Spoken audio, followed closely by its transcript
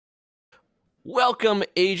Welcome,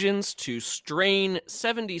 agents, to strain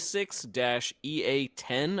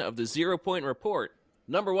 76-EA10 of the Zero Point Report,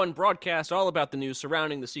 #1 broadcast all about the news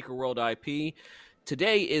surrounding the Secret World IP.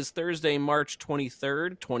 Today is Thursday, March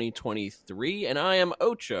 23rd, 2023, and I am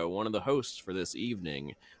Ocho, one of the hosts for this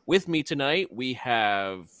evening. With me tonight, we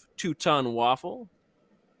have Two-Ton Waffle.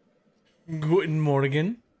 Guten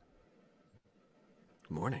Morgen.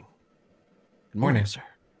 Morning. Good morning, sir.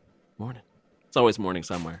 Morning. It's always morning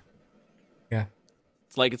somewhere. Yeah.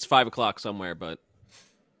 It's like it's 5 o'clock somewhere, but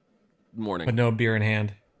morning. But no beer in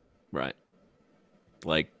hand. Right.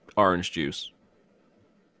 Like orange juice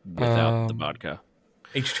without the vodka.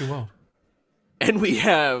 H2O. And we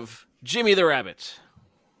have Jimmy the Rabbit.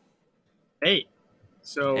 Hey.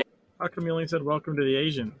 So, how come you only said welcome to the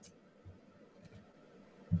Asians?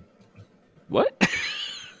 What?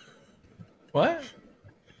 What?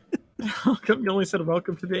 How come you only said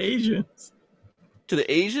welcome to the Asians? To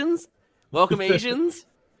the Asians? Welcome, Asians?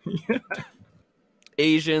 Yeah.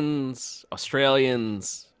 Asians,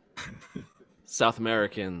 Australians, South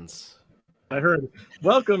Americans. I heard,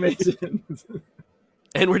 welcome Asians.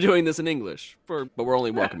 And we're doing this in English, but we're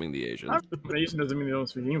only welcoming the Asians. Asian doesn't mean they don't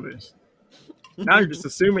speak English. Now you're just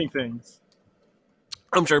assuming things.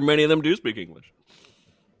 I'm sure many of them do speak English.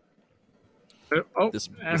 Oh, This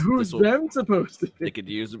who's will- them supposed to They be? could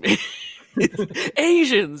use me.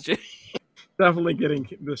 Asians! Definitely getting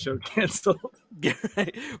the show canceled.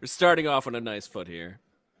 We're starting off on a nice foot here.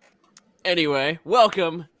 Anyway,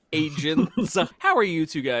 welcome, agents. How are you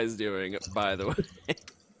two guys doing, by the way?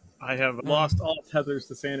 I have lost all tethers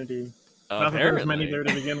to sanity. Not that there was many there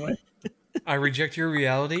to begin with. I reject your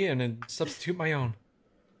reality and then substitute my own.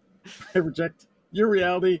 I reject your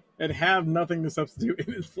reality and have nothing to substitute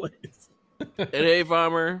in its place. And hey,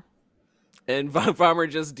 Farmer. And Farmer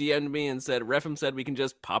just DM'd me and said, Refim said we can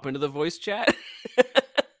just pop into the voice chat.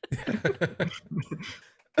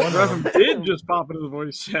 One of them did just pop into the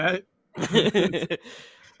voice chat.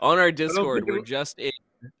 On our Discord, think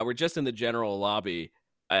we're just in the general lobby,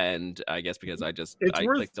 and I guess because I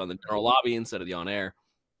clicked on the general lobby instead of the on air.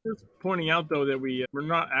 Just pointing out though that we're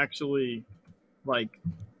not actually like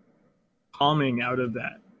calming out of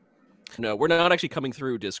that. No, we're not actually coming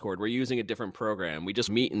through Discord. We're using a different program. We just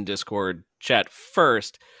meet in Discord chat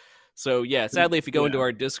first. So yeah, sadly, if you go into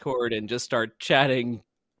our Discord and just start chatting,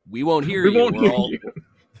 we won't hear you.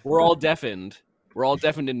 We're all deafened. We're all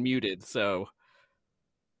deafened and muted. So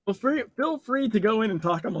feel free to go in and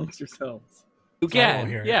talk amongst yourselves. you can,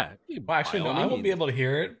 yeah. Well, actually, no, I won't be able to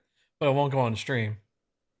hear it, but it won't go on stream.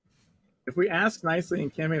 If we ask nicely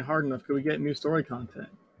and campaign hard enough, could we get new story content?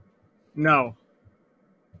 No.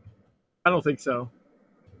 I don't think so.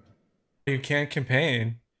 You can't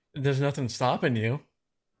campaign. There's nothing stopping you.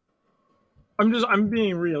 I'm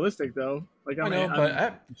being realistic though. Like I know, but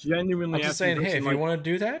I'm genuinely I'm just saying, hey, if like, you want to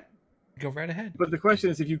do that, go right ahead. But the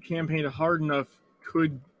question is, if you campaign hard enough,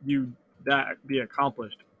 could that be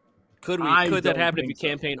accomplished? Could that happen if you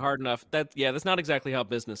campaign hard enough? That's not exactly how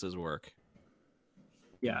businesses work.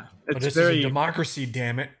 Yeah, But this is a democracy,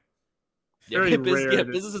 damn it.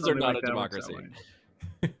 Businesses are not a democracy.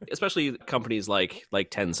 Especially companies like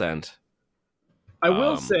Tencent. I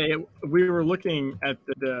will say, we were looking at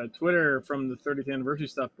the Twitter from the 30th anniversary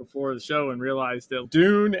stuff before the show and realized that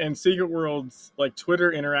Dune and Secret World's like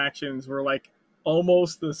Twitter interactions were like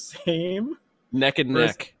almost the same. Neck and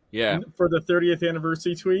neck, yeah. For the 30th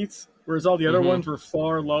anniversary tweets, whereas all the other ones were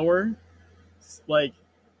far lower. Like,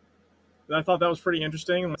 I thought that was pretty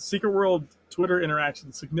interesting. Secret World Twitter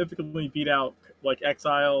interactions significantly beat out like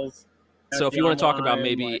Exiles. So if you want to talk about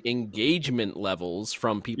maybe engagement levels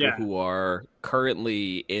from people who are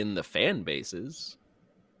currently in the fan bases.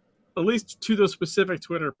 At least to those specific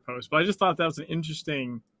Twitter posts. But I just thought that was an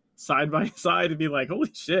interesting side-by-side to be like, holy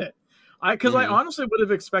shit. Because I honestly would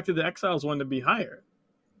have expected the Exiles one to be higher.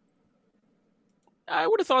 I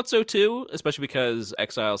would have thought so too, especially because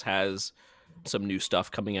Exiles has some new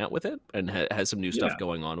stuff coming out with it and has some new stuff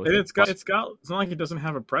going on with it. It's not like it doesn't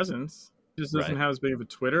have a presence. Just doesn't have as big of a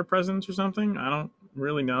Twitter presence or something. I don't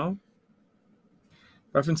really know.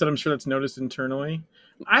 Reference said I'm sure that's noticed internally.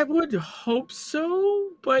 I would hope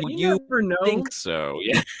so, but you never know. I think so,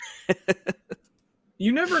 yeah.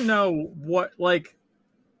 You never know what, like,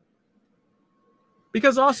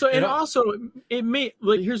 because also, it may,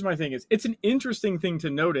 like, here's my thing is, it's an interesting thing to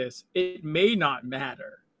notice. It may not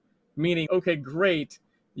matter. Meaning, okay, great.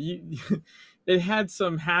 It had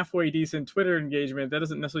some halfway decent Twitter engagement. That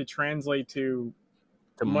doesn't necessarily translate to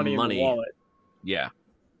money in the wallet. Yeah.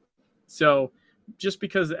 So just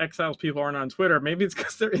because the Exiles people aren't on Twitter, maybe it's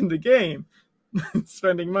because they're in the game,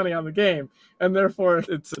 spending money on the game, and therefore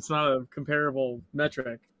it's not a comparable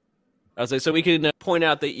metric. I was like, so we can point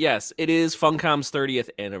out that yes, it is Funcom's 30th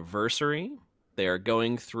anniversary. They are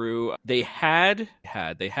going through. They had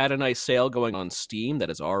a nice sale going on Steam that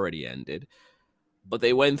has already ended, but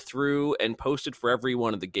they went through and posted for every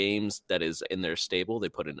one of the games that is in their stable. They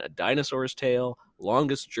put in A Dinosaur's Tale,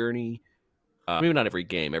 Longest Journey, maybe not every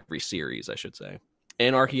game, every series, I should say.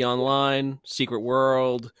 Anarchy Online, Secret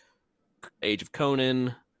World, Age of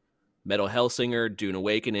Conan, Metal Hellsinger, Dune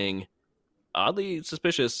Awakening. Oddly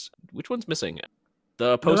suspicious. Which one's missing?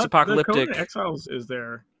 The post-apocalyptic. The Conan Exiles is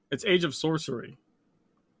there. It's Age of Sorcery.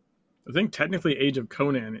 I think technically Age of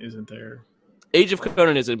Conan isn't there. Age of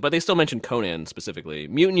Conan isn't, but they still mentioned Conan specifically.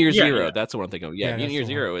 Mutant Year Zero, yeah. that's the one I'm thinking of. Yeah, Mutant Year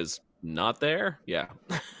Zero is not there. Yeah.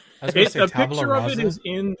 I was say, a picture of it is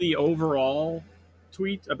in the overall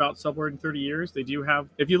tweet about Subword in 30 years. They do have,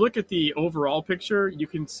 if you look at the overall picture, you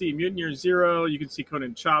can see Mutant Year Zero, you can see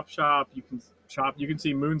Conan Chop Shop, you can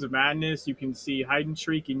see Moons of Madness, you can see Hide and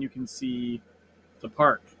Shriek, and you can see The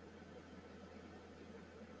Park.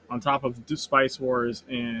 On top of Spice Wars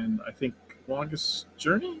and I think Longest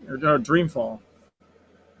Journey or Dreamfall.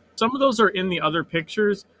 Some of those are in the other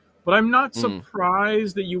pictures, but I'm not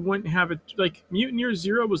surprised that you wouldn't have it. Like Mutant Year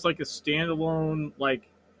Zero was like a standalone, like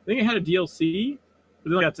I think it had a DLC, but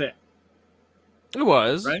then that's it. It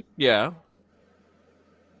was. Right? Yeah.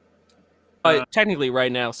 Technically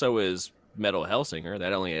right now so is Metal Hellsinger.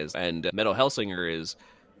 That only is. And Metal Hellsinger is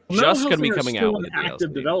just going to be coming out with active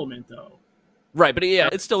DLC. Development though. Right, but yeah,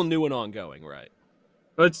 it's still new and ongoing, right?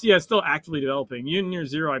 But it's still actively developing. Mutant Year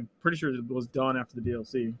Zero, I'm pretty sure it was done after the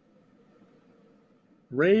DLC.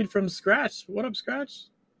 Raid from Scratch. What up, Scratch?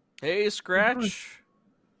 Hey, Scratch.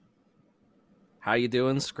 How you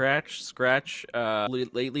doing, Scratch? Scratch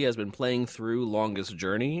lately has been playing through Longest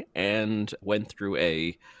Journey and went through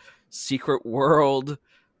a Secret World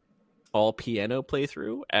all piano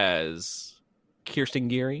playthrough as Kirsten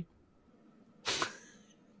Geary.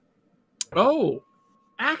 Oh,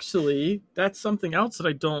 actually, that's something else that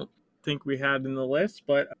I don't think we had in the list,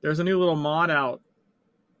 but there's a new little mod out.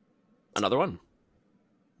 Another one?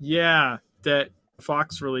 Yeah, that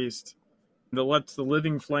Fox released that lets the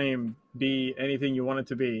living flame be anything you want it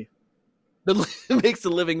to be. It makes the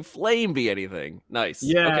living flame be anything. Nice.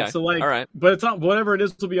 Yeah, okay. so like, all right. But it's not, whatever it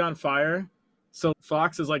is will be on fire. So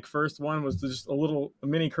Fox's like first one was just a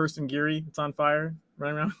mini Kirsten Geary. It's on fire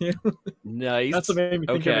right around you. Nice. That's what made me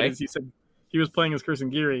think of it. Is he said he was playing as Kirsten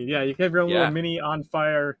Geary. Yeah, you can have your own little mini on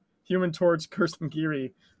fire Human Torch Kirsten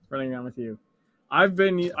Geary running around with you. I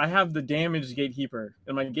have the damaged Gatekeeper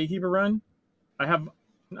in my Gatekeeper run.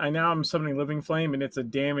 I'm summoning Living Flame, and it's a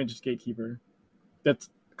damaged Gatekeeper that's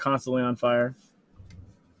constantly on fire.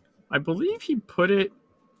 I believe he put it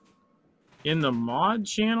in the mod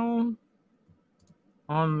channel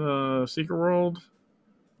on the Secret World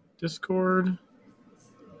Discord.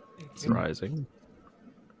 It's rising.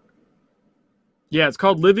 Yeah, it's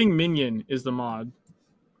called Living Minion is the mod.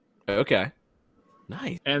 Okay.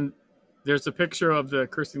 Nice. And there's a picture of the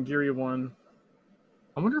Kirsten Geary one.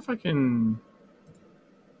 I wonder if I can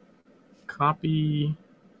copy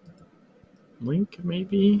link,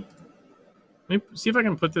 maybe see if I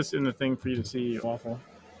can put this in the thing for you to see, Waffle.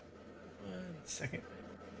 1 second.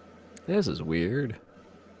 This is weird.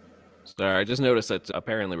 Sorry, I just noticed that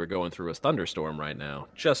apparently we're going through a thunderstorm right now.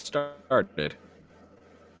 Just started.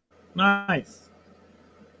 Nice.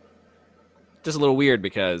 Just a little weird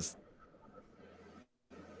because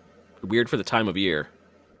weird for the time of year.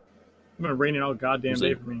 It's been raining all goddamn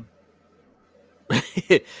day for me.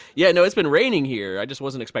 Yeah, no, it's been raining here. I just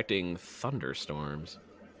wasn't expecting thunderstorms.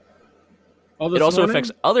 It also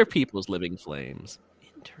affects other people's living flames.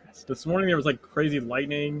 Interesting. This morning there was like crazy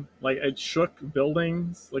lightning. Like it shook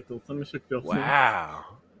buildings. Like the thunder shook buildings. Wow.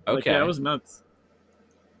 Okay. Like, yeah, it was nuts.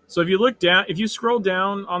 So if you look down, if you scroll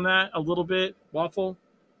down on that a little bit, Waffle,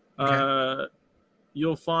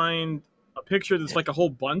 you'll find a picture that's like a whole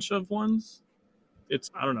bunch of ones.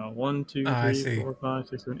 It's, I don't know, 1, 2, 3, 4, 5,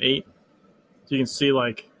 6, 7, 8. So you can see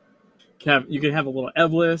like, you can have a little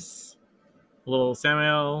Evlis, a little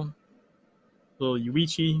Samael, a little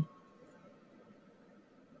Yuichi.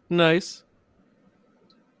 Nice.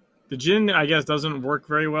 The Jin, I guess, doesn't work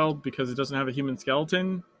very well because it doesn't have a human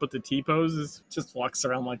skeleton, but the T-pose is just walks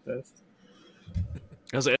around like this.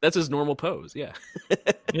 That's his normal pose, yeah.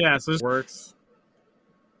 Yeah, so it works.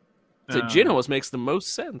 So Jin almost makes the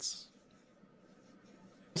most sense.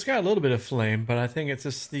 It's got a little bit of flame, but I think it's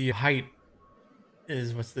just the height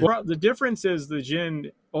is what's the... Well, the difference is the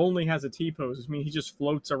Jin only has a T-pose. I mean, he just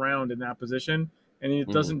floats around in that position, and it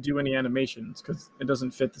doesn't do any animations because it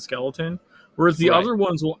doesn't fit the skeleton. Whereas the other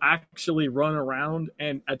ones will actually run around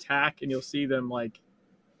and attack, and you'll see them like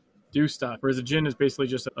do stuff. Whereas the Jin is basically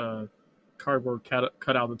just a cardboard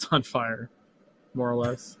cutout that's on fire, more or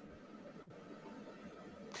less.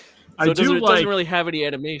 So it doesn't really have any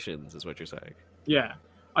animations, is what you're saying. Yeah,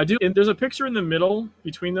 I do. And there's a picture in the middle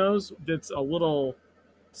between those that's a little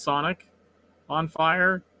Sonic on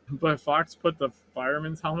fire, but Fox put the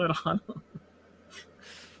fireman's helmet on.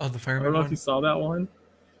 Oh, the I fireman don't know one? if you saw that one.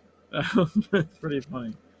 It's pretty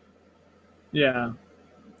funny. Yeah,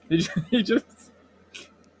 he just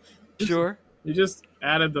Sure. You just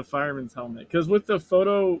added the fireman's helmet because with the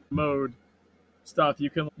photo mode stuff, you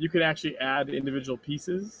could actually add individual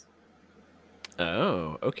pieces.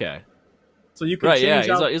 Oh, okay. So you can Right, yeah,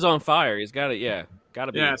 change out... he's on fire. He's got it. Yeah,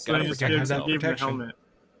 gotta be. Yeah, so gotta you just protect gave himself. him the helmet.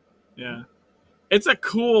 Yeah, it's a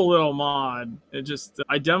cool little mod. It just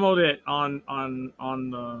I demoed it on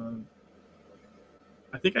the.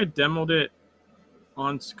 I think I demoed it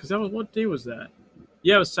on because that was what day was that?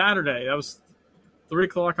 Yeah, it was Saturday. That was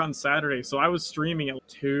 3:00 on Saturday. So I was streaming at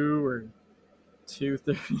 2 or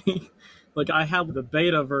 2:30. Like I had the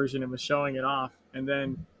beta version and was showing it off, and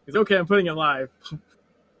then it's okay. I'm putting it live.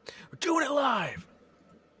 We're doing it live.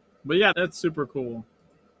 But yeah, that's super cool.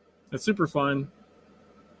 It's super fun.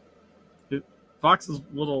 Fox's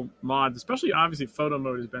little mods, especially obviously photo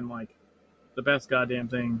mode, has been like the best goddamn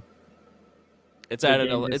thing. It's added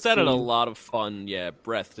a lot of fun,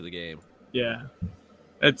 breath to the game. Yeah,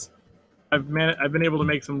 I've been able to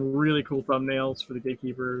make some really cool thumbnails for the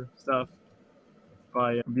Gatekeeper stuff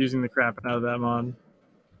by abusing the crap out of that mod.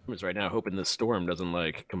 I'm just right now hoping this storm doesn't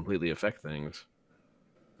like completely affect things.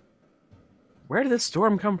 Where did this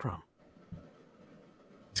storm come from?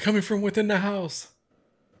 It's coming from within the house.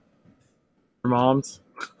 Your mom's.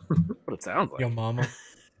 What it sounds like. Yo, mama.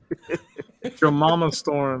 Your mama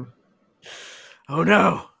storm. Oh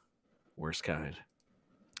no! Worst kind.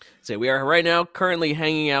 So we are right now currently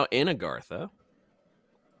hanging out in Agartha. I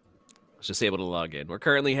was just able to log in. We're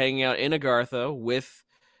currently hanging out in Agartha with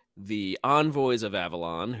the envoys of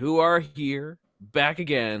Avalon, who are here, back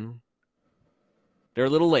again. They're a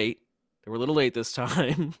little late. They were a little late this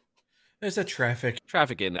time. There's that traffic.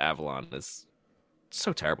 Traffic in Avalon is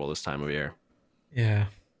so terrible this time of year. Yeah.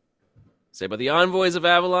 But the Envoys of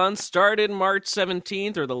Avalon started March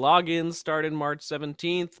 17th, or the logins started March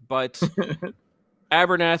 17th, but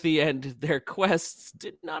Abernathy and their quests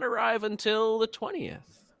did not arrive until the 20th.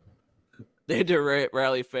 They had to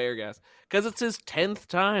rally Fairgas, because it's his 10th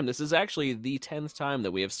time. This is actually the 10th time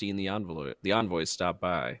that we have seen the Envoys stop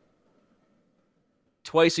by.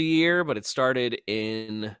 Twice a year, but it started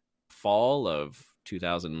in fall of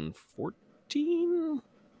 2014.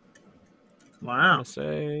 Wow. I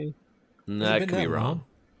say that could be wrong.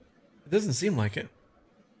 It doesn't seem like it.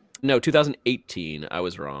 No, 2018. I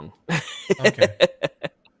was wrong. Okay. I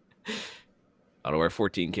don't know where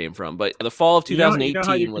 14 came from, but the fall of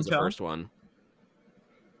 2018 was the first one.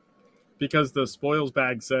 Because the spoils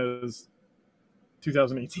bag says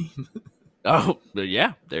 2018. Oh,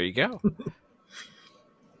 yeah. There you go.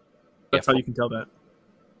 That's how you can tell that.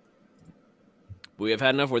 We have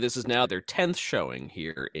had enough where this is now their 10th showing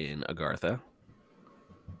here in Agartha.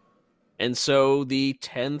 And so the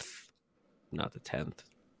 10th, not the 10th.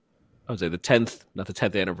 I would say the 10th, not the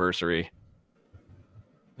 10th anniversary.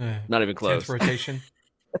 Not even close. 10th rotation.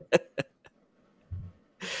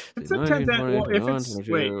 It's a 10th anniversary. If it's,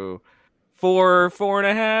 wait.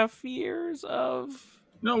 4.5 years of...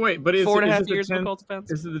 No, wait, but is 4.5 years of Cult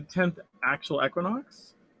Defense? Is it the 10th actual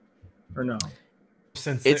Equinox? Or no?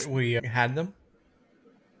 Since we had them?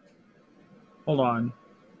 Hold on.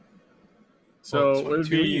 So it would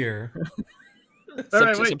be a year.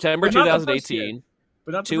 September 2018,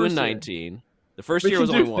 but not 2 and 19. The first year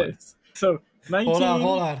was only one. So 19,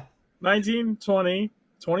 hold on. 19, 20,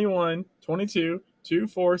 21, 22, 2,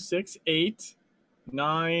 4, 6, 8,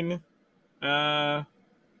 9, 10,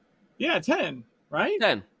 right?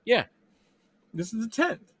 10, yeah. This is the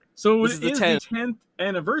 10th. So this it is the 10th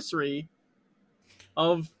anniversary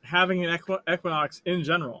of having an Equinox in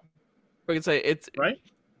general. We can say it's... Right?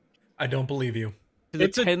 I don't believe you.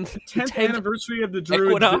 It's the 10th anniversary of the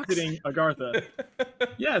Druids visiting Agartha.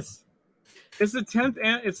 Yes. It's the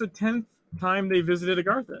 10th time they visited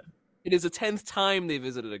Agartha. It is the 10th time they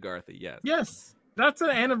visited Agartha, yes. Yes. That's an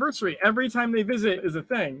anniversary. Every time they visit is a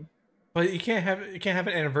thing. But you can't have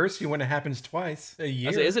an anniversary when it happens twice a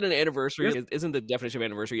year. Isn't an anniversary? Yes. Isn't the definition of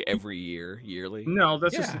anniversary every year, yearly? No,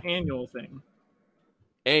 that's just an annual thing.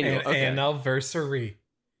 Anniversary.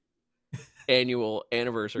 Annual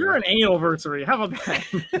anniversary. You're an anniversary. How about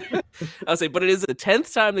that? I'll say, but it is the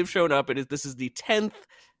 10th time they've shown up. This is the 10th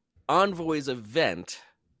Envoys event.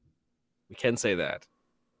 We can say that.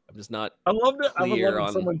 I'm just not. I love that. I would love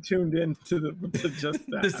if someone tuned in to just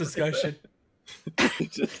that. This discussion.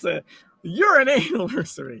 Just say, You're an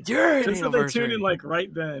anniversary. You're an Just so they anniversary. tune in like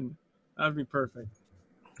right then. That'd be perfect.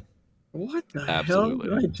 What the Absolutely.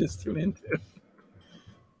 hell did I just tune into?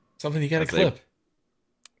 Something you got to That's it. clip.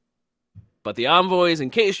 But the Envoys, in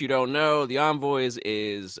case you don't know, the Envoys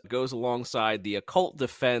goes alongside the Occult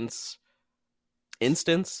Defense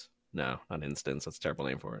Instance. No, not Instance. That's a terrible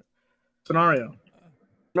name for it. Scenario.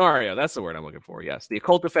 Scenario. That's the word I'm looking for. Yes, the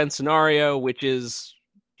Occult Defense Scenario, which is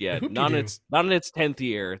not in its 10th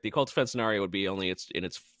year. The Occult Defense Scenario would be only in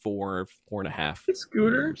its four and a half. It's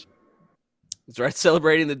Scooter. years. That's right.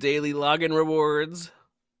 Celebrating the daily login rewards.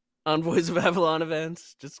 Envoys of Avalon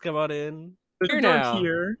events. Just come on in. They're now.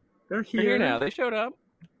 here. They're here. They're here now. They showed up.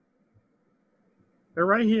 They're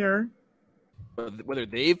right here. Whether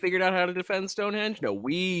they figured out how to defend Stonehenge? No,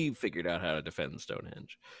 we figured out how to defend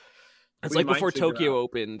Stonehenge. It's like before Tokyo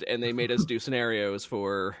opened and they made us do scenarios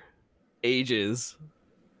for ages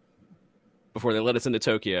before they let us into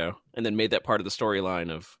Tokyo and then made that part of the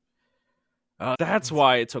storyline of that's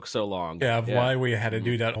why it took so long. Yeah, why we had to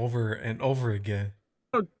do that over and over again.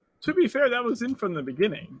 Oh, to be fair, that was in from the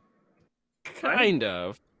beginning. Kind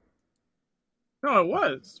of. No, it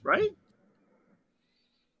was, right?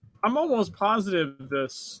 I'm almost positive the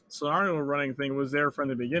scenario running thing was there from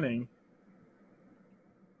the beginning.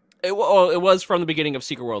 It was from the beginning of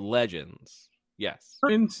Secret World Legends. Yes. So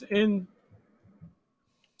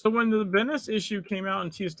when the Venice issue came out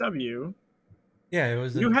in TSW, yeah, it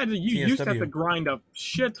was. You used to have to grind a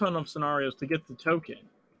shit ton of scenarios to get the token.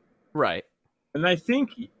 Right. And I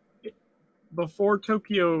think before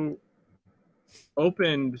Tokyo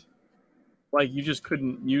opened, like you just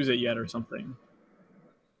couldn't use it yet or something.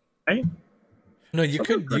 Right? No, you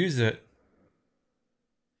could use it.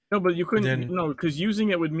 No, but you couldn't. No, because using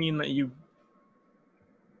it would mean that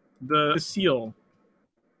the seal,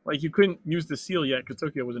 like you couldn't use the seal yet because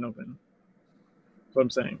Tokyo wasn't open. That's what I'm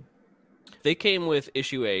saying. They came with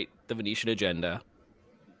issue 8, the Venetian Agenda.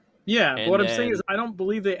 Yeah, but what I'm saying is I don't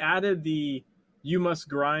believe they added the you must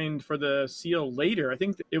grind for the seal later. I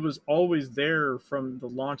think it was always there from the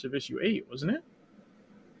launch of issue 8, wasn't it?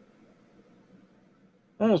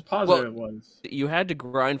 Almost positive it was. You had to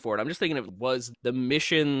grind for it. I'm just thinking it was the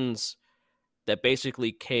missions that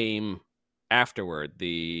basically came afterward.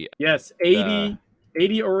 Yes, 80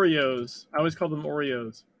 Oreos. I always call them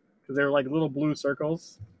Oreos because they're like little blue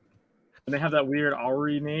circles. And they have that weird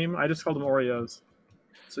Auri name. I just call them Oreos.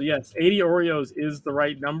 So yes, 80 Oreos is the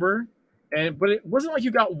right number. But it wasn't like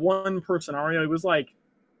you got one per scenario. It was like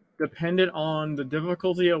dependent on the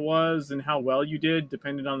difficulty it was and how well you did,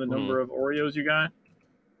 depended on the number of Oreos you got.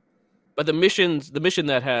 But the mission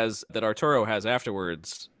that Arturo has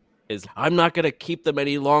afterwards is I'm not gonna keep them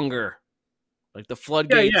any longer. Like the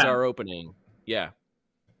floodgates are opening. Yeah.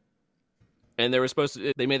 And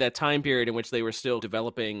they made that time period in which they were still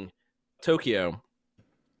developing Tokyo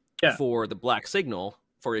for the Black Signal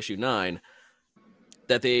for issue 9.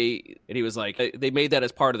 He was like, they made that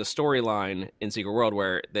as part of the storyline in Secret World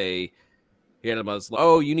where he had them as,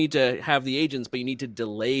 you need to have the agents, but you need to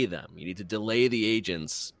delay them. You need to delay the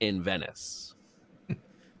agents in Venice.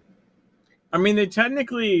 I mean, they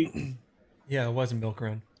technically... Yeah, it wasn't Milk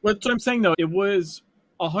Run. What I'm saying, though, it was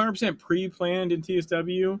 100% pre-planned in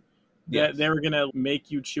TSW that they were going to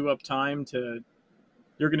make you chew up time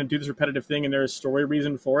you're going to do this repetitive thing, and there's a story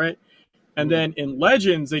reason for it. And then in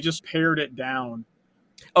Legends, they just pared it down.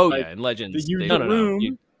 Oh, like, in Legends. They used the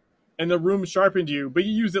room, and the room sharpened you, but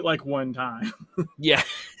you used it like one time. Yeah.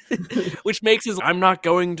 Which makes it, I'm not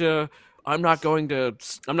going to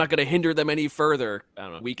hinder them any further. I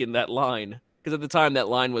don't know, weaken that line. Because at the time that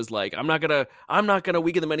line was like, I'm not gonna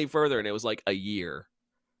weaken them any further, and it was like a year.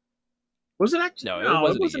 Was it actually? No,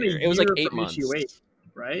 it wasn't a year. It was like 8 months. Issue 8,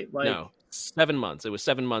 right? Like, no, 7 months. It was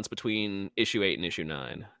 7 months between issue 8 and issue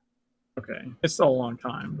 9. Okay, it's still a long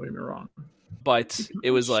time. Don't get me wrong. But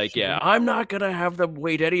it was like, I'm not gonna have them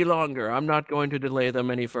wait any longer. I'm not going to delay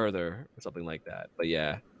them any further, or something like that. But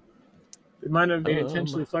yeah, it might have been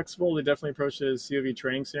intentionally flexible. They definitely approached it as COV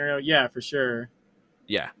training scenario. Yeah, for sure.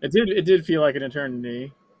 Yeah, it did feel like an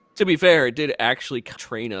eternity. To be fair, it did actually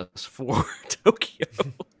train us for Tokyo.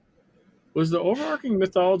 Was the overarching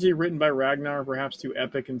mythology written by Ragnar perhaps too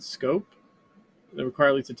epic in scope? That required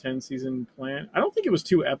at least a 10-season plan. I don't think it was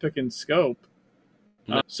too epic in scope.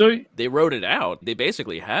 No, so they wrote it out. They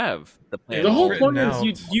basically have the plan. The whole point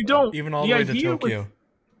is you don't even all the way to Tokyo.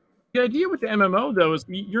 The idea with the MMO though is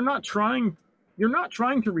you're not trying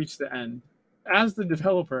to reach the end as the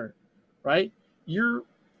developer, right?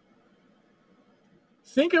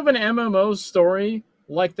 Think of an MMO story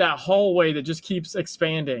like that hallway that just keeps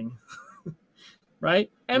expanding,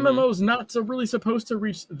 right? MMO's not really supposed to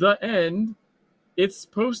reach the end. it's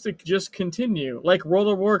supposed to just continue. Like World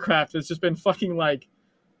of Warcraft has just been fucking like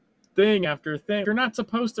thing after thing. You're not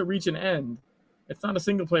supposed to reach an end. It's not a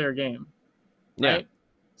single player game. Right? Yeah.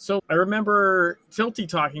 So I remember Tilty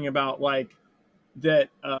talking about like that.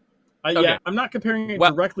 Okay. Yeah, I'm not comparing it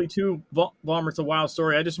directly to Valmort's A Wild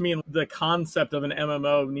Story. I just mean the concept of an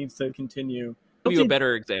MMO needs to continue. I'll give you a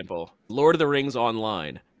better example. Lord of the Rings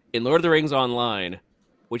Online. In Lord of the Rings Online,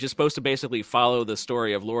 which is supposed to basically follow the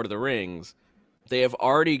story of Lord of the Rings, they have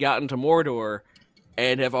already gotten to Mordor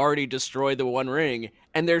and have already destroyed the One Ring,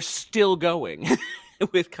 and they're still going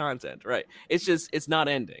with content, right? It's not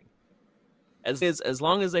ending. As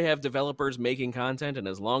long as they have developers making content and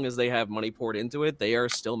as long as they have money poured into it, they are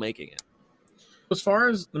still making it. As far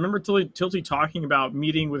as, remember Tilty talking about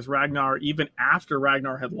meeting with Ragnar even after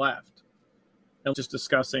Ragnar had left, and just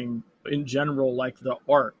discussing in general like the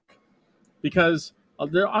arc, because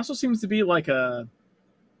there also seems to be like a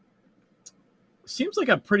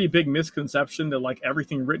pretty big misconception that like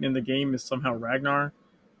everything written in the game is somehow Ragnar.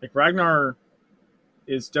 Like Ragnar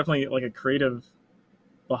is definitely like a creative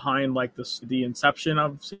behind like the inception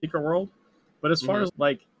of Secret World, but as far as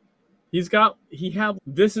like he had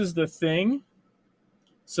this is the thing,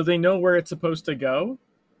 so they know where it's supposed to go.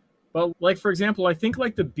 But like for example, I think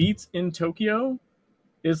like the beats in Tokyo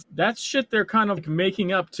is that shit they're kind of like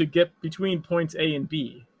making up to get between points A and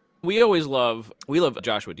B. We love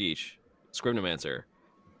Joshua Deitch, Scriptomancer.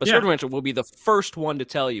 But Scriptomancer will be the first one to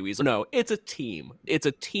tell you no, it's a team. It's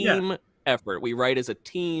a team effort. We write as a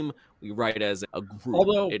team. We write as a group.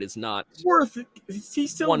 Although it is not he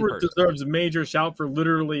still deserves a major shout for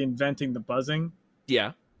literally inventing the buzzing.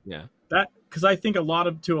 Yeah. That because I think to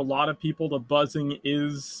a lot of people the buzzing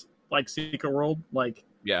is like Secret World. Like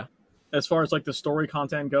as far as like the story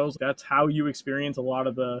content goes, that's how you experience a lot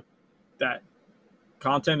of that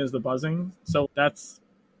content is the buzzing. So that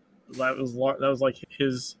was like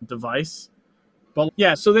his device. But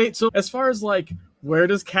yeah, so as far as like where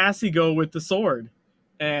does Cassie go with the sword?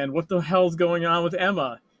 And what the hell's going on with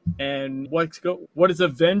Emma? And what is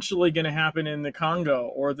eventually going to happen in the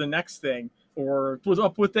Congo or the next thing? Or what's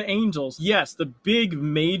up with the Angels? Yes, the big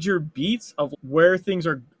major beats of where things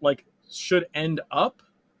are like should end up,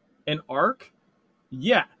 an arc.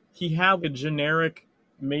 Yeah, he had a generic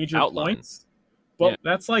major outline. Points. But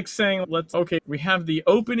that's like saying, we have the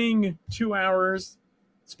opening 2 hours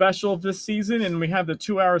special of this season, and we have the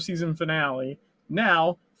 2-hour season finale.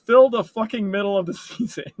 Now, fill the fucking middle of the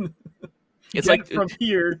season. It's like from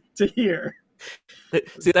here to here.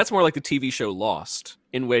 See, that's more like the TV show Lost,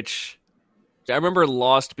 in which I remember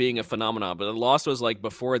Lost being a phenomenon, but Lost was like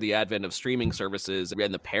before the advent of streaming services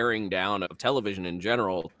and the paring down of television in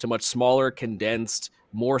general to much smaller, condensed,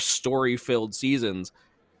 more story-filled seasons.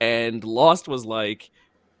 And Lost felt like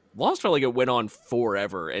it went on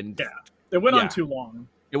forever. And it went on too long.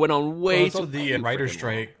 It went on way too long. The writer's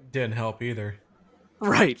strike didn't help either.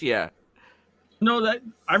 Right, yeah. No, that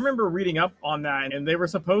I remember reading up on that, and they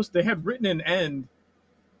had written an end,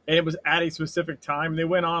 and it was at a specific time. They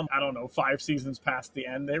went on, 5 seasons past the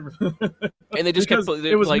end. And they just kept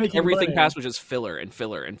like everything money. Past was just filler and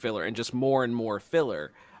filler and filler and just more and more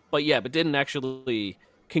filler. But didn't actually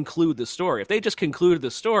conclude the story. If they just concluded the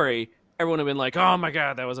story, everyone would have been like, "Oh my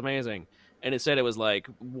god, that was amazing." And instead, it was like,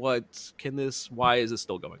 "Why is this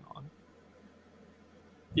still going on?"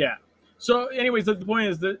 Yeah. So, anyways, the point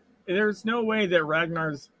is that there's no way that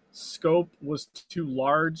Ragnar's scope was too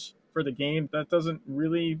large for the game. That doesn't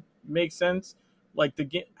really make sense. Like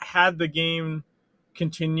had the game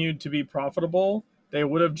continued to be profitable, they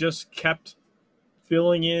would have just kept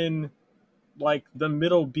filling in like the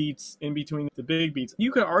middle beats in between the big beats.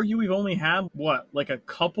 You could argue we've only had like a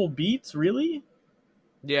couple beats, really?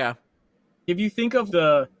 Yeah. If you think of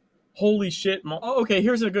the holy shit. Okay,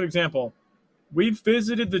 here's a good example. We've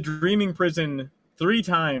visited the Dreaming Prison 3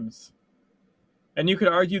 times. And you could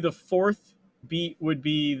argue the 4th beat would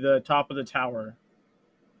be the top of the tower.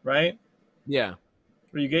 Right? Yeah.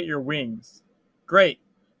 Where you get your wings. Great.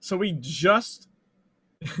 So we just...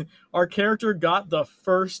 our character got the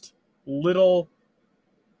first little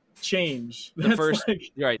change.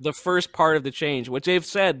 The first part of the change, which they've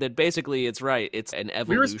said that basically it's right. It's an evolution.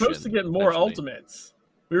 We were supposed to get more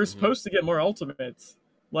ultimates.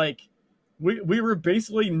 Like... We were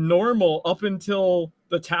basically normal up until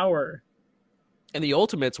the tower. And the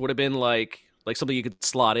ultimates would have been like something you could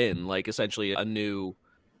slot in, like essentially a new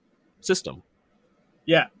system.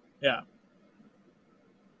 Yeah.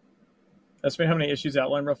 That's how many issues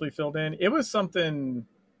Outline roughly filled in. It was something.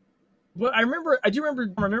 Well, I remember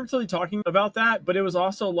Tilly talking about that, but it was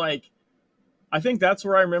also like, I think that's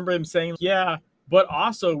where I remember him saying, yeah, but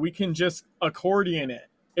also we can just accordion it.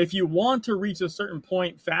 if you want to reach a certain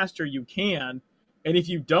point faster, you can. And if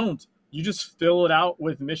you don't, you just fill it out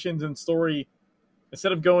with missions and story.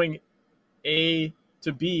 Instead of going A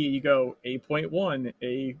to B, you go A.1,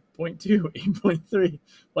 A.2, A.3.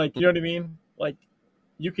 Like, you know what I mean? Like,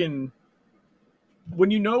 you can,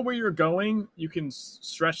 when you know where you're going, you can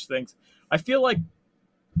stretch things. I feel like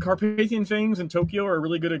Carpathian Fangs and Tokyo are a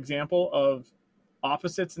really good example of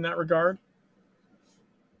opposites in that regard.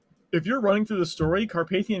 If you're running through the story,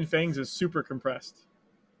 Carpathian Fangs is super compressed.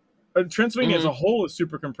 Transylvania as a whole is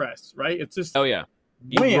super compressed, right? It's just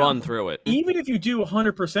you run through it. Even if you do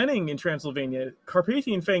 100%ing in Transylvania,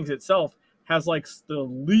 Carpathian Fangs itself has like the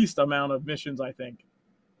least amount of missions, I think.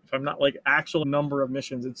 If I'm not like actual number of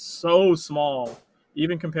missions, it's so small,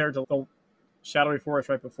 even compared to the Shadowy Forest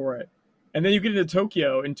right before it. And then you get into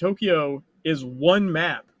Tokyo, and Tokyo is one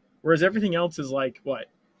map, whereas everything else is like, what,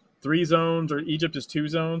 3 zones, or Egypt is 2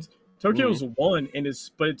 zones? Tokyo is 1,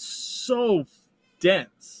 but it's so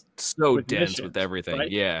dense. So dense missions, with everything, right?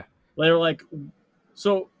 Yeah. They're like,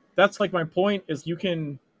 so that's like my point is you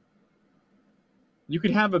could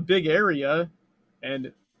have a big area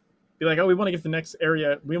and be like, oh, we want to get the next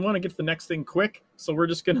area. We want to get the next thing quick, so we're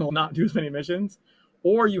just going to not do as many missions.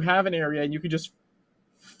 Or you have an area and you could just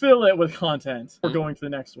fill it with content or going to the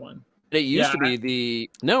next one. It used to be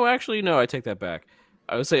No, I take that back.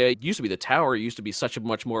 I would say it used to be the tower used to be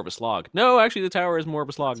much more of a slog. No, actually, the tower is more of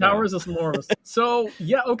a slog. Tower is more of a So,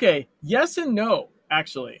 yeah, okay. Yes and no,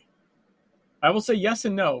 actually. I will say yes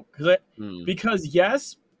and no. Because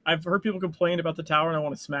yes, I've heard people complain about the tower and I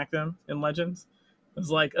want to smack them in Legends. It's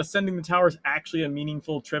like ascending the tower is actually a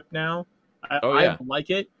meaningful trip now. I like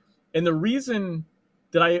it. And the reason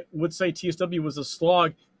that I would say TSW was a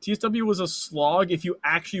slog if you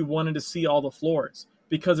actually wanted to see all the floors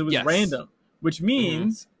because it was random. Which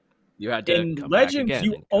means you had to in Legends,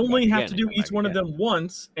 you only have to do each one of them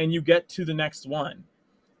once, and you get to the next one.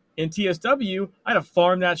 In TSW, I had to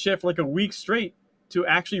farm that shit for like a week straight to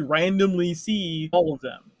actually randomly see all of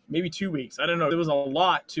them. Maybe 2 weeks. I don't know. There was a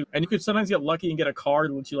lot to, and you could sometimes get lucky and get a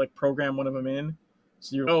card once you like program one of them in.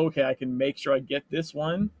 So you're, okay, I can make sure I get this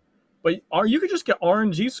one. But you could just get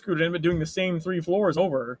RNG screwed in, but doing the same 3 floors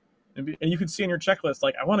over, and you could see in your checklist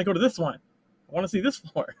like, I want to go to this one. I want to see this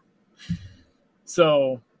floor.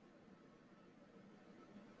 So,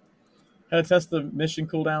 had to test the mission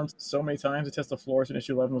cooldowns so many times to test the floors when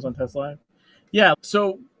issue 11 was on Test Live. Yeah,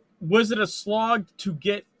 so was it a slog to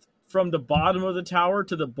get from the bottom of the tower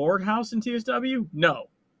to the board house in TSW? No.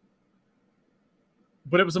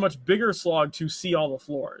 But it was a much bigger slog to see all the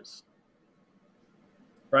floors.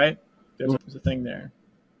 Right? There's a thing there.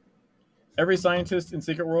 Every scientist in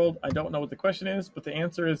Secret World, I don't know what the question is, but the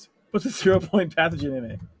answer is put the 0-point pathogen in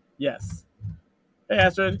it. Yes. Hey,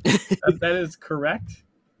 Astrid, that is correct.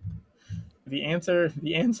 The answer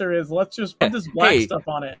is let's just put this black stuff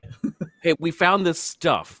on it. Hey, we found this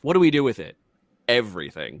stuff. What do we do with it?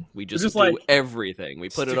 Everything. We just do like, everything. We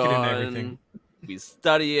put it on. We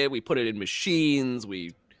study it. We put it in machines.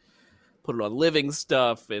 We put it on living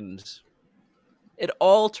stuff, and it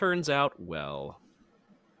all turns out well.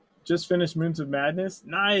 Just finished Moons of Madness.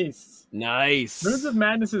 Nice. Moons of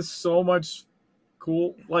Madness is so much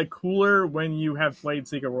cooler when you have played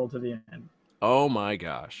Secret World to the end. Oh my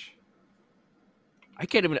gosh. I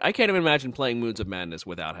can't even imagine playing Moons of Madness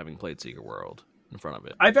without having played Secret World in front of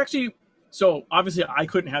it. I've actually, so obviously I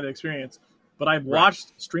couldn't have the experience, but I've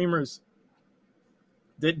watched streamers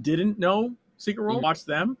that didn't know Secret World, watched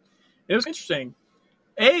them. It was interesting.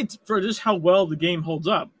 For just how well the game holds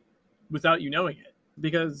up without you knowing it.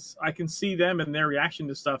 Because I can see them and their reaction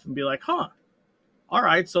to stuff and be like, huh, all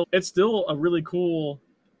right, so it's still a really cool...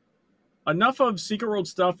 Enough of Secret World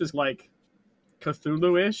stuff is like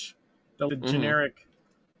Cthulhu-ish. The generic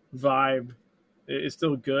vibe is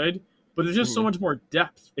still good, but there's just so much more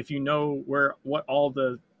depth if you know what all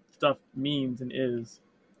the stuff means and is.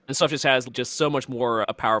 And stuff just has so much more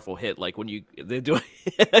a powerful hit. Like when they do,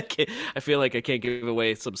 I feel like I can't give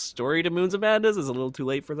away some story to Moons of Madness. It's a little too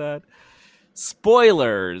late for that.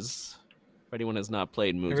 Spoilers. If anyone has not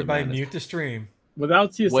played Moons of Madness. Everybody mute the stream.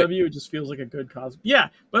 Without TSW, it just feels like a good cause. Yeah,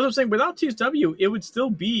 but as I'm saying, without TSW, it would still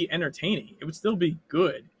be entertaining. It would still be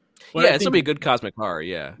good. But it'd still be a good cosmic horror,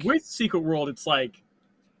 yeah. With Secret World, it's like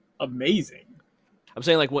amazing. I'm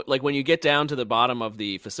saying like when you get down to the bottom of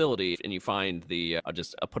the facility and you find the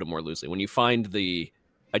I'll put it more loosely. When you find the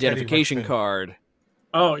identification card.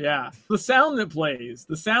 Oh yeah, the sound that plays,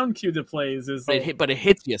 the sound cue that plays is. But it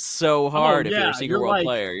hits you so hard if you're a Secret World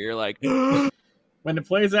player. You're like, when it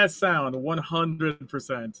plays that sound,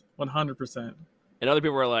 100%. And other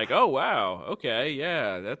people are like, "Oh wow, okay,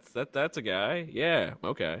 yeah, that's a guy, yeah,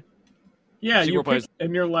 okay." Yeah, Secret you World players. pick,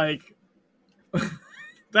 and you're like,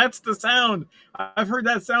 that's the sound. I've heard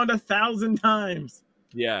that sound 1,000 times.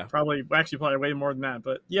 Yeah. Probably way more than that.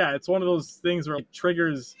 But yeah, it's one of those things where it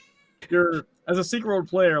triggers your, as a Secret World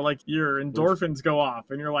player, like your endorphins go off,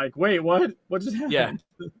 and you're like, wait, what? What just happened?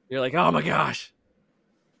 Yeah. You're like, oh my gosh.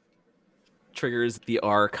 Triggers the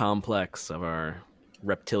R complex of our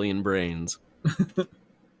reptilian brains.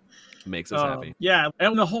 Makes us happy. Yeah,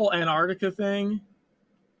 and the whole Antarctica thing,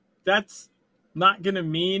 that's not going to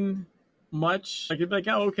mean much. Like, you'd be like,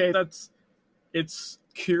 oh, okay, it's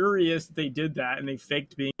curious that they did that and they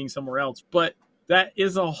faked being somewhere else. But that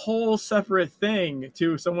is a whole separate thing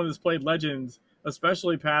to someone who's played Legends,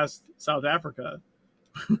 especially past South Africa.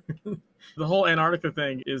 The whole Antarctica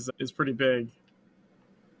thing is pretty big.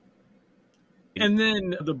 And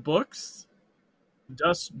then the books,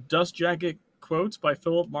 Dust Jacket Quotes by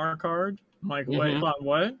Philip Marquard. I'm like, wait,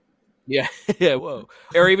 what? Yeah, yeah, whoa.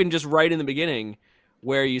 Or even just right in the beginning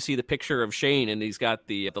where you see the picture of Shane and he's got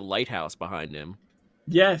the lighthouse behind him.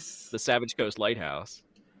 Yes. The Savage Coast lighthouse.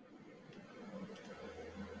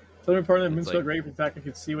 Southern part of the moon's so great for the fact I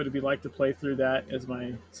could see what it'd be like to play through that as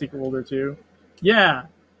my Secret World or two. Yeah.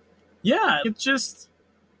 Yeah, it's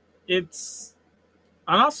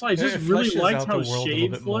honestly, I just really liked how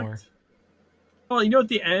Shades looked. Well, you know, at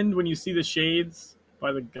the end when you see the shades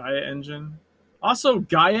by the Gaia engine. Also,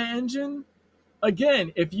 Gaia engine,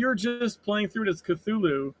 again, if you're just playing through it as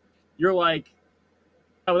Cthulhu, you're like,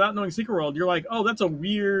 without knowing Secret World, you're like, oh, that's a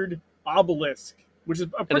weird obelisk, which is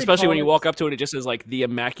a and especially when you walk up to it, it just says like the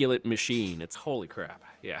Immaculate Machine. It's holy crap.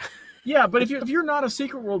 Yeah. Yeah, but if you're not a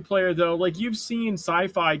Secret World player though, like you've seen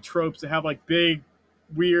sci-fi tropes that have like big,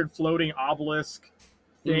 weird floating obelisk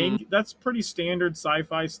thing. Mm-hmm. That's pretty standard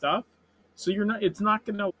sci-fi stuff. So you're not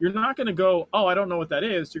gonna go, oh, I don't know what that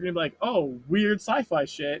is. You're gonna be like, oh, weird sci-fi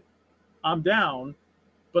shit. I'm down.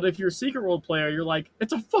 But if you're a Secret World player, you're like,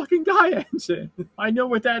 it's a fucking Gaia engine. I know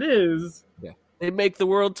what that is. Yeah. They make the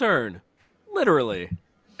world turn. Literally.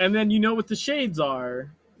 And then you know what the shades are.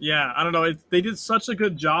 Yeah, I don't know. They did such a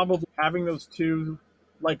good job of having those two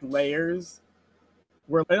like layers.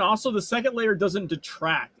 And also the second layer doesn't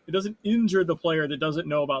detract. It doesn't injure the player that doesn't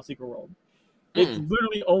know about Secret World. It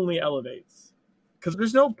literally only elevates. Because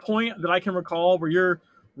there's no point that I can recall where you're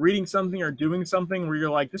reading something or doing something where you're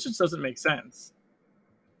like, this just doesn't make sense.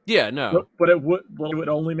 Yeah, no. But it would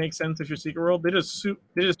only make sense if you're Secret World. They just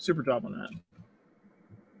super job on that.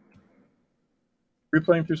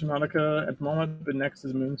 Replaying through Subnautica at the moment, but next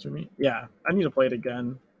is Moons for me. Yeah, I need to play it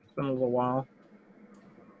again. It's been a little while.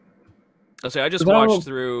 I just watched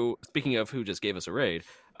through, speaking of who just gave us a raid,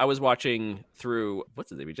 I was watching through, what's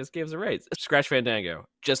his name? He just gave us a raid. Scratch Fandango.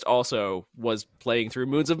 Just also was playing through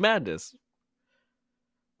Moons of Madness.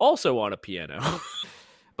 Also on a piano.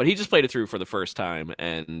 But he just played it through for the first time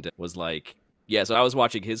and was like, yeah, so I was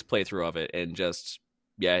watching his playthrough of it and just,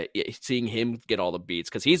 yeah, seeing him get all the beats,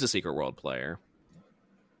 because he's a Secret World player.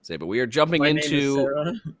 But we are jumping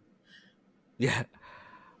into... Yeah,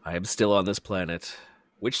 I am still on this planet.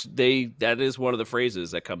 That is one of the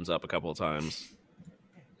phrases that comes up a couple of times.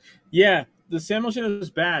 Yeah, the Samuel Shino's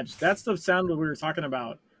badge. That's the sound that we were talking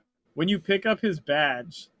about. When you pick up his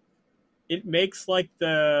badge, it makes like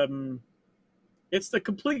it's the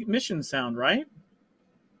complete mission sound, right?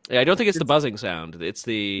 Yeah, I don't think it's the buzzing sound. It's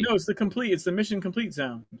the... No, it's the mission complete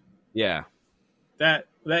sound. Yeah. That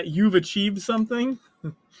you've achieved something.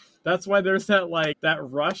 That's why there's that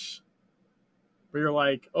rush where you're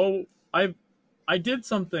like, oh, I did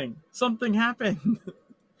something. Something happened.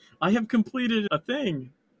 I have completed a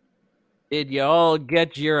thing. Did you all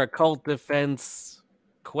get your occult defense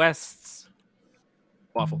quests?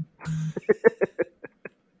 Waffle.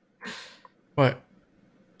 What?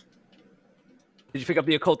 Did you pick up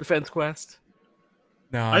the occult defense quest?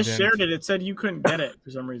 No, I shared it. It said you couldn't get it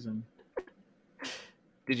for some reason.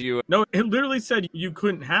 Did you? No, it literally said you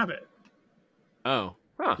couldn't have it. Oh.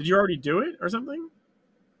 Huh. Did you already do it or something?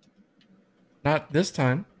 Not this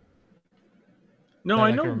time. No,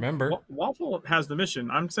 I know. I can remember. Waffle has the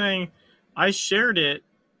mission. I'm saying I shared it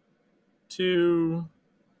to...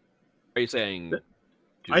 Are you saying...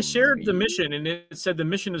 I shared the mission, and it said the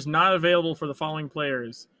mission is not available for the following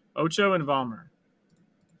players. Ocho and Valmer.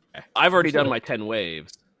 I've already done my 10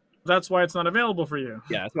 waves. That's why it's not available for you.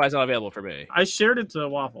 Yeah, that's why it's not available for me. I shared it to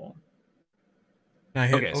Waffle.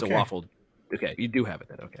 Okay, so Waffle... Okay, you do have it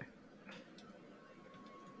then, okay.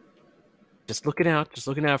 Just looking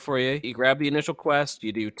out for you. You grab the initial quest,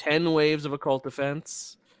 you do 10 waves of occult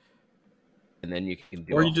defense, and then you can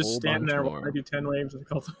do or you just stand there more. while I do 10 waves of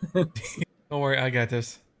occult defense. Don't worry, I got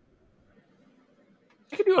this.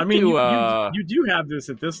 You can do I mean, you do have this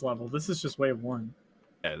at this level. This is just wave 1.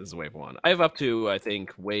 Yeah, this is wave 1. I have up to, I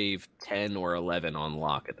think, wave 10 or 11 on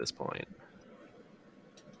lock at this point.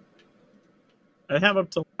 I have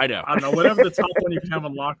up to, I know. I don't know, whatever the top one you can have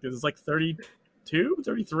unlocked is. It's like 32,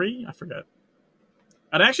 33? I forget.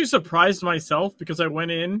 I'd actually surprised myself because I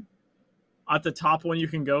went in at the top one you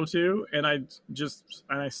can go to, and I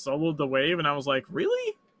soloed the wave, and I was like,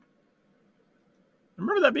 really? I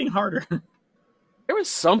remember that being harder. There was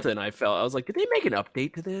something I felt. I was like, did they make an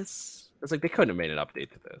update to this? I was like, they couldn't have made an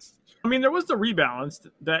update to this. I mean, there was the rebalance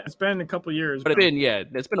that it's been a couple years. But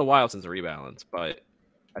it's been a while since the rebalance, but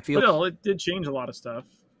I feel... Still, it did change a lot of stuff.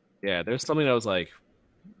 Yeah, there's something that was like...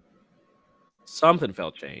 Something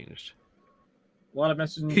felt changed. A lot of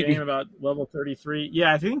messages in the game about level 33.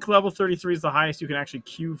 Yeah, I think level 33 is the highest you can actually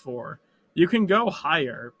queue for. You can go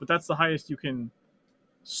higher, but that's the highest you can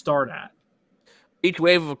start at. Each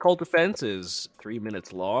wave of occult defense is 3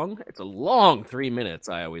 minutes long. It's a long 3 minutes,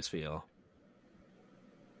 I always feel.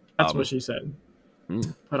 That's what she said.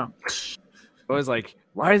 Hold on. I was like,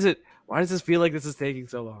 why does this feel like this is taking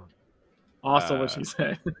so long? Also what she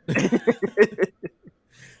said.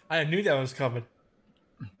 I knew that was coming.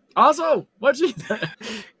 Also, what she said.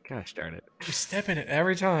 Gosh darn it. You step in it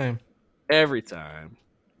every time. Every time.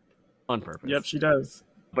 On purpose. Yep, she does.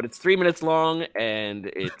 But it's 3 minutes long, and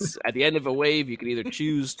it's at the end of a wave, you can either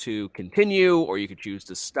choose to continue or you could choose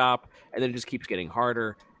to stop, and then it just keeps getting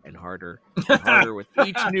harder and harder and harder with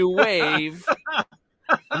each new wave.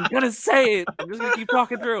 I'm gonna say it. I'm just gonna keep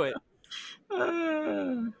talking through it.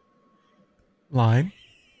 Line.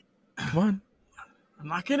 Come on. I'm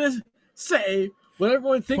not gonna say what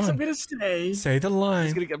everyone thinks I'm gonna say. Say the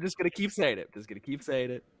line. I'm just gonna keep saying it. Just gonna keep saying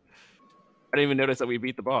it. I didn't even notice that we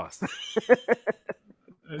beat the boss.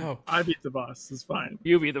 Oh. I beat the boss. It's fine.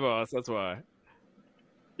 You beat the boss. That's why.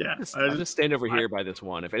 Yeah. I'll just stand over here by this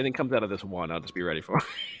one. If anything comes out of this one, I'll just be ready for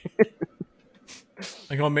it.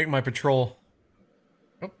 I'm going to make my patrol.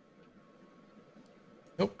 Nope.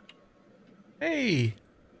 Nope. Hey.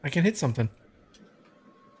 I can hit something.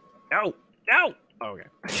 No. No. Oh, okay.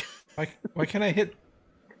 Why can't I hit?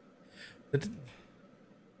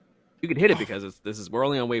 You can hit it because we're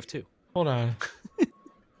only on wave 2. Hold on.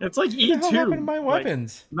 It's like E2. What happened to my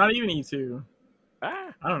weapons? Like, not even E2.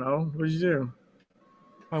 Ah. I don't know. What did you do?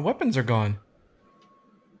 My weapons are gone.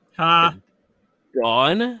 Ha.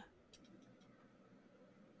 Gone?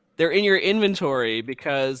 They're in your inventory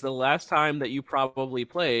because the last time that you probably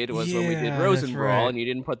played was when we did Rosenbrawl, right. and you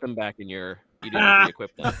didn't put them back in you didn't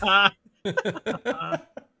re-equip them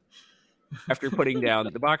after putting down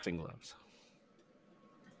the boxing gloves.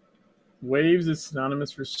 Waves is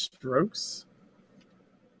synonymous for strokes?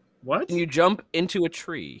 What? Can you jump into a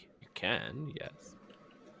tree? You can, yes.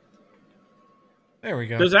 There we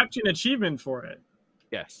go. There's actually an achievement for it.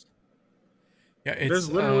 Yes. Yeah, it's,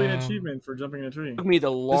 There's literally an achievement for jumping in a tree. It took me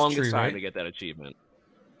the longest tree, time right? to get that achievement.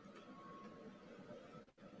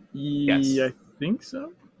 Yes. Yes. I think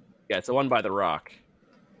so. Yeah, it's the one by the rock.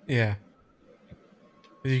 Yeah.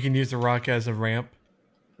 You can use the rock as a ramp.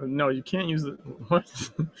 No, you can't use the... What?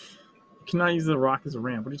 You cannot use the rock as a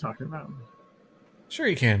ramp. What are you talking about? Sure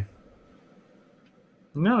you can.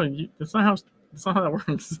 No, that's not how that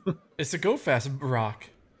works. It's a go fast rock.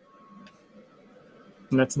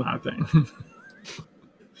 That's not a thing.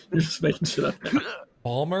 You're just making shit up now.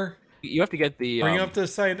 Balmer? You have to get the... Bring up the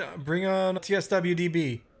site. Bring on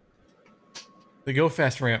TSWDB. The go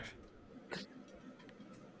fast ramp.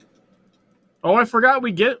 Oh, I forgot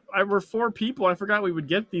we're 4 people. I forgot we would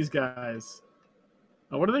get these guys.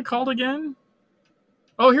 What are they called again?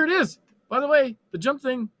 Oh, here it is. By the way, the jump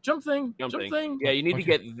thing. Yeah, you need to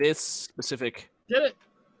get this specific... Get it.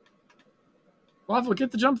 Waffle,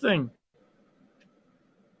 get the jump thing.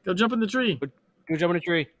 Go jump in the tree. Go jump in a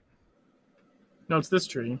tree. No, it's this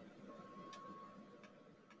tree.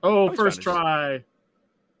 Oh, first try.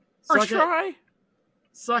 First try?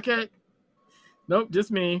 Suck it. Nope,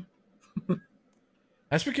 just me.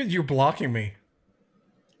 That's because you're blocking me.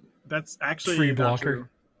 That's actually Tree not blocker. true.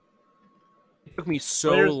 It took me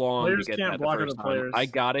so long to get that the first time. I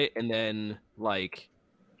got it, and then, like...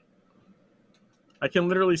 I can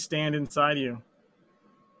literally stand inside you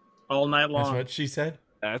all night long. That's what she said.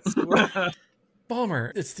 That's...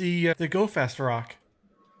 Balmer, it's the Go Fast rock.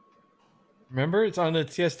 Remember? It's on the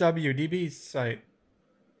TSWDB site.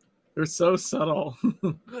 They're so subtle.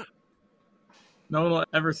 No one will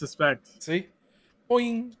ever suspect. See?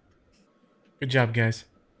 Boing. Good job, guys.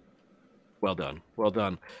 Well done. Well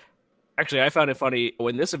done. Actually, I found it funny.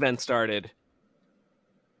 When this event started,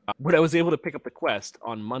 when I was able to pick up the quest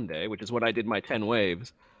on Monday, which is when I did my 10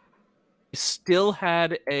 waves, I still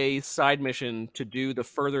had a side mission to do the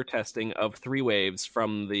further testing of 3 waves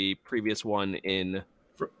from the previous one in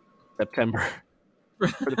September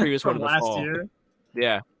for the previous one from in the last fall. year.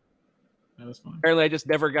 Yeah. That was fun. Apparently, I just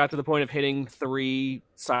never got to the point of hitting 3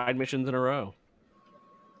 side missions in a row.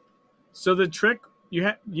 So the trick, you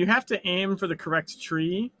have to aim for the correct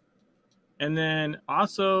tree, and then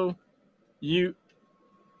also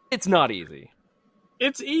It's not easy.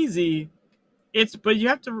 it's easy. But you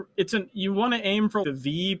have to. You want to aim for the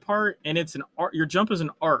V part, and it's an arc. Your jump is an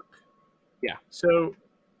arc. Yeah. So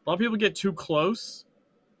a lot of people get too close,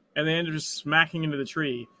 and they end up just smacking into the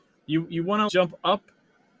tree. You want to jump up,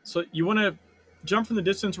 so you want to jump from the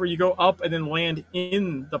distance where you go up and then land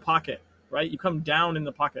in the pocket. Right? You come down in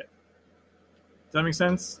the pocket. Does that make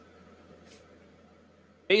sense?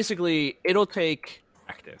 Basically, it'll take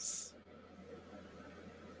practice.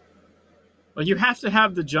 Like you have to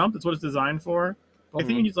have the jump. That's what it's designed for. I think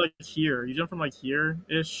Mhm. you need like here. You jump from like here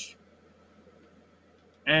ish,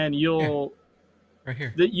 and you'll. Right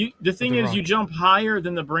here. The thing the is, rock. you jump higher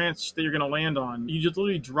than the branch that you're going to land on. You just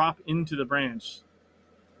literally drop into the branch.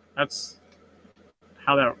 That's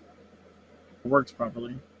how that works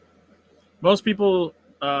properly. Most people's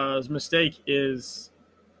mistake is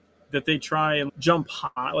that they try and jump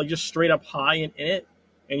high, like just straight up high in it,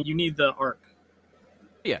 and you need the arc.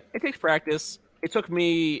 Yeah, it takes practice. It took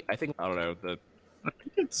me, I think, I don't know, the I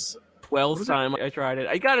think it's 12th time I tried it.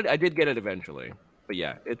 I got it. I did get it eventually. But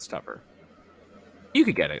yeah, it's tougher. You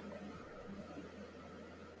could get it.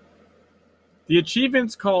 the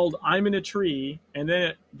achievement's called "I'm in a tree," and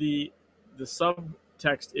then the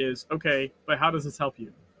subtext is okay, but how does this help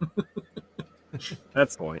you?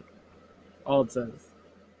 That's Point. all it says.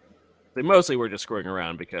 They mostly were just screwing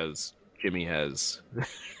around because Jimmy has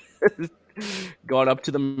gone up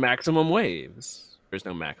to the maximum waves. There's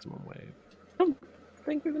no maximum wave. I don't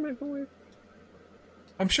think there's a maximum wave.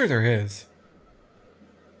 I'm sure there is.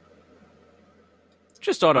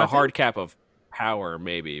 Just on I a think- hard cap of power,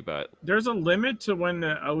 maybe, but There's a limit to when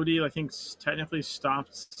the OD, I think, technically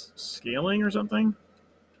stops scaling or something.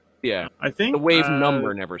 yeah, I think the wave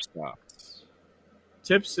number never stops.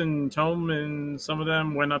 Tips and Tome and some of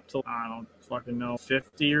them went up to, I don't fucking know,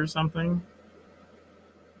 50 or something.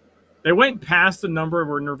 They went past the number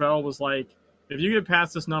where Nervell was like, if you get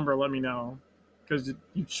past this number, let me know. Because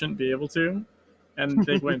you shouldn't be able to. And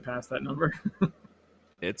they went past that number.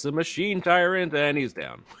 It's a machine tyrant, and he's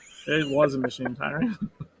down. It was a machine tyrant.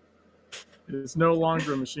 It's no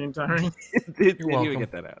longer a machine tyrant. Did You're you welcome. even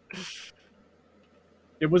get that out?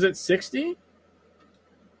 It was at 60?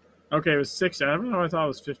 Okay, it was 60. I don't know. I thought it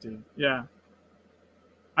was 50. Yeah.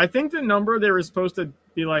 I think the number they were supposed to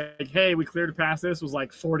be like, hey, we cleared past this was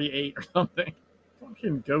like 48 or something.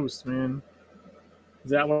 Fucking Ghost, man.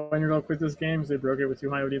 Is that why you're going to quit this game? Because they broke it with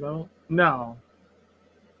too high OD level? No.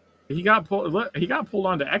 He got pulled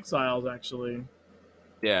onto Exiles, actually.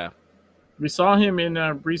 Yeah. We saw him in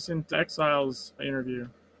a recent Exiles interview.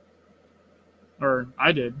 Or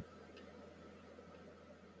I did.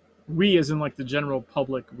 We as in like the general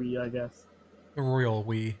public we, I guess. The royal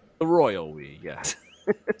we. The royal we, yes.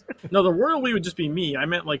 No, the royal we would just be me. I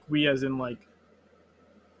meant like we as in like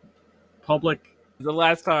public. The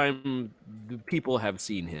last time the people have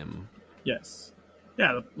seen him. Yes.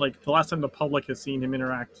 Yeah, like the last time the public has seen him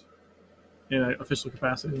interact in an official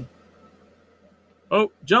capacity.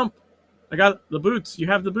 Oh, jump! I got the boots. You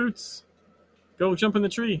have the boots. Go jump in the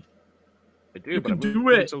tree. I do, You but can I'm do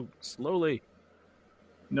moving it. so slowly.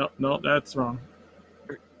 No, that's wrong.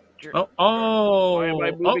 Jer- Oh, Why am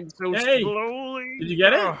I moving so hey! slowly? Did you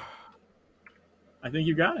get it? Ugh. I think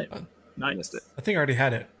you got it. Uh, Nice. missed it. I think I already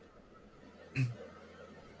had it.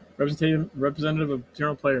 Representative of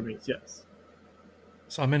general player base, yes.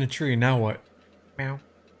 So I'm in a tree. Now what? Meow.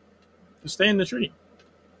 Just stay in the tree.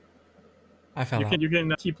 I fell out. You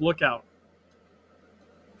can keep lookout.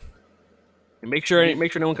 And make sure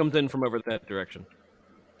no one comes in from over that direction.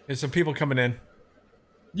 There's some people coming in.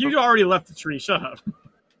 You already left the tree. Shut up.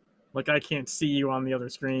 Like I can't see you on the other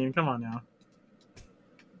screen. Come on now.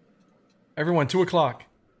 Everyone, 2 o'clock.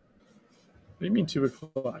 What do you mean 2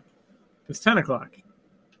 o'clock? It's 10 o'clock.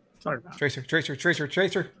 Talk about. Tracer, tracer, tracer,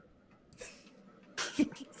 tracer. Did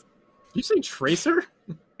you say Tracer?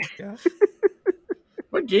 Yeah.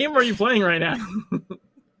 What game are you playing right now?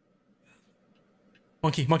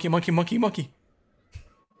 Monkey, monkey, monkey, monkey, monkey.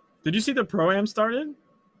 Did you see the Pro-Am started?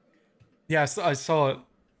 Yeah, I saw it.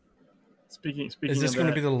 Speaking Is this of going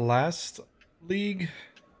to that, be the last league?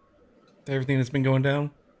 Everything that's been going down?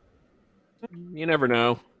 You never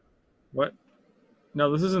know. what?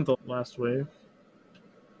 No, this isn't the last wave.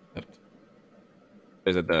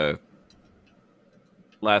 Is it the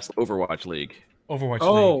last Overwatch League? Overwatch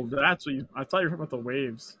Oh, League. that's what you. I thought you were talking about the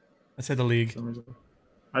waves. I said the For league. some reason.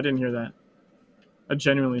 I didn't hear that. I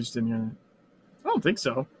genuinely just didn't hear that. I don't think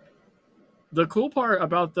so. The cool part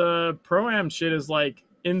about the Pro-Am shit is, like,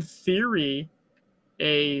 in theory,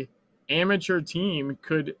 a amateur team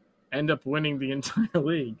could end up winning the entire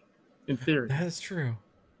league. In theory. That is true.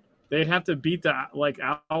 They'd have to beat the, like,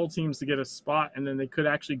 Owl teams to get a spot, and then they could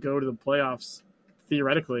actually go to the playoffs,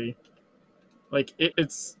 theoretically. Like,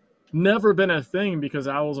 it's never been a thing because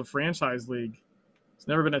Owl's a franchise league. It's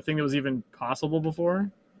never been a thing that was even possible before.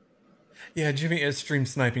 Yeah, Jimmy is stream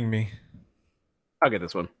sniping me. I'll get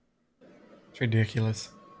this one. It's ridiculous.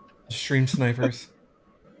 Stream snipers.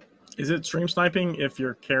 Is it stream sniping if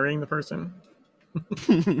you're carrying the person?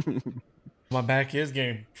 My back is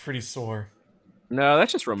getting pretty sore. No,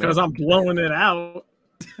 that's just romantic. Because I'm blowing it out.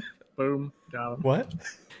 Boom. Got him. What?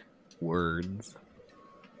 Words.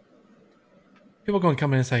 People going to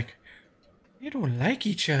come in and it's like, you don't like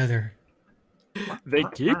each other. They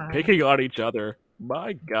keep picking on each other.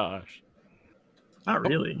 My gosh. Not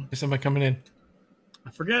really. There's somebody coming in.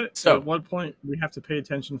 I forget So- at what point we have to pay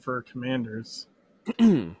attention for commanders.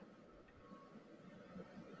 Not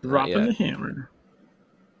Dropping yet. the hammer.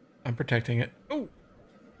 I'm protecting it. Oh!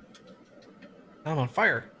 I'm on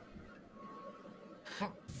fire.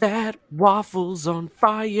 That waffle's on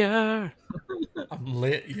fire. I'm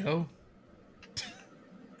lit, yo.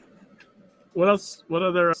 What else? What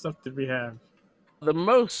other stuff did we have? The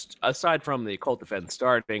most, aside from the cult defense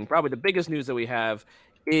starting, probably the biggest news that we have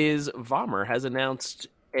is Vomer has announced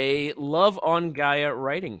a Love on Gaia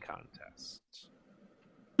writing contest.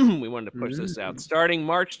 We wanted to push this out. Starting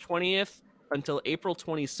March 20th until April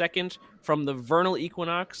 22nd, from the vernal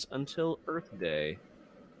equinox until Earth Day.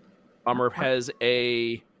 Vomer has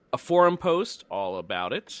a forum post all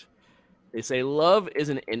about it. They say, love is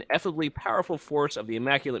an ineffably powerful force of the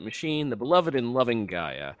Immaculate Machine, the beloved and loving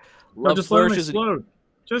Gaia. No, Love just let them flourishes in explode.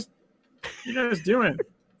 Just, you guys doing?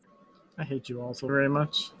 I hate you all so very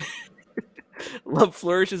much. Love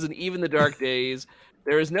flourishes in even the dark days.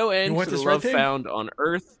 There is no end want to the this red love thing? found on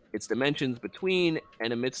Earth, its dimensions between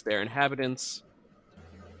and amidst their inhabitants.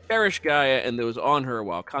 Cherish Gaia and those on her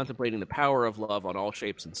while contemplating the power of love on all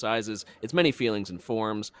shapes and sizes, its many feelings and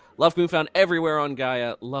forms. Love can be found everywhere on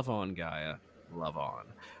Gaia. Love on Gaia. Love on.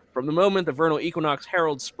 From the moment the vernal equinox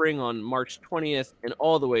heralds spring on March 20th and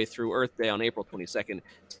all the way through Earth Day on April 22nd,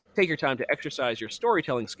 take your time to exercise your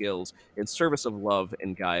storytelling skills in service of love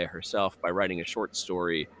and Gaia herself by writing a short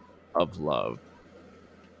story of love.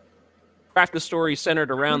 Craft a story centered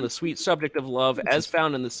around the sweet subject of love as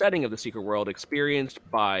found in the setting of the secret world experienced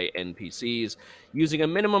by NPCs, using a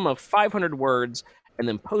minimum of 500 words, and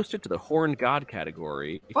then post it to the Horned God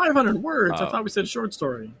category. 500 words. I Uh, thought we said short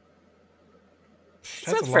story. That's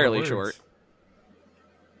That's a lot of fairly words. short.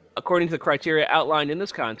 According to the criteria outlined in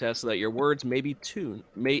this contest, so that your words may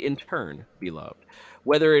in turn be loved.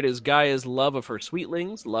 Whether it is Gaia's love of her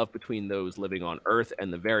sweetlings, love between those living on Earth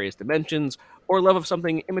and the various dimensions, or love of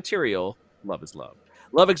something immaterial, love is love.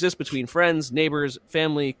 Love exists between friends, neighbors,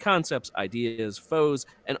 family, concepts, ideas, foes,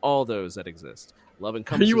 and all those that exist. Love Are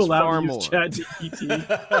encompasses you allowed far to more use ChatGPT?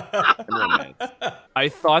 than romance. I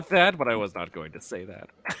thought that, but I was not going to say that.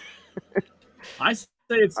 I say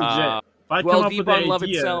it's legit. If I Well, come up deep with on an love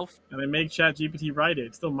idea itself. and I make ChatGPT write it,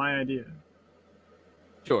 it's still my idea.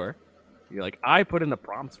 Sure. You're like, I put in the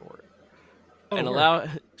prompts for it. Oh, And work.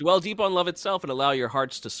 dwell deep on love itself and allow your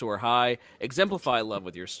hearts to soar high. Exemplify love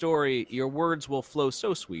with your story. Your words will flow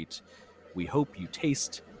so sweet. We hope you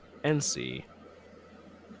taste and see.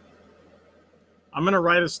 I'm going to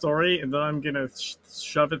write a story and then I'm going to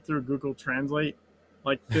shove it through Google Translate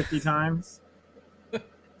like 50 times.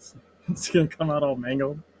 It's going to come out all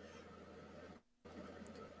mangled.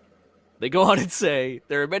 They go on and say,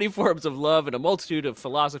 there are many forms of love and a multitude of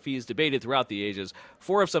philosophies debated throughout the ages.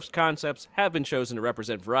 4 of such concepts have been chosen to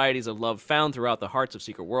represent varieties of love found throughout the hearts of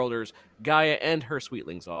Secret Worlders, Gaia and her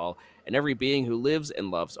sweetlings all, and every being who lives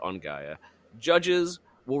and loves on Gaia. Judges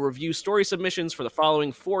will review story submissions for the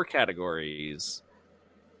following 4 categories: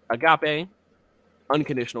 agape,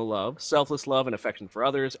 unconditional love, selfless love and affection for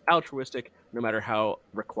others, altruistic, no matter how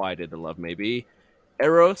requited the love may be,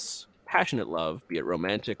 eros, passionate love, be it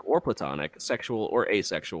romantic or platonic, sexual or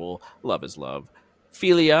asexual, love is love,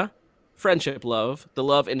 philia, friendship love, the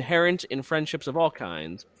love inherent in friendships of all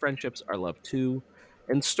kinds, friendships are love too,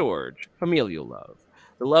 and storge, familial love,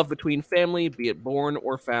 the love between family, be it born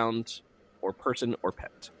or found, or person or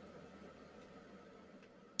pet.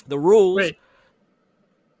 The rules... Wait,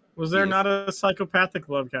 was there Yes. not a psychopathic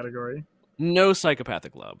love category? No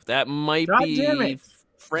psychopathic love. That might God be damn it.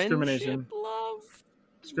 friendship Discrimination. love.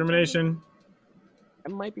 Discrimination.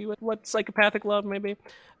 That might be what psychopathic love may be.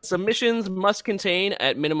 Submissions must contain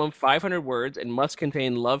at minimum 500 words and must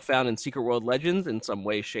contain love found in Secret World Legends in some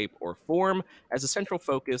way, shape, or form as a central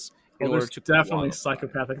focus in order to definitely qualify.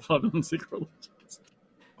 psychopathic love in Secret Legends.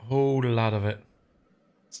 A whole lot of it.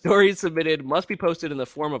 Stories submitted must be posted in the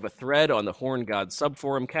form of a thread on the Horn God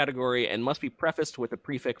subforum category and must be prefaced with the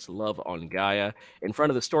prefix Love on Gaia in front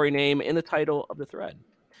of the story name in the title of the thread.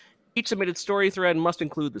 Each submitted story thread must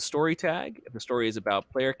include the story tag if the story is about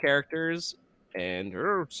player characters and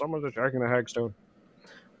someone's attacking the Hagstone.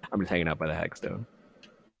 I'm just hanging out by the Hagstone.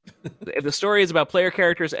 If the story is about player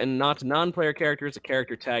characters and not non-player characters, a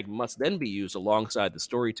character tag must then be used alongside the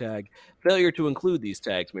story tag. Failure to include these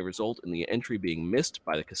tags may result in the entry being missed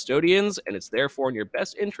by the custodians, and it's therefore in your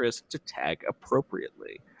best interest to tag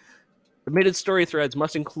appropriately. Submitted story threads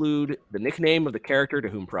must include the nickname of the character to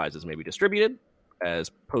whom prizes may be distributed,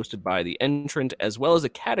 as posted by the entrant, as well as a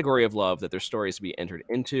category of love that their story is to be entered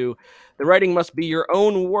into. The writing must be your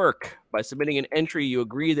own work. By submitting an entry, you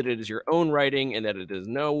agree that it is your own writing and that it is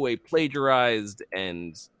no way plagiarized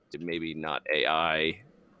and maybe not AI.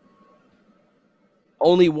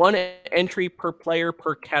 Only one entry per player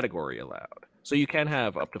per category allowed. So you can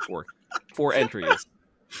have up to four entries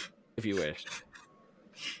if you wish.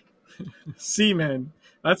 Seaman.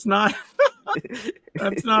 That's not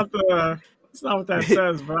what that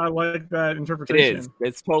says, but I like that interpretation. It is.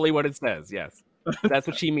 It's totally what it says, yes. That's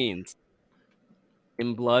what she means.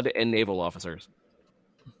 In blood and naval officers.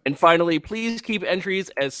 And finally, please keep entries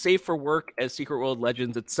as safe for work as Secret World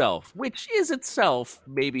Legends itself, which is itself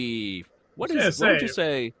maybe... What would you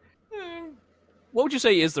say? What would you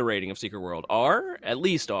say is the rating of Secret World? R? At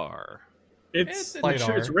least R. It's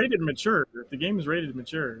mature. It's rated mature. The game is rated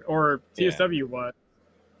mature. Or TSW what?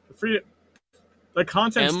 The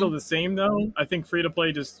content's still the same, though. I think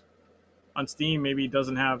free-to-play just on Steam maybe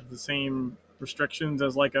doesn't have the same restrictions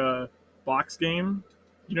as like a box game.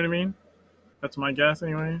 You know what I mean? That's my guess,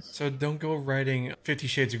 anyways. So don't go writing 50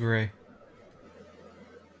 Shades of Grey.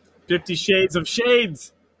 50 Shades of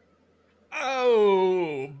Shades!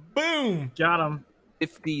 Oh, boom! Got him.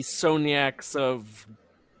 50 Soniacs of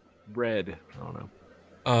red. I don't know.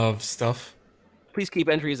 Of stuff. Please keep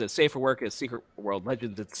entries as safe for work as Secret World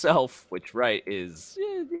Legends itself, which, it's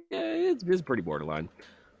pretty borderline.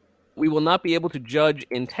 We will not be able to judge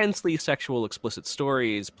intensely sexual explicit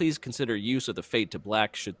stories. Please consider use of the fade to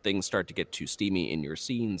black should things start to get too steamy in your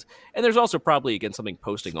scenes. And there's also probably, again, something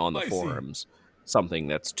posting on the forums. Something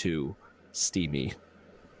that's too steamy.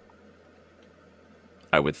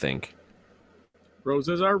 I would think.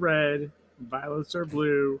 Roses are red. Violets are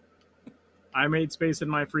blue. I made space in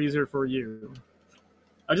my freezer for you.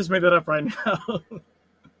 I just made that up right now.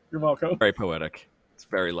 You're welcome. Very poetic. It's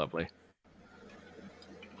very lovely.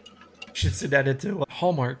 Should send that into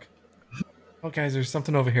Hallmark. Oh, guys, there's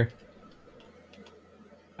something over here.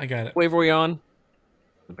 I got it. Wave, are we on?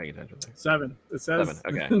 I'm paying attention there. 7. It says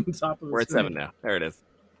 7. Okay. Top of the We're at screen. 7 now. There it is.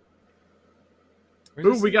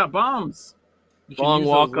 Ooh, we got bombs. Long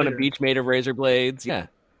walk on a beach made of razor blades. Yeah.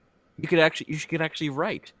 You could actually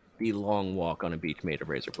write the long walk on a beach made of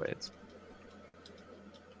razor blades.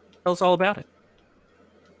 Tell us all about it.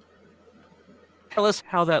 Tell us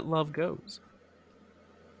how that love goes.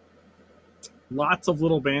 Lots of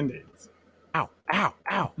little band-aids. Ow, ow,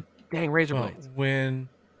 ow. Dang razor blades. When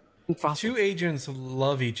two agents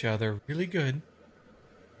love each other really good,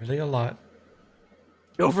 really a lot.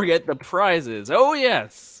 Don't forget the prizes. Oh,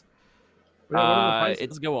 yes.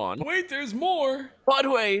 Let's go on. Wait, there's more. But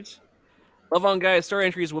wait. Love on Gaia story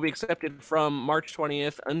entries will be accepted from March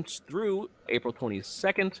 20th through April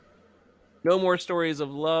 22nd. No more stories of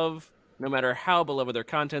love, no matter how beloved their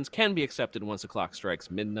contents, can be accepted once the clock strikes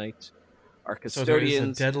midnight. Our custodians... So there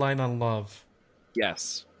is a deadline on love.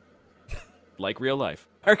 Yes. Like real life.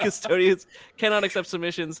 Our custodians cannot accept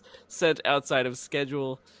submissions sent outside of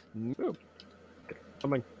schedule.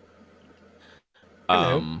 Coming.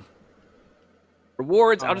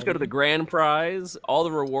 Rewards, I'll just go to the grand prize. All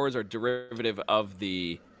the rewards are derivative of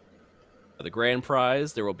the grand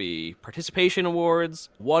prize. There will be participation awards,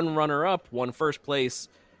 1 runner-up, 1 first place,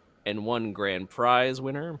 and 1 grand prize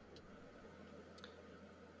winner.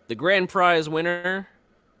 The grand prize winner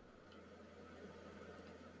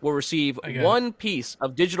will receive 1 piece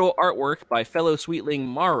of digital artwork by fellow sweetling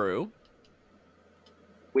Maru,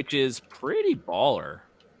 which is pretty baller,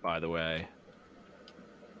 by the way.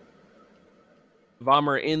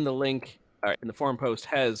 Vomer in the link, in the forum post,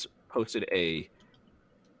 has posted a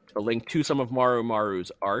link to some of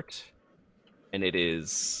Maru's art, and it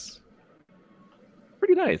is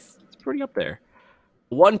pretty nice. It's pretty up there.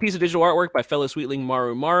 1 piece of digital artwork by fellow sweetling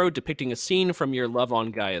Maru depicting a scene from your Love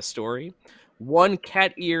on Gaia story. 1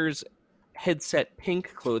 cat ears headset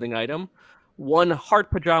pink clothing item, 1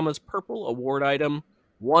 heart pajamas purple award item,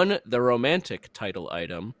 1 the romantic title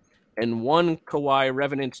item, and 1 Kawaii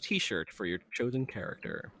Revenant t-shirt for your chosen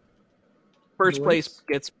character. First place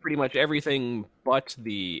gets pretty much everything but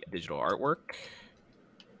the digital artwork.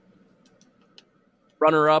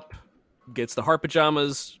 Runner-up gets the heart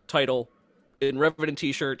pajamas title and Revenant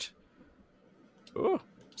t-shirt. Ooh,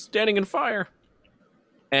 standing in fire.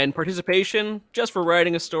 And participation, just for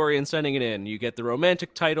writing a story and sending it in. You get the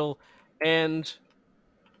romantic title and...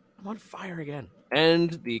 I'm on fire again.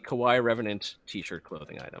 And the Kawaii Revenant t-shirt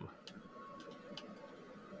clothing item.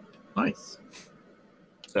 Nice.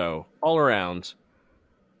 So, all around,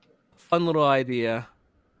 fun little idea.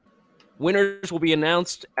 Winners will be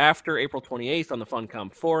announced after April 28th on the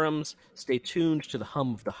Funcom forums. Stay tuned to the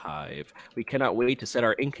hum of the hive. We cannot wait to set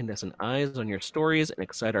our incandescent eyes on your stories and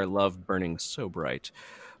excite our love burning so bright.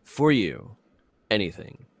 For you,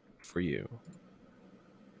 anything for you.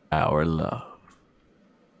 Our love.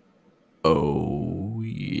 Oh,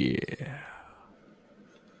 yeah.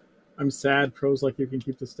 I'm sad pros like you can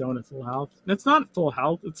keep the stone at full health. And it's not full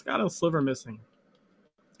health. It's got a sliver missing.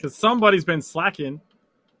 Because somebody's been slacking.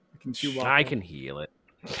 I can heal it.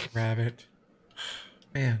 Rabbit.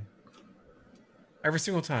 Man. Every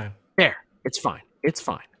single time. There. It's fine. It's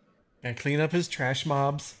fine. And clean up his trash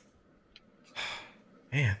mobs.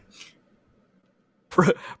 Man.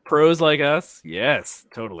 Pros like us? Yes,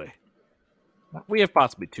 totally. We have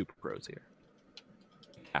possibly 2 pros here.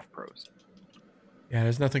 Half pros. Yeah,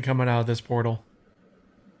 there's nothing coming out of this portal.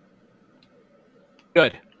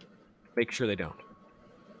 Good. Make sure they don't.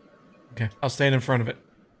 Okay, I'll stand in front of it.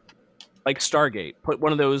 Like Stargate. Put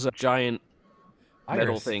one of those giant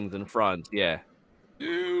metal Iris. things in front. Yeah.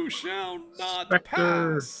 You shall not Spectre.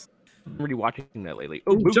 pass. I'm really watching that lately.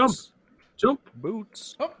 Oh, Ooh, boots. Jump.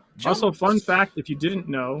 Boots. Oh, Also, jump. fun fact, if you didn't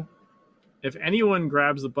know, if anyone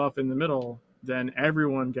grabs the buff in the middle, then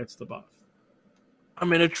everyone gets the buff.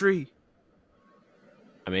 I'm in a tree.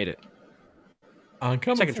 I made it. I'm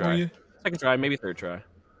coming Second for try. you. Second try, maybe third try.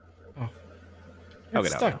 Oh. I'll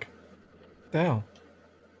It's get out stuck. Down.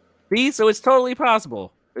 See, so it's totally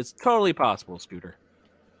possible. It's totally possible, Scooter.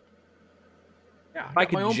 Yeah, If I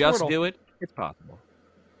could just do it, it's possible.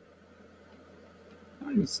 I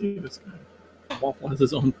don't even see this guy. Waffle has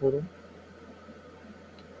his own portal.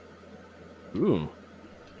 Ooh.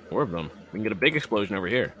 4 of them. We can get a big explosion over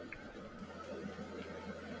here.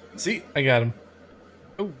 See, I got him.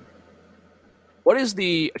 Oh, What is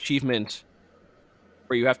the achievement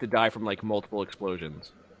where you have to die from like multiple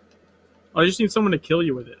explosions? I just need someone to kill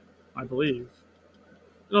you with it, I believe.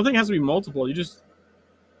 I don't think it has to be multiple. You just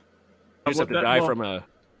You just have to die from a...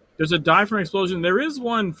 There's a die from explosion. There is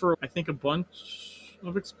one for, I think, a bunch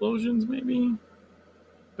of explosions, maybe?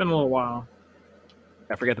 Been a little while.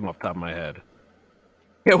 I forget them off the top of my head.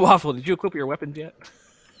 Yeah, Waffle, did you equip your weapons yet?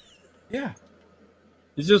 yeah.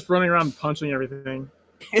 He's just running around punching everything.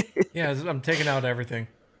 Yeah, I'm taking out everything.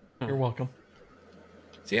 You're welcome.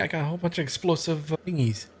 See, I got a whole bunch of explosive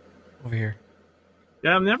thingies over here.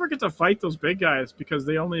 Yeah, I never get to fight those big guys because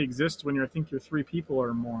they only exist when I think you're 3 people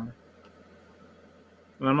or more.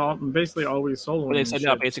 And I'm basically always soloing. Well, they and said shit,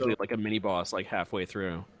 now basically so- like a mini boss like halfway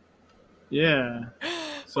through. Yeah.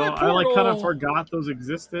 So My I like kind of portal! forgot those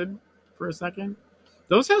existed for a second.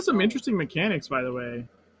 Those have some interesting mechanics, by the way.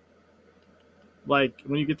 Like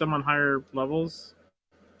when you get them on higher levels.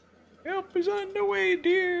 Help is on the way,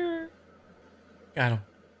 dear. Got him.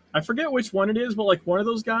 I forget which one it is, but like one of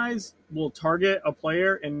those guys will target a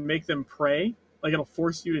player and make them pray. Like it'll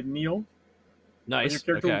force you to kneel. Nice. Your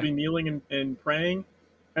character will be kneeling and praying,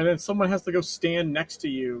 and then someone has to go stand next to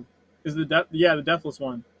you. Is the the deathless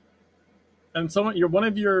one? And one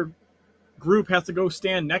of your group has to go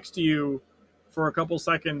stand next to you for a couple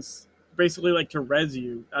seconds, basically like to res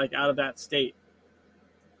you like out of that state.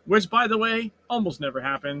 Which, by the way, almost never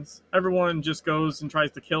happens. Everyone just goes and tries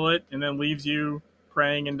to kill it, and then leaves you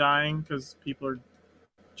praying and dying because people are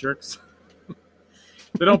jerks.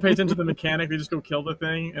 They don't pay attention to the mechanic. They just go kill the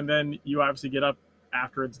thing, and then you obviously get up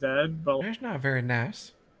after it's dead. But That's not very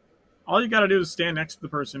nice. all you got to do is stand next to the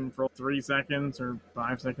person for 3 seconds or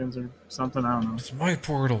 5 seconds or something. I don't know. It's my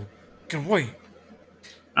portal. Can wait.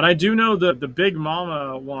 And I do know the Big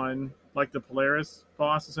Mama one, like the Polaris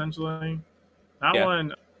boss, essentially.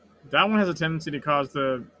 That one has a tendency to cause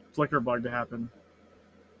the flicker bug to happen.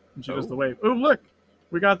 And she does the wave. Oh, look!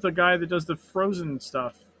 We got the guy that does the frozen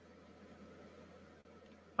stuff.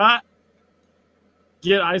 Ah!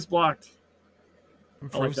 Get ice blocked. I'm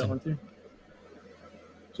I like that frozen. one too.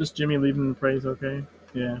 Just Jimmy leaving the praise, okay?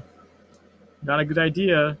 Yeah. Not a good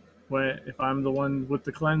idea if I'm the one with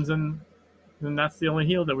the cleansing then that's the only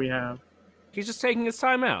heal that we have. He's just taking his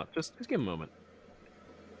time out. Just give him a moment.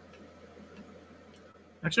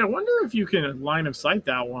 Actually, I wonder if you can line of sight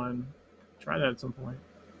that one. Try that at some point.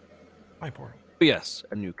 My portal. Yes,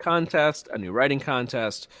 a new contest, a new writing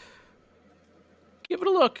contest. Give it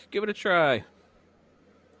a look. Give it a try.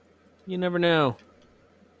 You never know.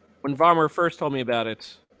 When Varmer first told me about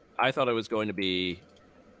it, I thought it was going to be...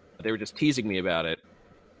 They were just teasing me about it.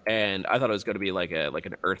 And I thought it was going to be like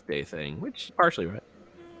an Earth Day thing, which is partially right.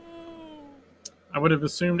 I would have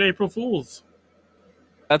assumed April Fools.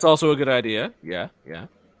 That's also a good idea. Yeah.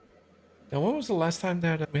 Now, when was the last time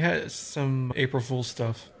that we had some April Fool's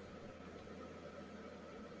stuff?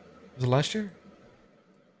 Was it last year?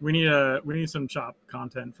 We need some chop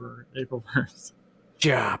content for April 1st.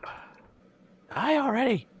 Job. Die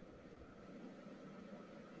already.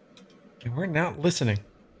 And we're not listening.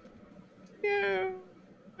 Yeah,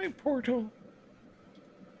 my portal.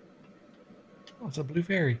 Oh, it's a blue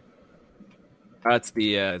fairy. That's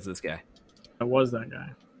it's this guy. It was that guy.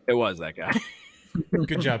 It was that guy.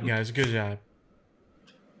 Good job, guys. Good job.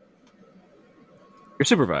 You're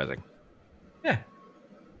supervising. Yeah.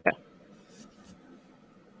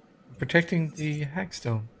 Protecting the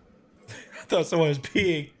hackstone. I thought someone was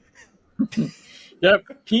peeing. Yep,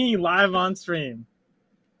 peeing live on stream.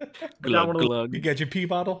 Glug, glug. You got your pee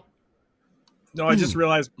bottle? No, I just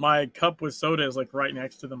realized my cup with soda is like right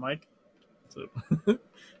next to the mic. So that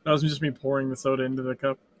was just me pouring the soda into the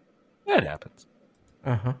cup. That happens.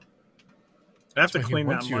 Uh-huh. I have to That's what clean he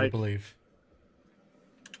that wants you to mic. believe.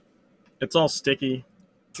 It's all sticky.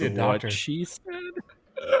 See a doctor. What she said.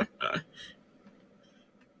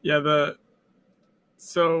 Yeah,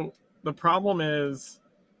 so the problem is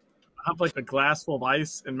I have like a glass full of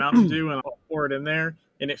ice and Mountain Dew and I'll pour it in there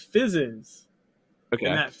and it fizzes. Okay.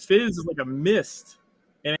 And that fizz is like a mist.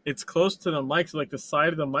 And it's close to the mic, so like the side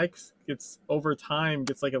of the mic gets over time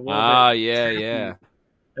gets like a little bit yeah.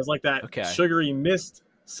 It's like that Okay. sugary mist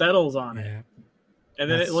settles on it. Yeah. And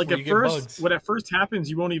then That's like where at you get first bugs. when it first happens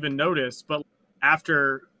you won't even notice, but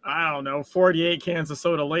after I don't know, 48 cans of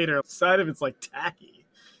soda later, the side of it's like tacky.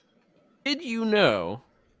 Did you know,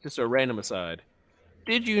 just a random aside,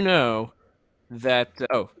 did you know that...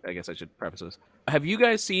 I guess I should preface this. Have you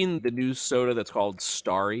guys seen the new soda that's called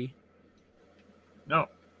Starry? No.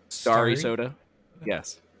 Starry soda?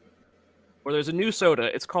 Yes. Well, there's a new soda.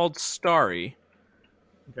 It's called Starry,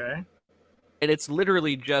 Okay. and it's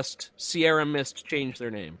literally just Sierra Mist changed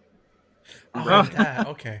their name. Oh, that,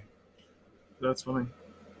 okay. That's funny.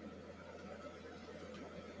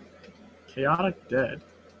 Chaotic Dead.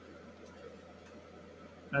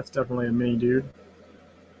 That's definitely a mini dude.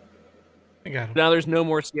 I got him. Now there's no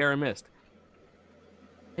more Sierra Mist.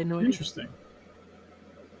 I had no idea. Of Interesting.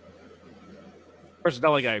 course, it's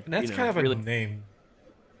not like I. And that's kind of really a name.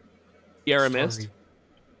 Sierra Starry. Mist.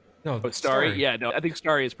 No, Oh, Starry? Yeah, no, I think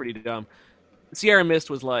Starry is pretty dumb. Sierra Mist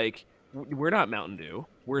was like, we're not Mountain Dew.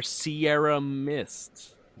 We're Sierra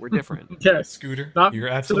Mist. We're different. Yes. Scooter, Not you're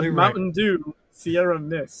to the absolutely right. Mountain Dew, Sierra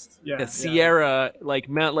Mist. Yeah. Sierra, like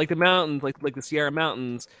the mountains, like the Sierra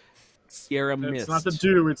Mountains. Sierra Mist. It's not the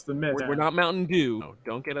dew, it's the mist. We're not Mountain Dew. No,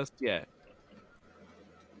 don't get us yet.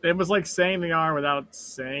 It was like saying they are without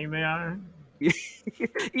saying they are.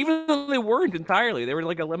 Even though they weren't entirely, they were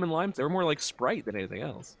like a lemon lime. They were more like Sprite than anything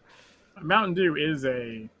else. Mountain Dew is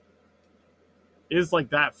like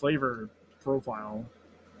that flavor profile.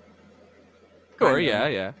 Sure,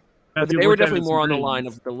 Kinda. yeah. As But you they were look at definitely its more on the ingredients. line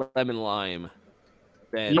of the lemon lime.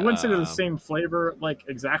 Than, I wouldn't say they're the same flavor, like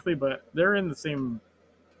exactly, but they're in the same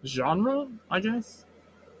genre, I guess.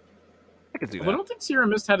 I could do But that. I don't think Sierra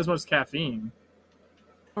Mist had as much caffeine.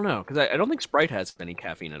 I don't know, because I don't think Sprite has any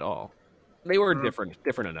caffeine at all. They were different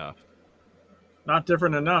enough Not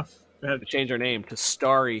different enough. They had- to change their name to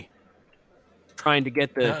Starry. Trying to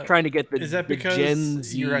get the Is that the because Gen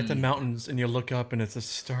Z. you're at the mountains and you look up and it's a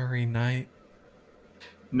starry night?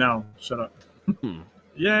 No, shut up. Hmm.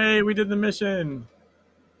 Yay, we did the mission.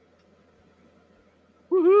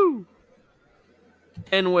 Woohoo!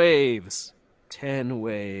 10 waves. 10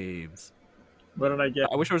 waves. What did I get?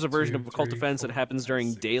 I wish there was a version 2, of Occult 3, Defense that 4, happens during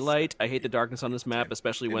 6, daylight. I hate the darkness on this map, 10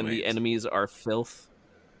 especially when the waves. enemies are filth.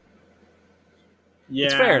 Yeah,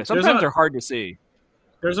 It's fair. Sometimes there's they're hard to see.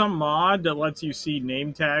 there's a mod that lets you see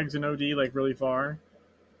name tags in OD like really far.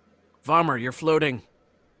 Vommer, you're floating.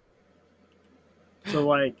 So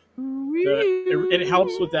like it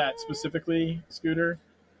helps with that specifically, Scooter,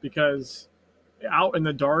 because out in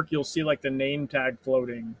the dark you'll see like the name tag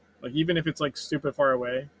floating, like even if it's like stupid far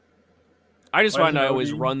away. I just Why find I doesn't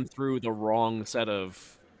always OD? run through the wrong set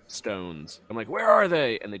of stones. I'm like, where are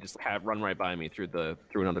they? And they just run right by me through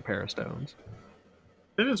another pair of stones.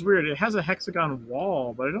 That is weird. It has a hexagon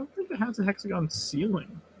wall, but I don't think it has a hexagon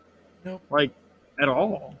ceiling. Nope. Like, at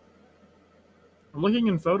all. I'm looking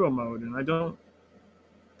in photo mode, and I don't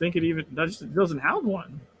think it doesn't have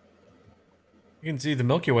one. You can see the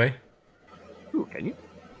Milky Way. Ooh, can you?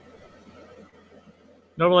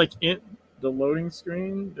 No, but like in the loading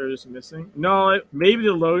screen, they're just missing. No, maybe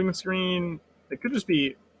the loading screen. It could just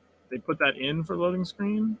be they put that in for loading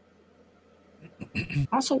screen.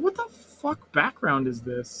 Also, what the fuck background is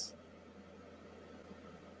this?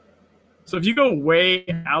 So if you go way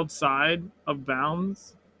outside of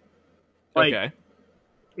bounds, like Okay.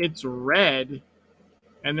 it's red,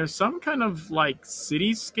 and there's some kind of like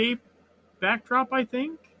cityscape backdrop, I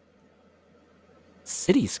think.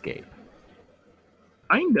 Cityscape.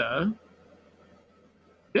 Kinda.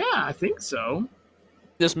 Yeah, I think so.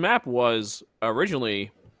 This map was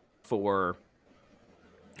originally for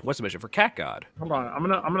what's the mission for Cat God. Hold on, I'm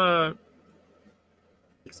gonna.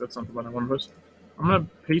 That's not the button I want to push. I'm gonna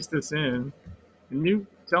paste this in, and you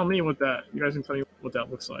tell me what that. You guys can tell me what that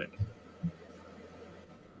looks like.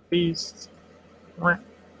 Paste. Let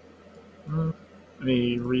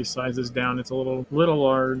me resize this down. It's a little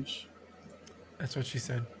large. That's what she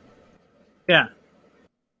said. Yeah.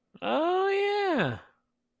 Oh yeah,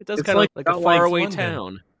 it does It's kind of like like a got, like, faraway London.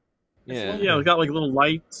 town. It's Yeah. London. Yeah, it's got like little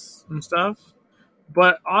lights and stuff.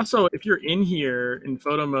 But also, if you're in here in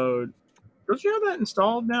photo mode, don't you have that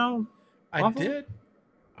installed now? I Awful. did.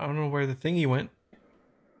 I don't know where the thingy went.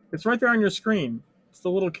 It's right there on your screen. It's the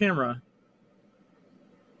little camera.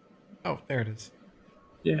 Oh, there it is.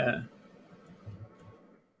 Yeah.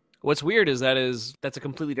 What's weird is that's a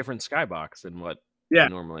completely different skybox than what Yeah.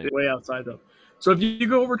 normally. Way outside though. So if you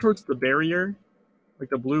go over towards the barrier, like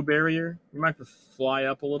the blue barrier, you might have to fly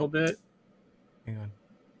up a little bit. Hang on.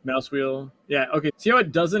 Mouse wheel. Yeah. Okay. See how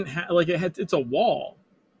it doesn't have like it's a wall.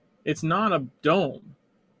 It's not a dome.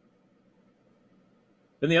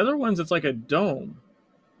 And the other ones, it's like a dome.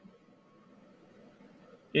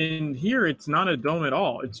 In here, it's not a dome at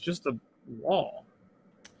all. It's just a wall.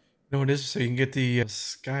 No, it is so you can get the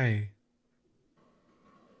sky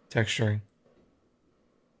texturing.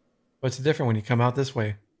 What's different when you come out this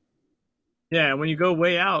way? Yeah. When you go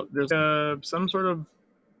way out, there's some sort of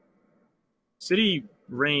city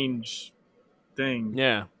range thing.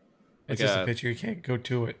 Yeah. It's Like just a- a picture. You can't go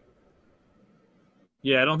to it.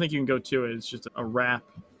 Yeah. I don't think you can go to it. It's just a wrap.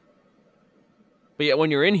 But yeah, when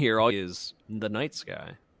you're in here, all is the night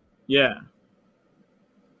sky. Yeah.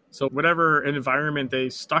 So whatever environment they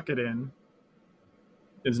stuck it in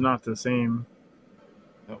is not the same.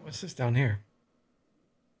 Oh, what's this down here?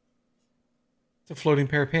 It's a floating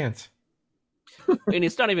pair of pants. And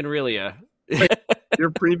it's not even really a. Your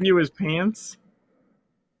preview is pants.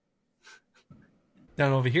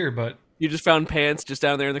 Down over here, but You just found pants just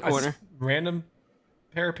down there in the corner. random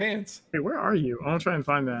pair of pants. Hey, where are you? I want to try and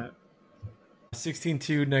find that.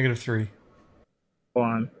 16.2, -3. Hold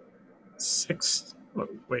on.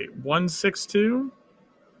 162?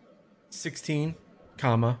 16,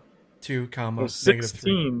 comma, 2, comma, Oh, -3.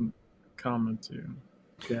 16, comma 2.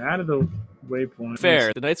 Okay, I added the waypoint.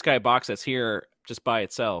 Fair. The night sky box that's here just by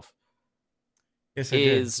itself Yes, I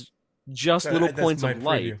did. is just But little that's points my of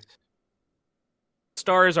light. preview.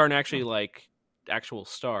 Stars aren't actually like actual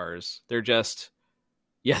stars. They're just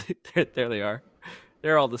yeah, there they are.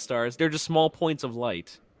 They're all the stars. They're just small points of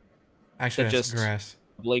light. Actually, that that's just- grass.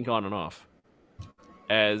 Blink on and off.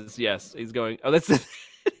 As yes, he's going. Oh, that's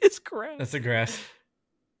it's grass. That's the grass.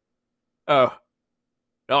 Oh,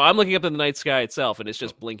 no, I'm looking up at the night sky itself, and it's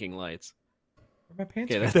just blinking lights. Where my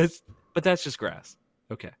pants Okay, went? that's just grass.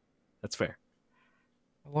 Okay, that's fair.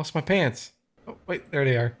 I lost my pants. Oh, wait, there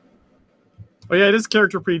they are. Oh, yeah, it is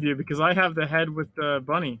character preview because I have the head with the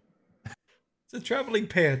bunny. It's the traveling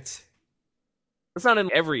pants. It's not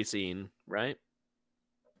in every scene, right?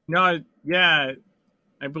 No, yeah,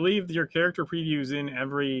 I believe your character preview is in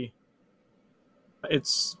every.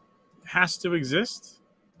 It's has to exist,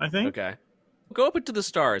 I think. Okay, go up into the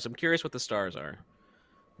stars. I'm curious what the stars are.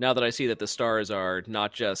 Now that I see that the stars are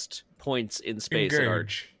not just points in space that are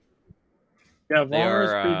Engage. Yeah, They Valor's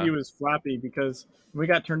are, preview is flappy because when we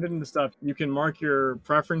got turned into stuff, you can mark your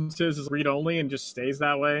preferences as read only and just stays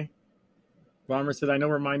that way. Vomer said, I know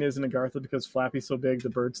where mine is in Agartha because Flappy's so big the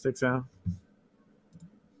bird sticks out.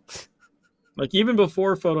 Like even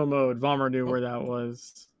before photo mode, Vomer knew where that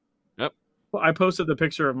was. Yep. Well, I posted the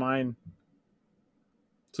picture of mine.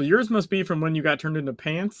 So yours must be from when you got turned into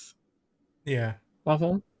pants, Yeah.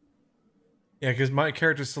 Waffle? Yeah, because my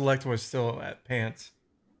character select was still at pants.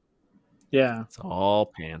 Yeah. it's all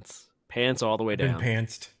pants, pants all the way Been down.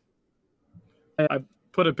 pantsed. I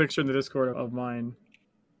put a picture in the Discord of mine.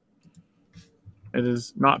 It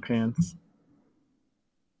is not pants.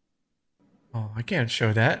 Oh, I can't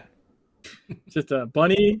show that. Just a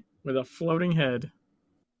bunny with a floating head.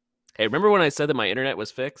 Hey, remember when I said that my internet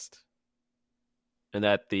was fixed? And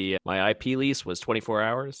that my IP lease was 24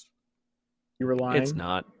 hours? You were lying. It's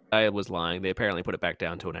not. I was lying. They apparently put it back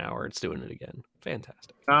down to an hour. It's doing it again.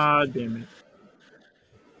 Fantastic. Ah, damn it.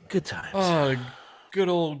 Good times. Oh, good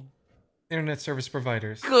old internet service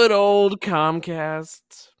providers. Good old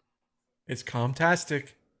Comcast. It's Comtastic.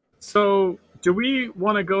 So, do we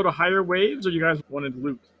want to go to higher waves, or you guys want to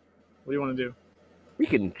loot? What do you want to do? We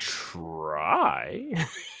can try.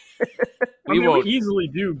 I mean, we easily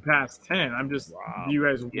do past 10. I'm just, Wow. do you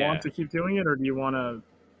guys Yeah. want to keep doing it, or do you want to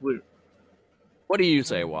loot? What do you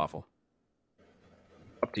say, Waffle?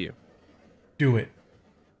 Up to you. Do it.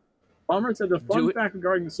 Palmer said the Do fun it. fact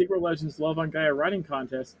regarding the Secret Legends Love on Gaia writing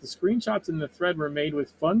contest, the screenshots in the thread were made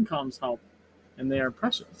with Funcom's help, and they are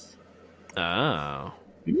precious. Oh.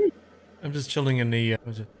 I'm just chilling in the. What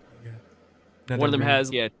was it? Yeah. One of them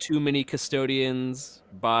has, too many custodians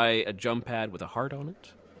by a jump pad with a heart on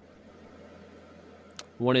it.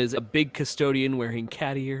 One is a big custodian wearing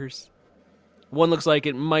cat ears. One looks like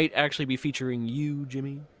it might actually be featuring you,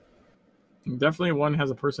 Jimmy. Definitely one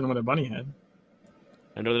has a person with a bunny head.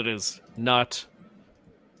 I know that it is not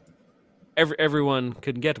everyone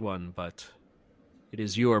can get one, but it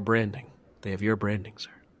is your branding. They have your branding, sir.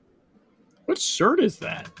 What shirt is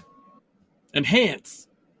that? Enhance.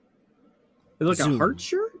 Is it like Zoom. a heart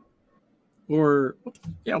shirt? Or,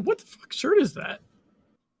 what the fuck shirt is that?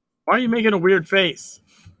 Why are you making a weird face?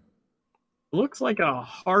 It looks like a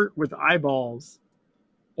heart with eyeballs.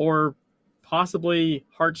 Or possibly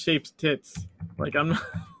heart-shaped tits. Like, I'm not...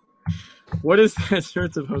 What is that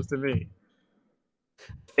shirt supposed to be?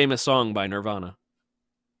 Famous song by Nirvana.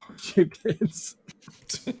 Heart-shaped tits.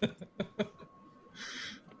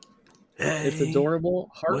 It's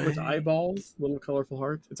adorable. Heart with eyeballs. Little colorful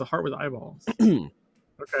hearts. It's a heart with eyeballs.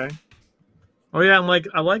 Okay. Oh yeah, and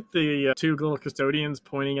I like the two little custodians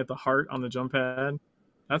pointing at the heart on the jump pad.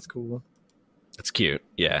 That's cool. That's cute.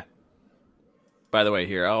 Yeah. By the way,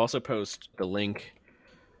 here I'll also post the link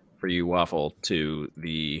for you, Waffle, to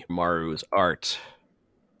the Maru's art,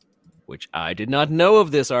 which I did not know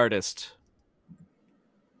of this artist.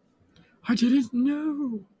 I didn't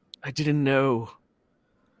know. I didn't know.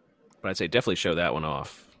 But I'd say definitely show that one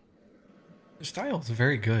off. The style is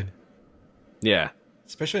very good, Yeah.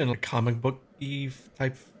 especially in a comic book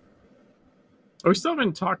type. Oh, we still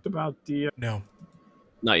haven't talked about the No,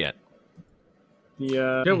 Not yet.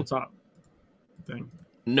 tabletop thing.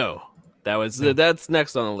 No. That's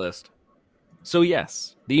next on the list. So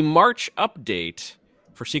yes, the March update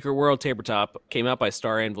for Secret World Tabletop came out by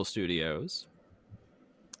Star Anvil Studios.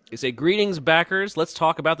 They say, greetings, backers. Let's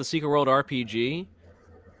talk about the Secret World RPG.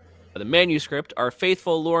 The manuscript, our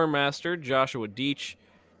faithful lore master, Joshua Deitch,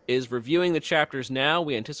 is reviewing the chapters now.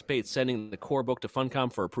 We anticipate sending the core book to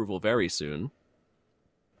Funcom for approval very soon.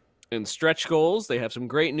 In stretch goals, they have some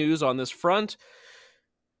great news on this front.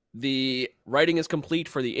 The writing is complete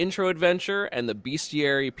for the intro adventure and the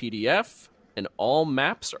bestiary PDF, and all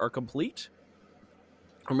maps are complete.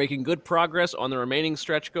 We're making good progress on the remaining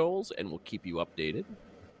stretch goals, and we'll keep you updated.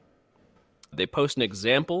 They post an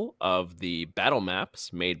example of the battle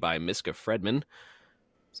maps made by Miska Fredman.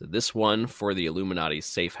 So this one for the Illuminati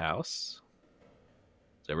safe house.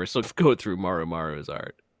 So we're still going through Maru's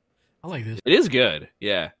art. I like this. It is good,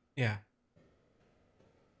 yeah. Yeah,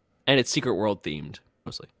 And it's Secret World themed,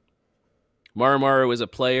 mostly. Maru is a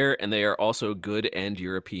player, and they are also good and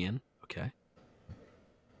European. Okay.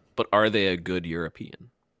 But are they a good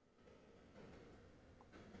European?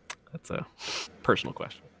 That's a personal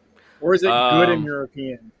question. Or is it good and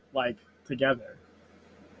European, like, together?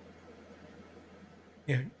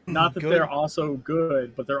 yeah. Not that Good. they're also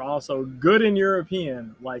good, but they're also good in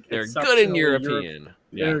European. Like, They're good in exceptionally European.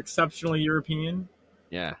 They're Yeah. exceptionally European.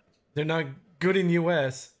 Yeah. They're not good in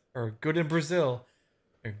U.S. or good in Brazil.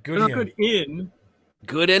 They're good They're not here. good in.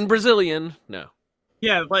 Good and Brazilian. No.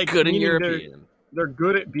 Yeah, like Good and meaning European. They're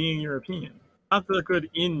good at being European. Not that they're good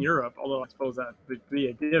in Europe, although I suppose that would be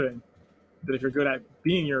a given. But if you're good at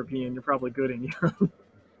being European, you're probably good in Europe.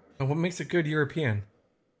 And what makes a good European?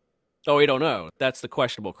 Oh, we don't know. That's the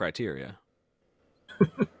questionable criteria.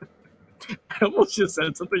 I almost just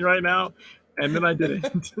said something right now, and then I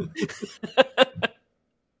didn't.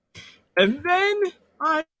 And then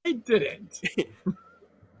I didn't.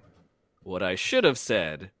 What I should have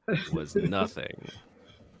said was nothing.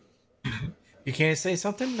 You can't say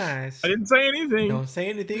something nice. I didn't say anything. Don't say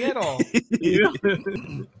anything at all.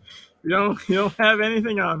 You don't have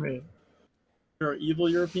anything on me. There are evil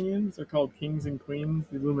Europeans. They're called kings and queens,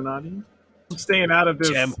 the Illuminati. I'm staying out of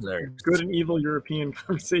this Templars. good and evil European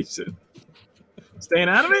conversation. Staying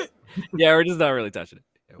out of it? Yeah, we're just not really touching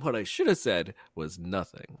it. What I should have said was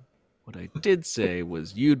nothing. What I did say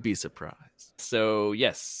was you'd be surprised. So,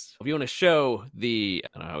 yes, if you want to show I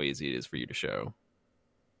don't know how easy it is for you to show.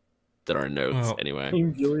 That are notes, anyway.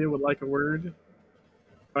 Team Julia would like a word.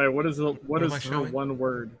 All right, what is her showing? one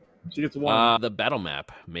word? She gets one. The battle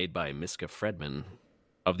map made by Miska Fredman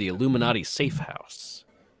of the Illuminati Safe House.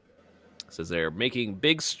 It says they're making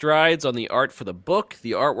big strides on the art for the book.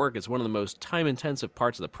 The artwork is one of the most time-intensive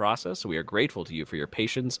parts of the process, so we are grateful to you for your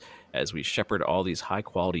patience as we shepherd all these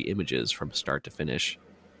high-quality images from start to finish.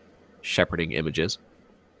 Shepherding images.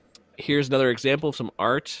 Here's another example of some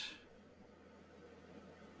art.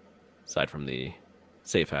 Aside from the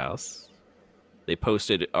Safe House, they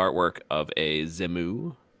posted artwork of a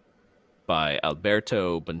Zemu by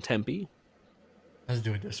Alberto Bontempi. Let's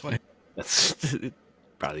do it this way. That's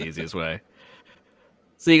probably the easiest way.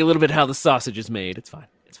 Seeing a little bit how the sausage is made. It's fine.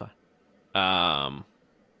 It's fine.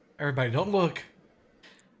 Everybody, don't look.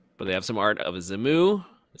 But they have some art of a Zemu.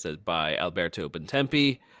 It says by Alberto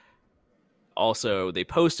Bontempi. Also, they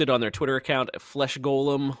posted on their Twitter account a flesh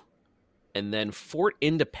golem. And then Fort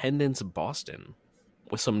Independence, Boston,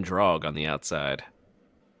 with some Draug on the outside.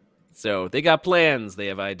 So they got plans, they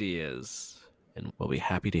have ideas, and we'll be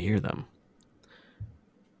happy to hear them.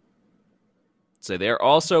 So they're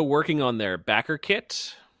also working on their backer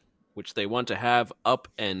kit, which they want to have up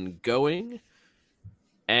and going.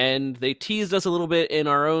 And they teased us a little bit in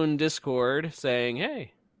our own Discord, saying,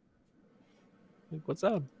 hey, what's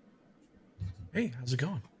up? Hey, how's it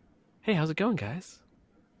going? Hey, how's it going, guys?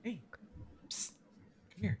 Hey.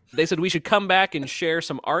 Here. They said we should come back and share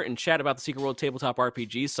some art and chat about the Secret World Tabletop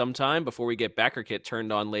RPG sometime before we get Backer Kit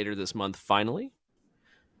turned on later this month. Finally,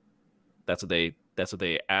 that's what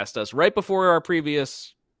they asked us right before our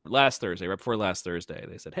previous last Thursday.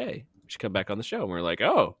 They said, "Hey, we should come back on the show." And we're like,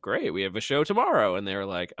 "Oh, great, we have a show tomorrow." And they were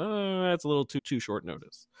like, "Oh, that's a little too short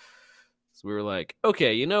notice." So we were like,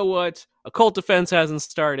 "Okay, you know what? Occult Defense hasn't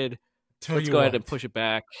started. Let's go ahead and push it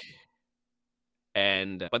back."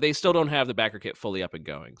 But they still don't have the backer kit fully up and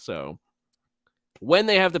going. So when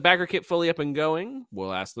they have the backer kit fully up and going,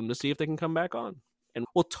 we'll ask them to see if they can come back on. And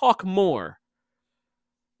we'll talk more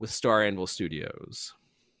with Star Anvil Studios.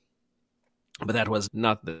 But that was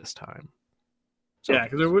not this time. So, yeah,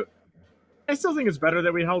 because I still think it's better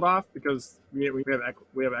that we held off because we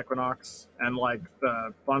have Equinox and like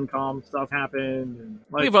the Funcom stuff happened and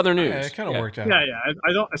like, we have other news. Yeah, it kind of worked out. Yeah.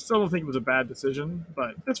 I still don't think it was a bad decision,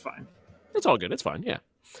 but it's fine. It's all good. It's fine. Yeah.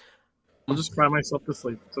 I'll just cry myself to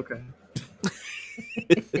sleep. It's okay.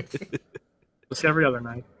 Just every other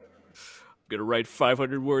night. I'm going to write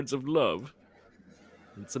 500 words of love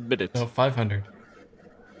and submit it. No, 500.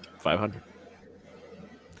 500.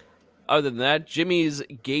 Other than that, Jimmy's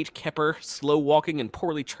Gatekeeper slow walking and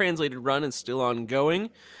poorly translated run is still ongoing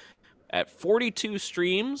at 42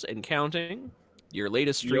 streams and counting. Your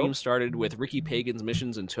latest stream started with Ricky Pagan's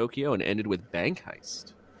missions in Tokyo and ended with Bank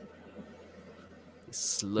Heist.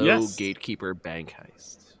 Slow Gatekeeper bank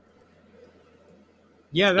heist.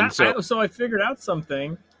 Yeah, so I figured out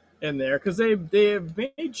something in there because they have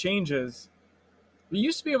made changes. You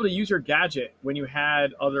used to be able to use your gadget when you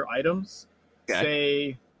had other items. Okay.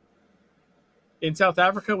 Say in South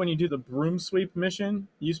Africa, when you do the broom sweep mission,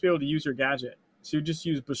 you used to be able to use your gadget. So you just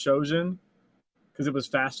use Bashojin because it was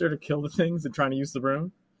faster to kill the things than trying to use the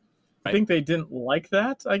broom. Right. I think they didn't like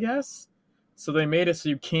that, I guess. So they made it so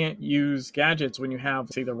you can't use gadgets when you have,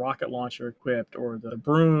 say, the rocket launcher equipped or the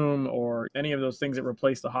broom or any of those things that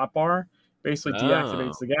replace the hotbar. Basically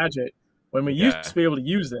deactivates the gadget when we used to be able to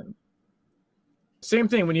use them. Same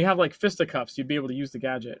thing when you have like fisticuffs, you'd be able to use the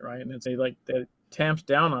gadget, right? And they tamped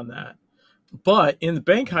down on that. But in the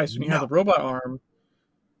bank heist, when you have the robot arm,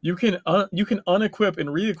 you can unequip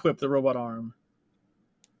and re-equip the robot arm.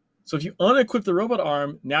 So if you unequip the robot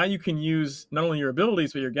arm, now you can use not only your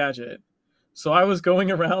abilities but your gadget. So I was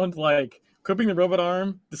going around like equipping the robot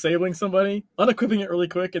arm, disabling somebody, unequipping it really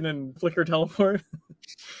quick, and then flicker teleport.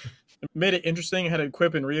 It made it interesting. I had to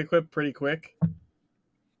equip and re-equip pretty quick.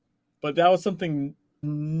 But that was something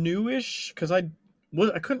newish because I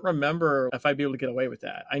couldn't remember if I'd be able to get away with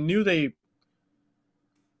that. I knew the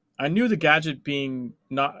gadget being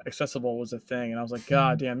not accessible was a thing, and I was like,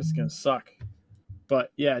 God damn, this is gonna suck.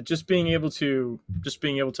 But yeah, just being able to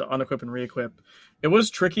unequip and re-equip. It was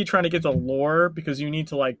tricky trying to get the lore because you need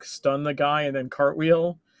to like stun the guy and then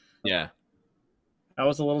cartwheel. Yeah. That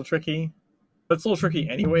was a little tricky. That's a little tricky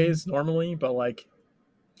anyways, normally, but like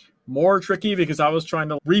more tricky because I was trying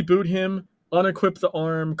to reboot him, unequip the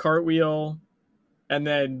arm, cartwheel, and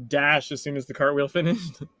then dash as soon as the cartwheel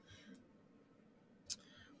finished.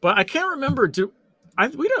 But I can't remember.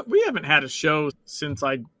 We haven't had a show since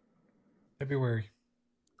February.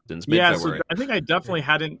 Since yeah. mid-February. So I think I definitely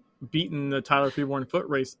hadn't beaten the Tyler Freeborn foot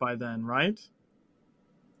race by then, right?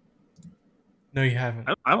 No, you haven't.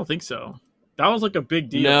 I don't think so. That was like a big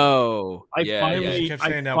deal. No. I You kept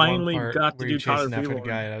saying that finally one part got to where do you're chasing Tyler after the Freeborn.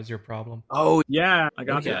 guy. That was your problem. Oh, Yeah, I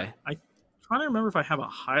got Okay. that. I'm trying to remember if I have a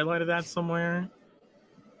highlight of that somewhere.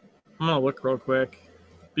 I'm gonna look real quick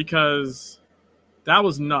because that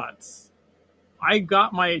was nuts. I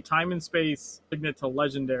got my time and space signet to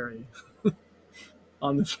legendary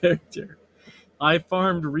on the character. I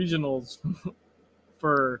farmed regionals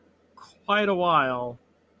for quite a while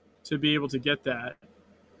to be able to get that.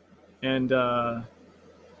 And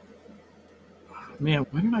man,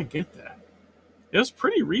 when did I get that? It was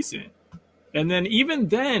pretty recent. And then even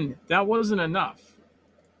then, that wasn't enough.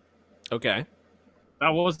 okay. That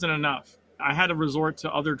wasn't enough. I had to resort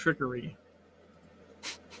to other trickery.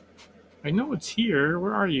 I know it's here.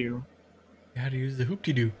 Where are you? You had to use the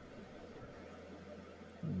hoop-de-doo.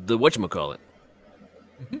 The whatchamacallit.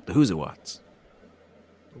 The Whoozawats.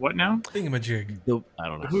 What now? Thingamajig. I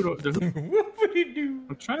don't know. Whoop-de-doo.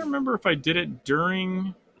 I'm trying to remember if I did it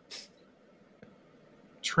during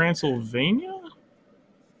Transylvania?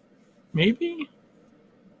 Maybe?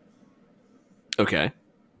 Okay.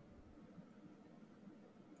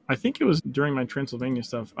 I think it was during my Transylvania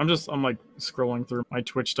stuff. I'm like scrolling through my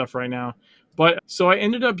Twitch stuff right now. But so I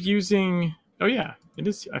ended up using. Oh yeah, it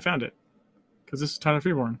is. I found it because this is Tyler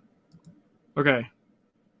Freeborn. Okay,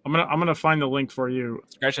 I'm gonna find the link for you.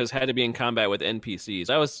 Scratch has had to be in combat with NPCs.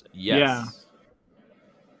 I was yes.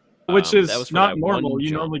 Yeah. Which that is was for not that normal. one You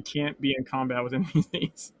jump. normally can't be in combat with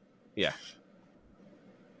NPCs. Yeah.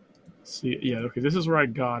 See, yeah, okay, this is where I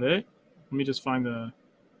got it. Let me just find the.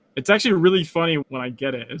 It's actually really funny when I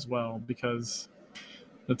get it as well because,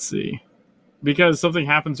 let's see, because something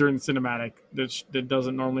happens during the cinematic that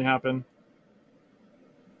doesn't normally happen.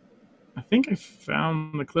 I think I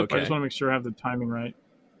found the clip. I Okay. just want to make sure I have the timing right.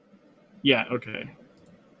 Yeah, okay.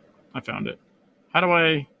 I found it. How do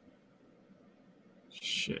I...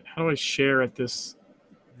 Shit, how do I share at this...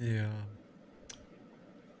 Yeah.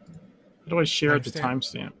 How do I share at the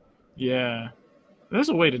Timestamp. timestamp? Yeah. There's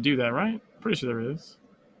a way to do that, right? Pretty sure there is.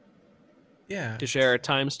 Yeah. To share a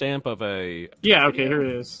timestamp of a. Yeah, okay, here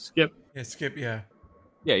it is. Skip. Yeah, skip, yeah.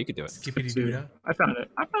 Yeah, you could do it. Skippity-doo-dah. I found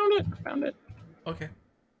it. I found it. Okay.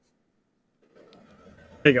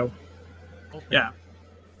 There you go. Open. Yeah.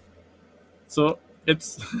 So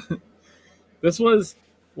it's this was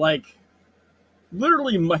like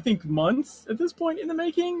literally I think months at this point in the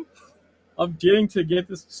making of getting to get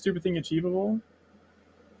this stupid thing achievable.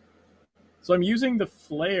 So I'm using the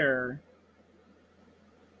flare.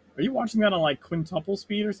 Are you watching that on like quintuple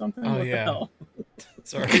speed or something? Oh, What yeah. the hell?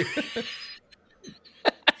 Sorry.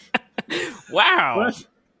 Wow. What?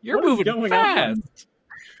 You're What is moving going fast. on?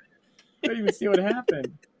 I didn't even see what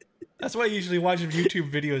happened. That's why I usually watch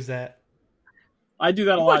YouTube videos that. I do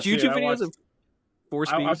that a You lot watch too. YouTube I videos watch- of 4 I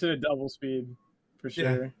speed? watched it at double speed for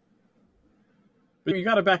sure. Yeah. But you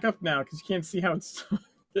got to back up now because you can't see how it's starting.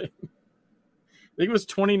 I think it was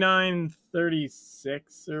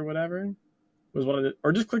 29:36 or whatever was what it,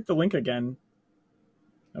 or just click the link again.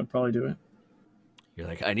 That would probably do it. You're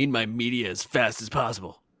like, I need my media as fast as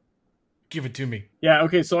possible. Give it to me. Yeah.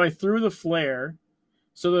 Okay. So I threw the flare.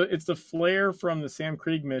 So it's the flare from the Sam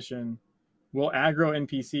Krieg mission will aggro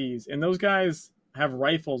NPCs, and those guys have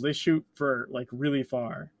rifles. They shoot for like really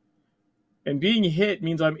far, and being hit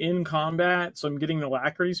means I'm in combat, so I'm getting the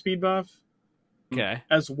alacrity speed buff. Okay.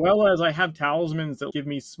 As well as I have talismans that give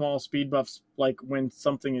me small speed buffs, like when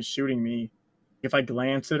something is shooting me, if I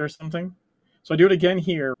glance it or something. So I do it again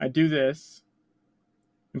here. I do this.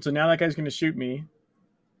 And so now that guy's going to shoot me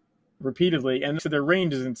repeatedly. And so their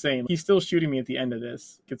range is insane. He's still shooting me at the end of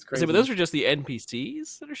this. It gets crazy. But those are just the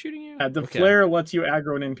NPCs that are shooting you? The Okay. flare lets you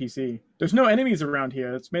aggro an NPC. There's no enemies around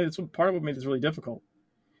here. It's part of what made this really difficult.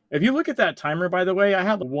 If you look at that timer, by the way, I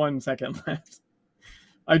had 1 second left.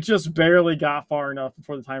 I just barely got far enough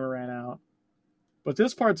before the timer ran out. But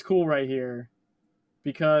this part's cool right here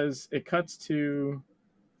because it cuts to...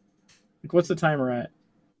 Like, what's the timer at?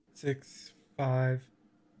 6, 5,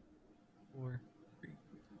 4, 3,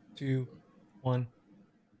 2, 1.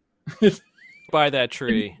 By that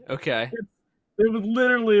tree. Okay. It was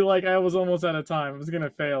literally like I was almost out of time. I was going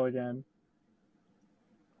to fail again.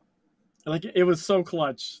 Like, it was so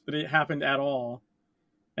clutch that it happened at all.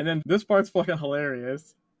 And then this part's fucking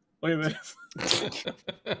hilarious. Look at this.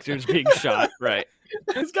 You're just being shot. Right.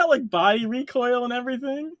 It's got like body recoil and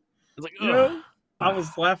everything. It's like, You know? I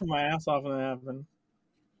was laughing my ass off when that happened.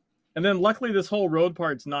 And then luckily this whole road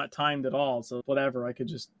part's not timed at all, so whatever, I could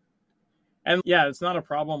just... And yeah, it's not a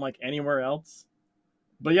problem like anywhere else.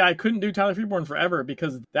 But yeah, I couldn't do Tyler Freeborn forever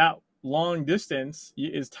because that long distance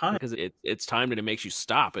is timed. Because it's timed and it makes you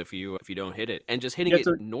stop if you don't hit it. And just hitting it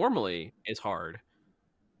normally is hard.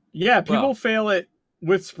 Yeah, people fail it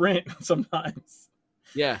with sprint sometimes.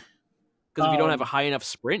 Yeah. Because if you don't have a high enough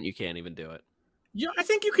sprint, you can't even do it. Yeah, I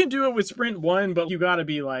think you can do it with sprint 1, but you got to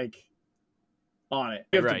be like on it.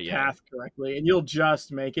 You have to path correctly, and you'll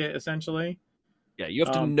just make it essentially. Yeah, you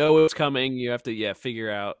have to know it's coming. You have to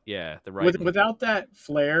figure out the right. Without that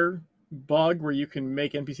flare bug where you can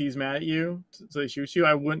make NPCs mad at you so they shoot you,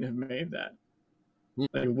 I wouldn't have made that.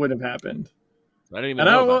 It wouldn't have happened. I didn't even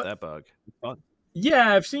know about that bug. It's fun.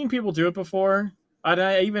 Yeah, I've seen people do it before.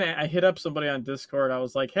 I hit up somebody on Discord. I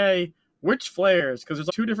was like, hey, which flares? Because there's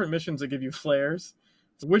 2 different missions that give you flares.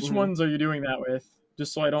 So which ones are you doing that with?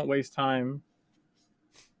 Just so I don't waste time.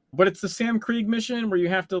 But it's the Sam Krieg mission where you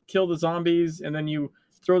have to kill the zombies and then you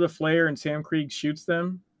throw the flare and Sam Krieg shoots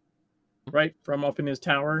them right from up in his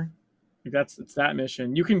tower. It's that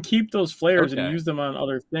mission. You can keep those flares and use them on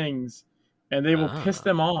other things, and they will piss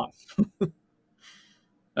them off.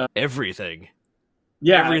 Everything.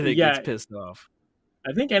 Yeah, everything gets pissed off.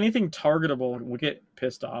 I think anything targetable will get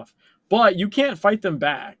pissed off, but you can't fight them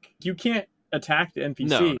back. You can't attack the NPC.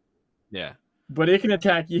 No. Yeah, but it can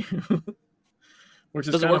attack you. Which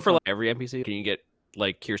is does it work for like every NPC? Can you get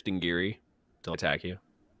like Kirsten Geary to attack you?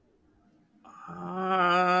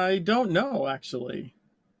 I don't know, actually.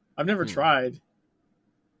 I've never tried.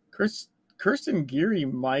 Kirsten Geary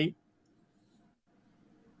might.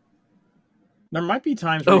 There might be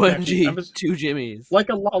times where OMG, 2 Jimmies. Like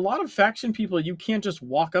a lot of faction people, you can't just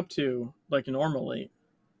walk up to like normally.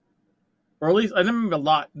 Or at least I remember a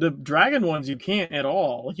lot. The dragon ones you can't at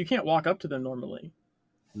all. Like you can't walk up to them normally.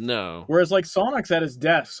 No. Whereas like Sonic's at his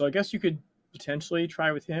desk, so I guess you could potentially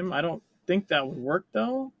try with him. I don't think that would work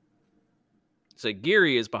though. So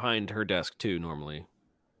Geary is behind her desk too normally.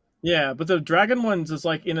 Yeah, but the dragon ones is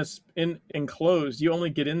like in enclosed. You only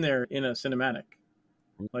get in there in a cinematic.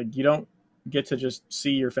 Like you don't get to just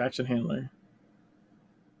see your faction handler.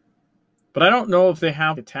 But I don't know if they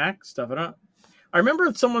have attack stuff. I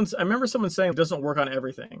remember someone saying it doesn't work on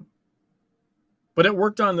everything. But it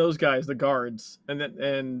worked on those guys, the guards,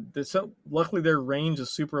 luckily their range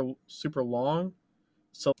is super super long.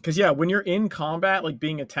 So, because when you're in combat, like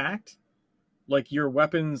being attacked, like your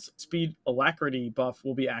weapon's speed alacrity buff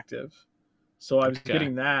will be active. So I was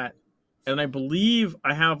getting that, and I believe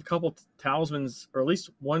I have a couple talismans, or at least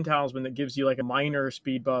one talisman that gives you like a minor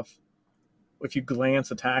speed buff if you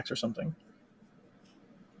glance attacks or something.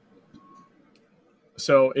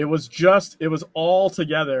 So it was all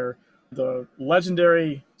together. The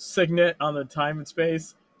legendary signet on the time and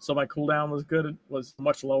space, so my cooldown was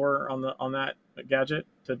much lower on that gadget,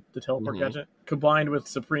 the teleport gadget, combined with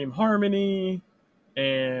Supreme Harmony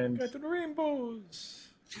and got the rainbows,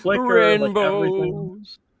 flicker, like everything.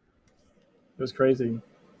 It was crazy.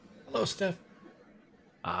 Hello, Steph.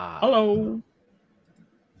 Hello.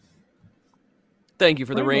 Thank you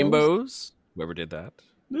for the rainbows. Whoever did that.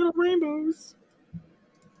 Little rainbows.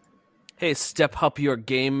 Hey, step up your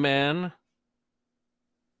game, man.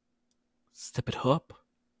 Step it up.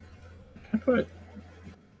 Can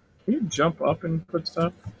you jump up and put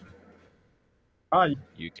stuff?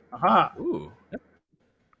 You can. Aha. Ooh.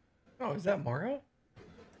 Oh, is that Morrow?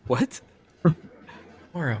 What?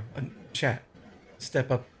 Morrow, chat.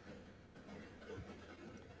 Step up.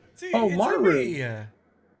 See, Maru.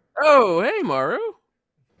 Oh, hey, Maru.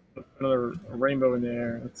 Another rainbow in the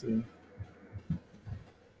air. Let's see.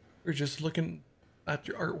 We were just looking at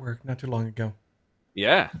your artwork not too long ago.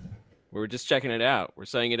 Yeah, we were just checking it out. We're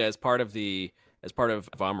saying it as part of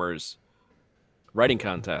Vomer's writing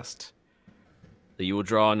contest. That you will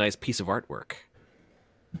draw a nice piece of artwork.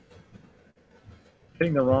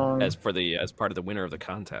 Hitting the wrong. As part of the winner of the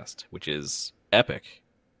contest, which is epic.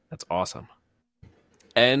 That's awesome.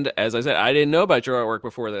 And as I said, I didn't know about your artwork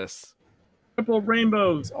before this. Triple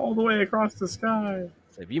rainbows all the way across the sky.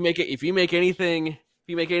 So if you make anything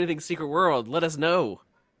Secret World, let us know.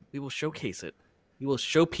 We will showcase it. We will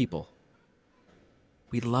show people.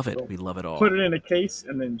 We love it. We love it all. Put it in a case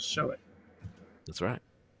and then show it. That's right.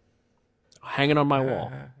 Hang it on my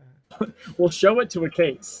wall. We'll show it to a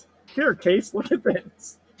case. Here, case, look at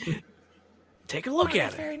this. Take a look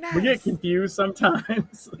at it. Very nice. We get confused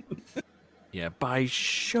sometimes. Yeah, by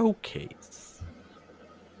showcase.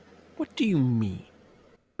 What do you mean?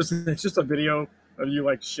 It's just a video of you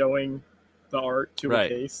like showing the art to a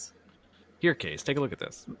case. Here, Case, take a look at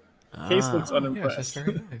this. Case looks unimpressed. Yes, that's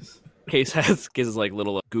very nice. Case has like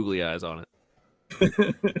little googly eyes on it.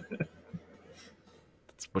 That's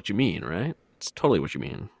what you mean, right? It's totally what you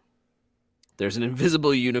mean. There's an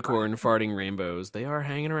invisible unicorn farting rainbows. They are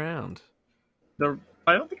hanging around.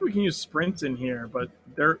 I don't think we can use sprint in here, but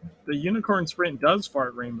the unicorn sprint does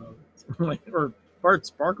fart rainbows, or fart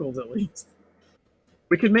sparkles at least.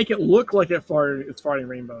 We could make it look like it's farting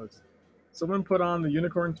rainbows. Someone put on the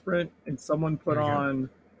unicorn sprint, and someone put on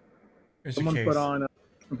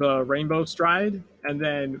the rainbow stride, and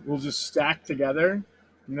then we'll just stack together,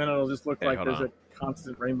 and then it'll just look like there's a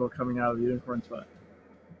constant rainbow coming out of the unicorn spot.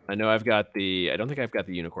 I know I don't think I've got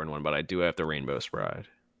the unicorn one, but I do have the rainbow stride.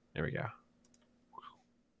 There we go.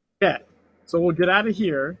 Yeah. So we'll get out of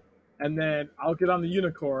here, and then I'll get on the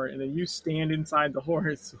unicorn, and then you stand inside the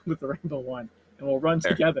horse with the rainbow one, and we'll run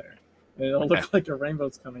together. And it'll look like a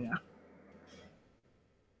rainbow's coming out.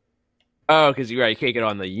 Oh, because you can't get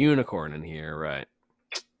on the unicorn in here, right?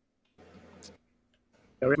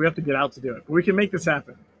 Yeah, we have to get out to do it. But we can make this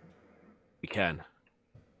happen. We can.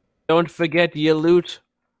 Don't forget your loot,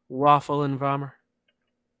 Waffle and Vommer.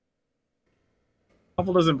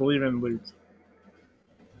 Waffle doesn't believe in loot.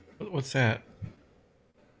 What's that?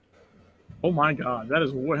 Oh my god, that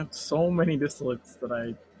is so many distillates that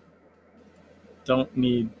I don't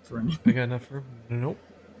need for anything. I got enough room? Nope.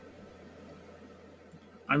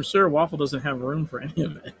 I'm sure Waffle doesn't have room for any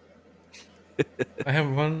of it. I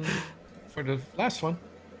have one for the last one.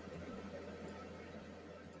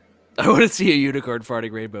 I want to see a unicorn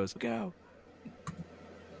farting rainbows. Go.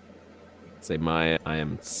 Say I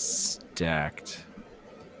am stacked.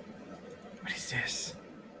 What is this?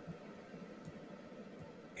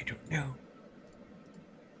 I don't know.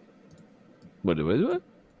 What?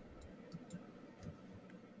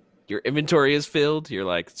 Your inventory is filled. You're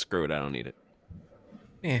like, screw it, I don't need it.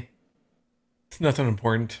 It's nothing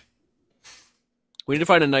important. We need to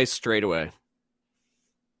find a nice straightaway.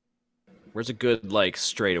 Where's a good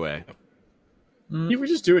straightaway? If we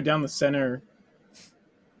just do it down the center,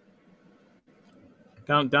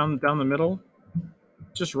 down the middle,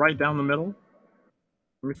 just right down the middle.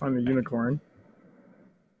 Let me find the unicorn.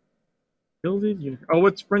 Gilded unicorn. Oh,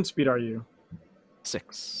 what sprint speed are you?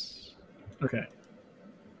 6. Okay.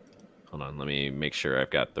 Hold on, let me make sure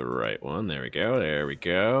I've got the right one. There we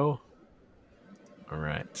go. All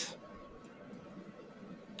right.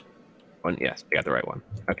 Yes, I got the right one.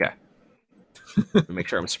 Okay. Make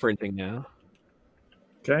sure I'm sprinting now.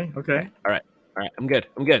 Okay. All right. I'm good.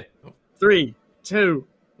 3, 2,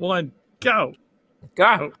 1, go. Go.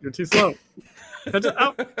 Oh, you're too slow.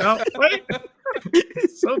 Oh, wait.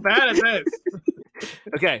 So bad at this.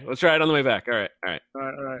 Okay, let's try it on the way back. All right.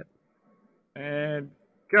 And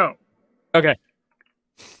go. Okay.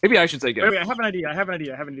 Maybe I should say go. Wait, I have an idea.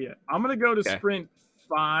 I'm going to go to sprint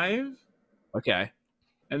 5. Okay.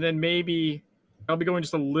 And then maybe I'll be going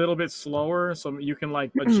just a little bit slower so you can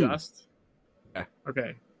adjust.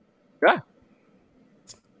 Okay. Yeah.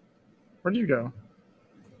 Where do you go?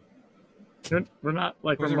 We're not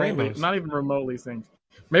remotely, not even remotely synced.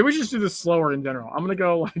 Maybe we just do this slower in general. I'm gonna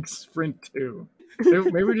go sprint 2.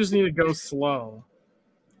 Maybe we just need to go slow.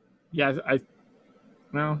 Yeah,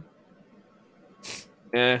 no.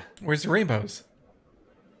 Where's the rainbows?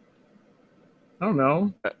 I don't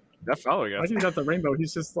know. That fellow got. I think he's got the rainbow.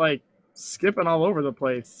 He's just skipping all over the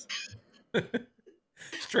place.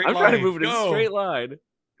 Straight I'm line. trying to move it in a straight line.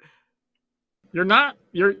 You're not.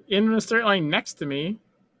 You're in a straight line next to me.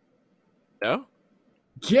 No?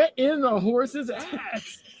 Get in the horse's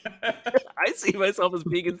ass. I see myself as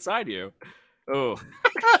being inside you. Oh.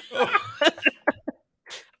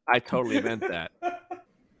 I totally meant that. All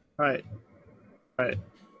right. Wait,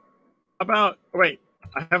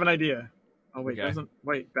 I have an idea. Oh, wait,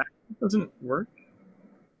 Okay. back doesn't work?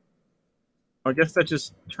 I guess that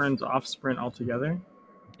just turns off sprint altogether.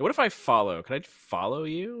 What if I follow? Can I follow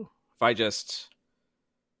you? If I just...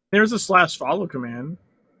 There's a /follow command.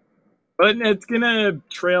 But it's gonna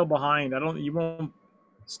trail behind. You won't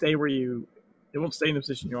stay it won't stay in the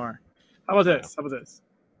position you are. How about this?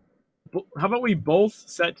 How about we both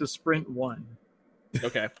set to sprint 1?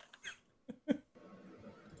 Okay.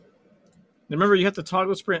 Remember, you have to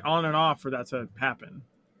toggle sprint on and off for that to happen.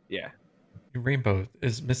 Yeah. Your rainbow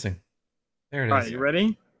is missing. There it is. All right, you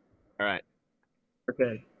ready? All right.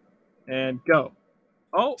 Okay. And go.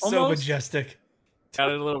 Oh, almost. So majestic.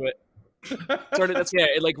 Got it a little bit.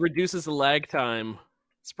 It reduces the lag time.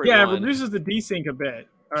 It reduces the desync a bit.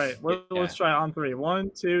 All right, let's try it on 3.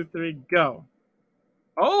 1, 2, 3, go.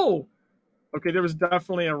 Oh! Okay, there was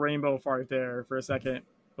definitely a rainbow fart there for a second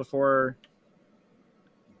before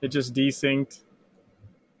it just desynced.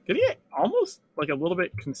 Getting it almost a little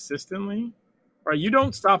bit consistently. All right, you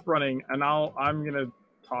don't stop running, and I'm gonna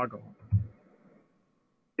toggle.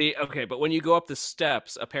 Okay, but when you go up the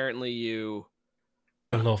steps, apparently you...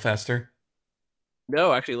 A little faster.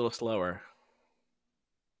 No, actually a little slower.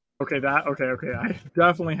 Okay, okay. I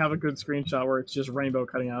definitely have a good screenshot where it's just rainbow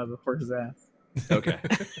cutting out of the horse's ass. Okay.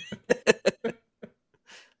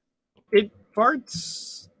 It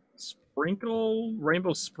farts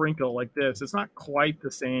rainbow sprinkle like this. It's not quite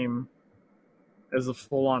the same as a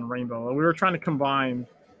full-on rainbow. We were trying to combine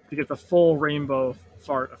to get the full rainbow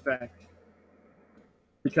fart effect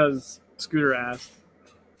because Scooter asked.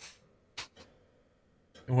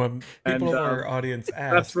 When people in our audience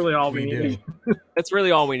ask, that's really all we need. That's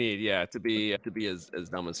really all we need, yeah, to be as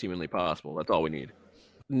dumb as humanly possible. That's all we need.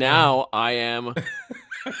 Now I am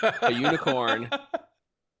a unicorn,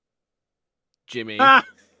 Jimmy,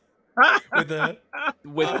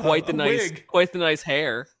 with quite the nice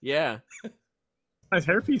hair. Yeah, nice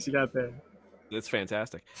hairpiece you got there. That's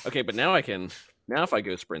fantastic. Okay, but now if I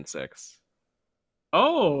go sprint 6.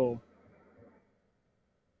 Oh,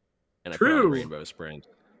 and I true. put on rainbow sprint.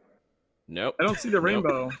 Nope. I don't see the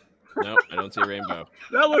rainbow. Nope, I don't see a rainbow.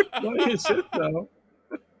 That looks funny as shit, though.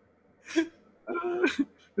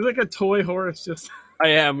 You're like a toy horse, just. I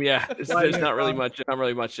am, yeah. There's not really much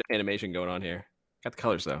animation going on here. Got the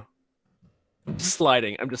colors though. I'm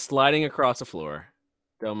just sliding across the floor.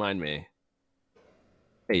 Don't mind me.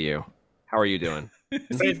 Hey, you. How are you doing?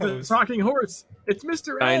 It's the talking horse. It's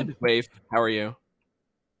Mr. Kind Ed. Waif. How are you?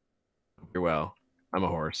 You're well. I'm a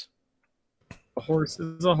horse. A horse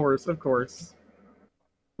is a horse, of course.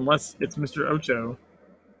 Unless it's Mr. Ocho.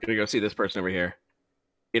 Gonna go see this person over here.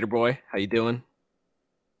 Gator boy, how you doing? How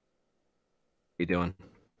you doing?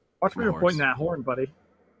 Watch where you're pointing that horn, buddy.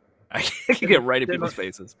 I can get right in people's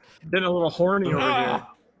faces. Getting a little horny over here.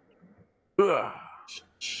 Who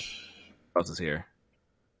else is here?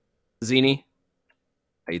 Zini,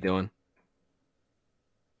 how you doing?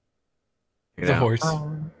 It's a horse.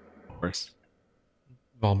 Horse.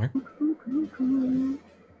 Balmer.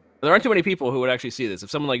 There aren't too many people who would actually see this.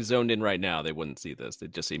 If someone like zoned in right now, they wouldn't see this.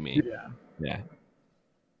 They'd just see me. Yeah.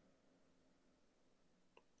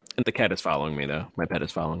 And the cat is following me, though. My pet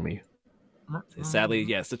is following me. Sadly,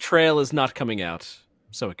 yes, the trail is not coming out.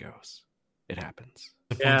 So it goes. It happens.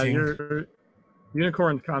 Yeah, your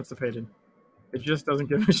unicorn's constipated. It just doesn't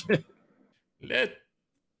give a shit. Let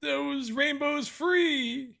those rainbows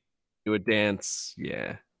free. Do a dance,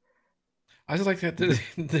 yeah. I just like that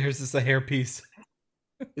there's just a hairpiece.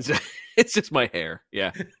 It's just my hair,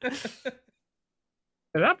 yeah.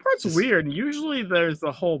 That part's weird. Usually there's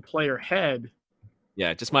the whole player head.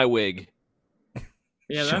 Yeah, just my wig.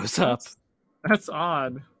 Yeah, shows up. That's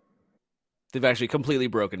odd. They've actually completely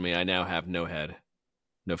broken me. I now have no head,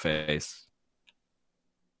 no face.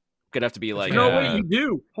 Gonna have to be like. No, wait, you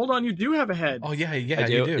do. Hold on, you do have a head. Oh yeah,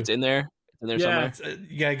 you do. It's in there. It's in there somewhere.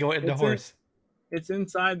 Yeah, go into horse. It's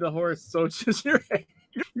inside the horse, so it's just your hair.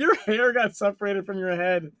 Your hair got separated from your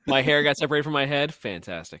head. My hair got separated from my head.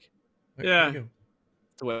 Fantastic. Yeah, that's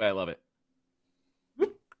the way I love it.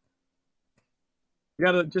 You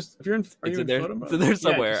gotta just if you're in. Are it's you in there. photo mode? It's in there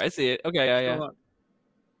somewhere. I see it. Okay, yeah.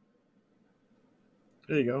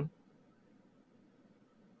 There you go.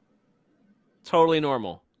 Totally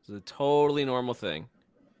normal. It's a totally normal thing.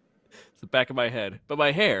 It's the back of my head, but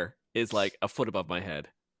my hair is like a foot above my head.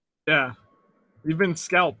 Yeah, you've been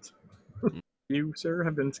scalped. You, sir,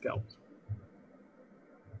 have been scalped.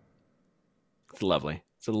 It's lovely.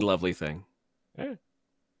 It's a lovely thing. Yeah.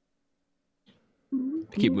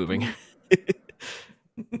 Keep moving.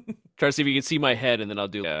 Try to see if you can see my head, and then I'll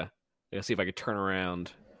do. I'll see if I can turn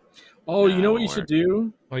around. Oh, you know what you should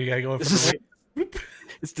do? Oh, you gotta go.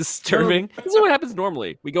 It's disturbing. This is what happens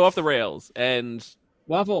normally. We go off the rails, and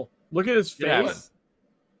Waffle, look at his Yeah. face.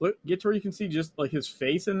 Look, get to where you can see just like his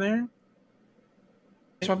face in there.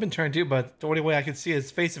 That's what I've been trying to do, but the only way I can see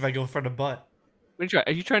his face if I go in front of butt. What are you trying?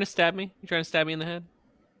 Are you trying to stab me? You trying to stab me in the head?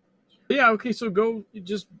 Yeah. Okay. So go.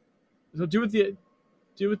 So do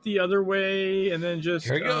it the other way, and then just.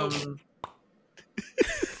 Here we go.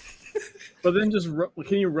 But then just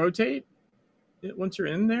can you rotate it once you're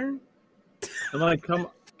in there? And like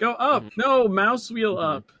go up. No, mouse wheel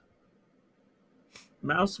up.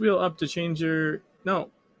 Mouse wheel up to change your.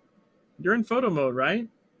 No, you're in photo mode, right?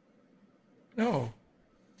 No.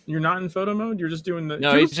 You're not in photo mode. You're just doing the.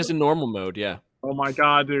 No, he's just in normal mode. Yeah. Oh my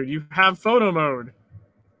god, dude! You have photo mode.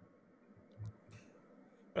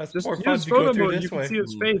 That's Just more fun use to go photo through mode. this You can way. see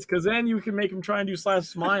his face, because then you can make him try and do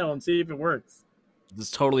 /smile and see if it works. This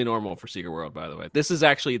is totally normal for Secret World, by the way. This is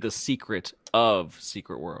actually the secret of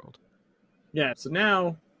Secret World. Yeah. So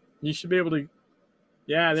now you should be able to.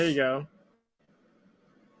 Yeah, there you go.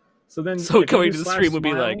 So then. So if you going do to the stream would be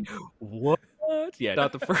 /smile, like, what? Yeah,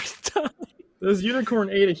 not the first time. This unicorn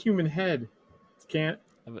ate a human head. It can't.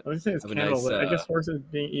 Have a- I was saying it's have a cannibal, nice, but I guess horses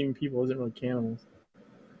eating people isn't really cannibals.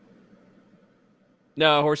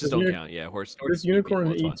 No, horses This don't count. Yeah, horses. This eat people,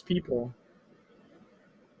 unicorn it's fine. eats people.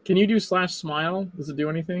 Can you do /smile? Does it do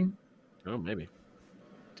anything? Oh, maybe.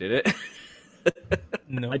 Did it?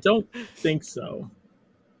 No. I don't think so.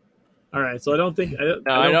 All right, so I don't think. No,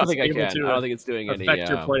 I don't think I it's able can. to I don't think it's doing any. affect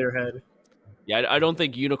your player head. Yeah, I don't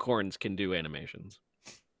think unicorns can do animations.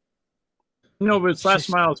 No, but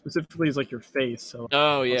 /smile specifically is like your face. So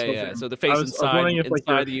Oh yeah, supposed yeah. to- So the I face was wondering if like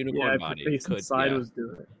inside your, the unicorn yeah, if body your face could. inside Yeah. was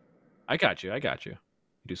doing it. I got you.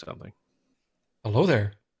 Do something. Hello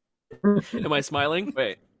there. Am I smiling?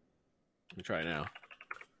 Wait. Let me try now.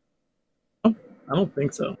 I don't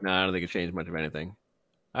think so. No, I don't think it changed much of anything.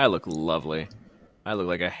 I look lovely. I look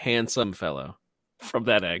like a handsome fellow from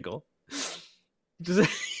that angle.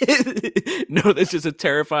 No, that's just a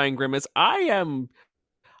terrifying grimace. I am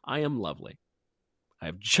lovely. I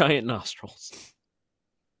have giant nostrils.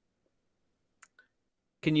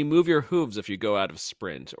 Can you move your hooves if you go out of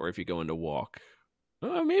sprint or if you go into walk?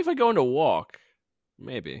 Maybe if I go into walk.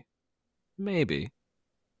 Maybe. I'd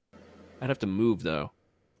have to move though.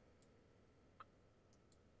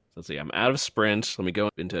 Let's see. I'm out of sprint. Let me go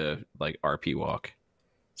into like RP walk.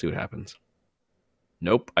 See what happens.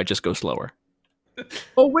 Nope. I just go slower.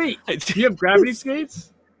 Oh wait, do you have gravity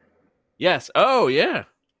skates? Yes. Oh yeah.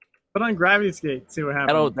 Put on gravity skates. See what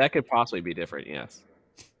happens. That could possibly be different. Yes.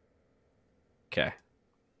 Okay.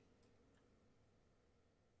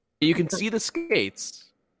 You can see the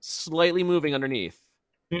skates slightly moving underneath.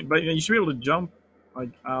 But you should be able to jump like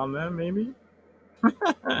on them, maybe.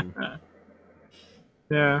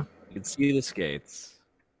 Yeah. You can see the skates.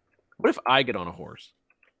 What if I get on a horse?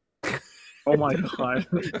 Oh my god.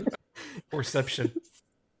 Perception.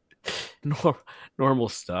 Normal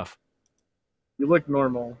stuff. You look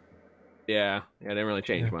normal. Yeah, it didn't really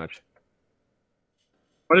change much.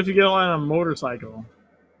 What if you get on a motorcycle?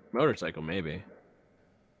 Motorcycle, maybe.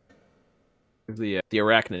 The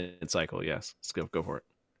arachnid cycle, yes. Let's go for it.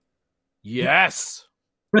 Yes!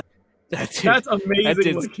 That's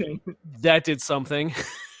amazing looking. That did something.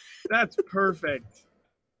 That's perfect.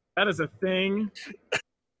 That is a thing.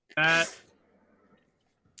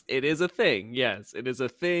 It is a thing, yes. It is a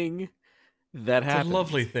thing that happens. It's a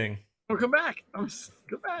lovely thing. Oh, come back. Come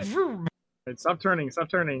back. Right, stop turning.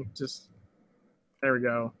 Just there we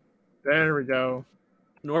go.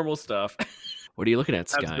 Normal stuff. What are you looking at,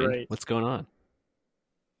 That's Sky? great. What's going on?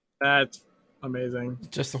 That's amazing.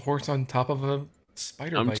 Just a horse on top of a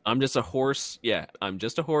spider bike. I'm just a horse. Yeah, I'm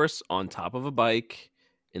just a horse on top of a bike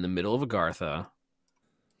in the middle of Agartha.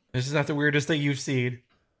 This is not the weirdest thing you've seen.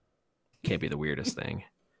 Can't be the weirdest thing.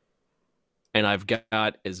 And I've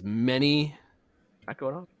got as many. Not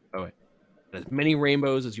going on. Oh wait, as many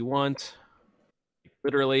rainbows as you want.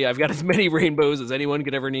 Literally, I've got as many rainbows as anyone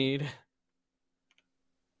could ever need.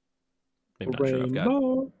 Maybe not sure I've got.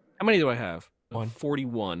 How many do I have?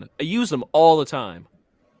 41. I use them all the time.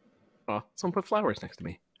 Oh, someone put flowers next to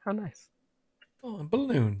me. How nice. Oh, and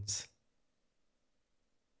balloons.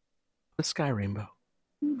 The sky rainbow.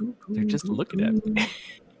 They're just looking at me.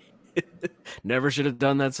 Never should have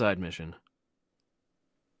done that side mission.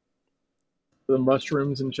 The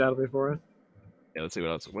mushrooms in Shadow Before Us. Yeah, let's see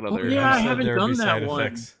what else. What other? yeah, I Said haven't there'd be done that side one.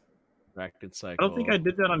 effects. Arachnid cycle. I don't think I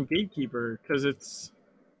did that on Gatekeeper because it's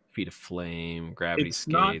Feet of flame, gravity It's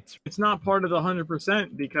not- skates. it's not part of the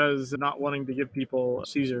 100% because not wanting to give people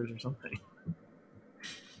seizures or something.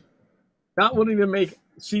 Not wanting to make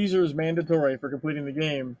seizures mandatory for completing the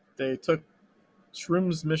game, they took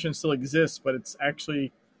Shrooms mission still exists, but it's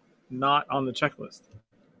actually not on the checklist.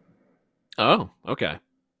 Oh, okay.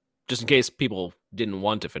 Just in case people didn't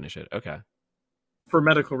want to finish it. Okay. For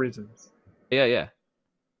medical reasons. Yeah.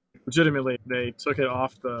 Legitimately, they took it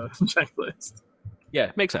off the checklist.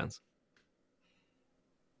 Yeah, makes sense.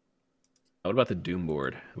 What about the Doom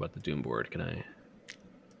board? Can I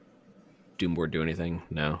Doom board do anything?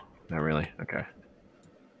 No, not really. Okay.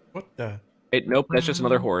 What the? Nope, that's just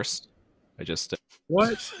another horse. I just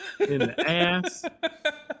What in the ass?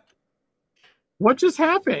 What just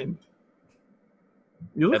happened?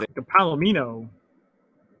 You look like a Palomino.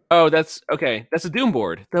 Oh, that's okay. That's a Doom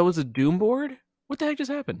board. That was a Doom board? What the heck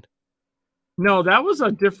just happened? No, that was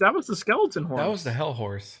that was the skeleton horse. That was the hell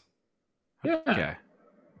horse. Yeah. Okay.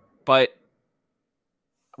 But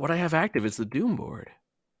what I have active is the Doom board.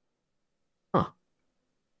 Huh.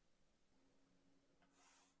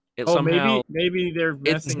 It somehow maybe they're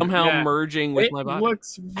it's messing. somehow yeah. merging with It my body.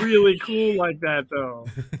 looks really cool like that though.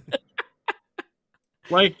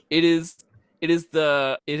 Like It has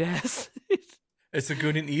It's a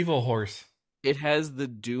good and evil horse. it has the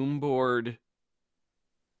Doom board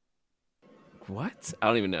What? I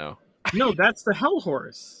don't even know. No, that's the Hell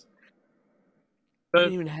Horse. I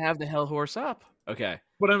didn't even have the Hell Horse up. Okay.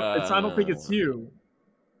 But I don't think it's you.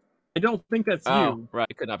 I don't think that's you. Right.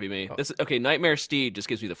 It could not be me. Okay, Nightmare Steed just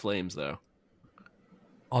gives me the flames, though.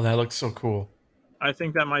 Oh, that looks so cool. I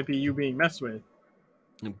think that might be you being messed with.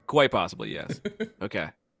 Quite possibly, yes. Okay.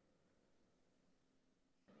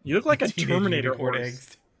 You look like a Teenage Terminator unicorn horse.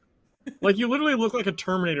 eggs. Like, you literally look like a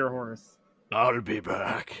Terminator horse. I'll be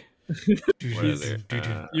back.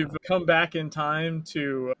 You've come back in time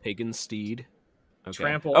to Pagan Steed. Okay.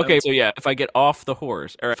 trample. Okay, so yeah, if I get off the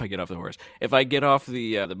horse, if I get off the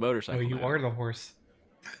motorcycle. Oh, you now, are the horse.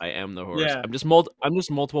 I am the horse. Yeah. I'm just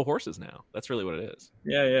multiple horses now. That's really what it is.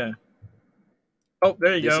 Yeah. Oh,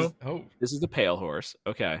 there you go. Oh, This is the pale horse.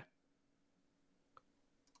 Okay.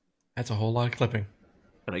 that's a whole lot of clipping.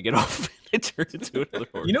 And I get off and I turn into another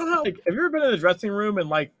horse. You know how, like, have you ever been in the dressing room and,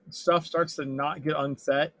 like, stuff starts to not get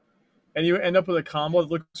unset? And you end up with a combo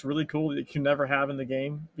that looks really cool that you can never have in the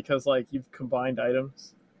game because, like, you've combined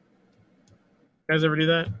items. You guys ever do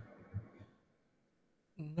that?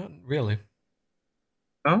 Not really.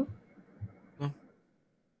 No? No.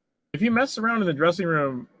 If you mess around in the dressing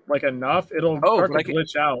room, like, enough, it'll start to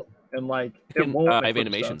glitch out. And, like, it won't. I have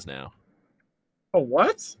animations now. Oh,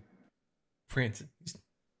 what? Francis.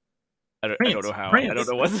 I don't know how. I don't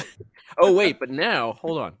know what. Oh, wait, but now,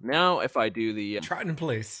 hold on. Now, if I do the Trotting in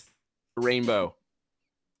place. rainbow.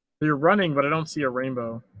 You're running, but I don't see a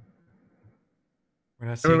rainbow. We're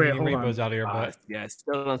not seeing any hold rainbows on. out here, but Yeah, I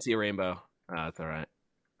still don't see a rainbow. That's all right.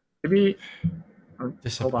 Maybe.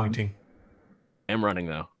 disappointing. I'm running,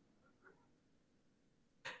 though.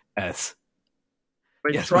 S.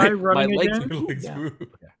 Wait, Yes, try my running legs again. Your legs Yeah. move.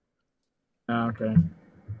 Oh, okay.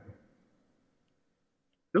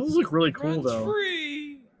 Those look really cool, Runs though.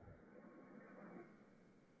 free.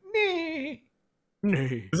 Nee.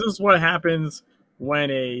 This is what happens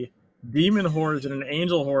when a demon horse and an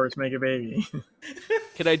angel horse make a baby.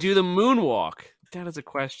 Can I do the moonwalk? That is a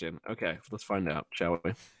question. Okay, let's find out, shall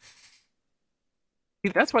we?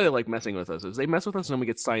 See, that's why they like messing with us. Is they mess with us and then we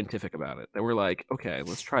get scientific about it. Then we're like, okay,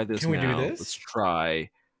 let's try this. Can we do now. this? Let's try.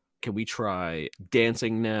 Can we try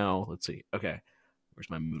dancing now? Let's see. Okay, where's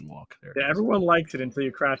my moonwalk? There. Yeah, everyone liked it until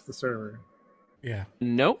you crashed the server. Yeah.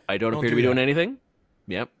 Nope, I don't Don't appear to do be doing that. anything.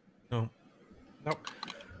 Yep. No. Nope.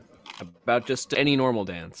 About just any normal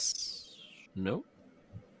dance. Nope.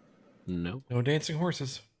 No. No dancing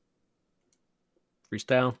horses.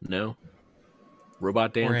 Freestyle? No.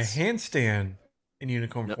 Robot dance? Or a handstand in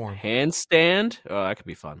unicorn No. form. Handstand? Oh, that could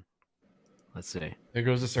be fun. Let's see. There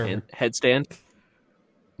goes the server. Headstand?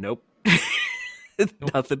 Nope.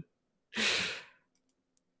 Nothing.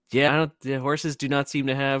 Yeah, the horses do not seem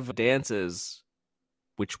to have dances.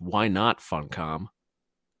 Which, why not, Funcom?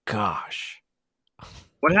 Gosh.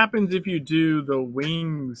 What happens if you do the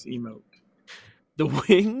wings emote? The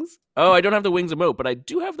wings? Oh, I don't have the wings emote, but I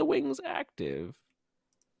do have the wings active.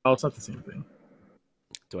 Oh, it's not the same thing.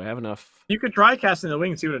 Do I have enough? You could try casting the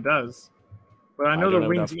wings, see what it does. But I know don't the have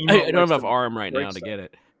wings enough- emote. I don't have likes enough arm right break now to stuff. get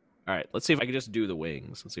it. All right, let's see if I can just do the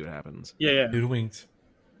wings. Let's see what happens. Yeah. Do the wings.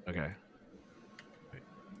 Okay.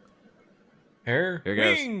 Hair. Here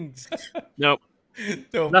goes. Wings. Nope.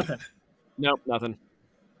 No. Nothing. Nope. Nothing.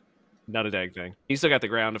 Not a dang thing. He still got the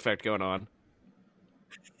ground effect going on.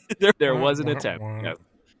 there was an attempt. Yes.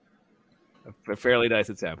 A fairly nice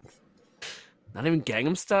attempt. Not even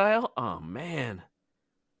Gangnam Style? Oh, man.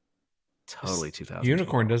 Totally 2000.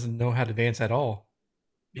 Unicorn doesn't know how to dance at all.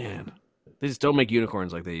 Man. They just don't make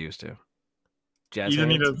unicorns like they used to. Jazz You either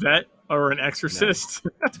need hands? a vet or an exorcist.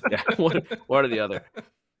 Yeah, one or the other.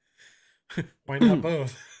 Why not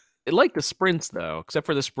both? It like the sprints, though, except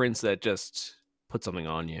for the sprints that just put something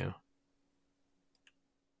on you.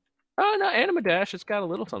 Oh, no, Anima Dash, it's got a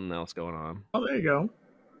little something else going on. Oh, there you go.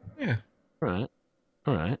 Yeah. All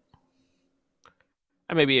right.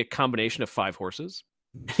 I may be a combination of 5 horses.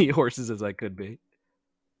 Many horses as I could be.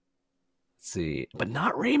 Let's see. But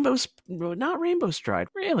not Rainbow Stride.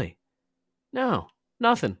 Really? No.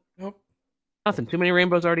 Nothing. Nope. Nothing. Too many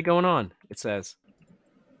rainbows already going on, it says.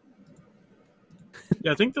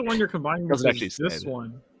 Yeah, I think the one you're combining with Doesn't actually is this say that.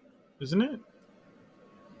 one. Isn't it?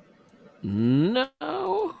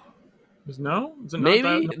 No. Is no? Is it not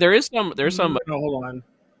Maybe. that? There's some. No, hold on.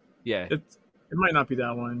 Yeah. It might not be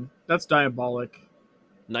that one. That's Diabolic.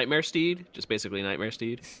 Nightmare Steed. Just basically Nightmare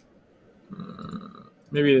Steed.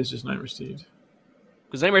 Maybe it is just Nightmare Steed.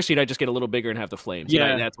 Because Nightmare Steed, I just get a little bigger and have the flames.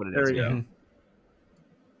 Yeah, That's what it there is. we go. Mhm.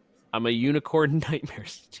 I'm a unicorn Nightmare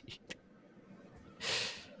Steed.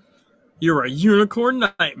 You're a unicorn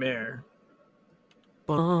nightmare.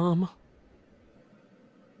 Bum.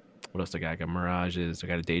 What else do I got? I got Mirages. I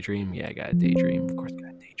got a Daydream. Yeah, I got a Daydream. Of course, I got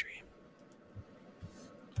a Daydream.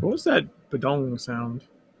 What was that badong sound?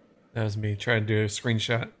 That was me trying to do a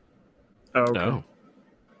screenshot. Oh, okay. No.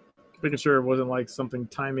 Making sure it wasn't like something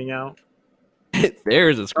timing out.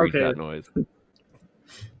 There's a screenshot Okay. noise.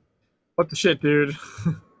 What the shit, dude?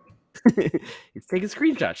 It's taking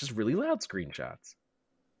screenshots, just really loud screenshots.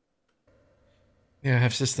 Yeah, I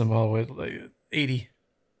have system all with like 80.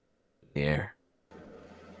 In the air.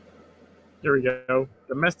 Here we go.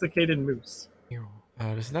 Domesticated moose.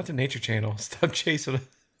 Oh, this is not the Nature Channel. Stop chasing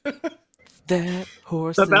it. That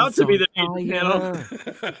horse It's about is to be on the Nature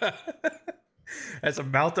fire. Channel. That's a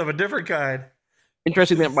mouth of a different kind.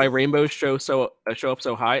 Interesting that my rainbows show up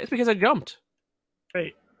so high. It's because I jumped.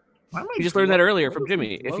 Wait. Why am I You just learned that glow- earlier what from is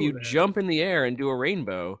Jimmy. the If glow you there? jump in the air and do a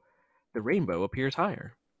rainbow, the rainbow appears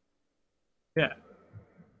higher. Yeah.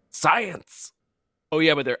 Science. Oh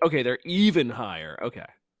yeah, but they're even higher. Okay.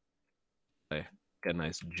 Okay. Got a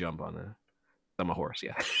nice jump on the. I'm a horse,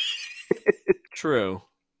 yeah. True.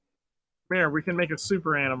 Here, we can make a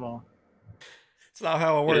super animal. It's not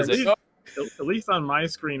how it works. Is it? Oh, At least on my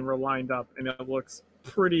screen, we're lined up, and it looks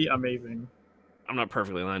pretty amazing. I'm not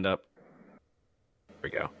perfectly lined up. There we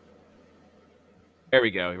go. There we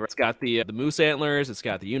go. It's got the moose antlers. It's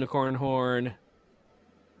got the unicorn horn.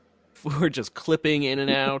 We're just clipping in and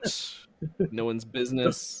out. No one's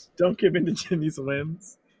business. Don't give in to Jimmy's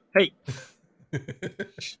whims. Hey,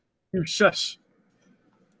 you shush.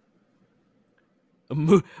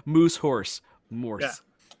 A moose horse. Morse. Yeah.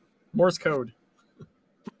 Morse code.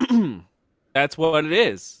 That's what it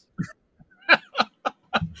is.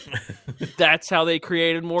 That's how they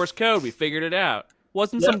created Morse code. We figured it out.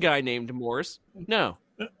 Wasn't some guy named Morse. No.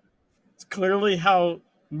 It's clearly how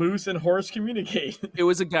moose and horse communicate. It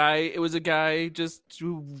was a guy just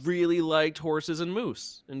who really liked horses and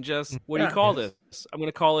moose. And just, what do you Yeah. call this? I'm going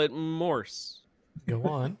to call it Morse. Go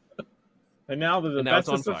on. And now they're the And now it's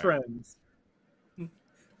bestest on of fire. friends.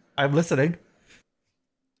 I'm listening.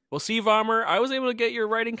 Well, see, Vomer, I was able to get your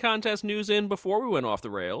writing contest news in before we went off the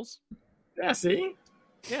rails. Yeah, see?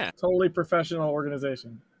 Yeah. Totally professional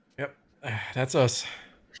organization. Yep. That's us.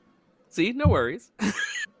 See, no worries.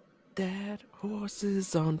 That horse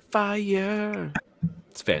is on fire.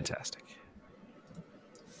 It's fantastic.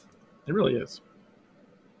 It really is.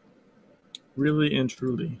 Really and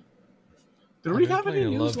truly. Did I've we been have any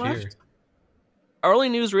playing news Love left? Here. Our only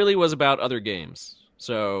news really was about other games.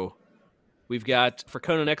 So we've got for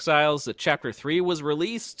Conan Exiles that Chapter 3 was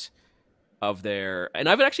released of their, and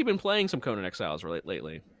I've actually been playing some Conan Exiles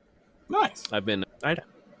lately. Nice.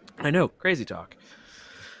 I know, crazy talk.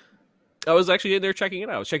 I was actually in there checking it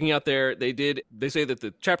out. I was checking out they say that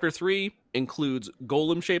the Chapter 3 includes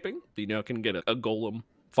golem shaping. You now can get a golem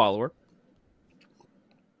follower.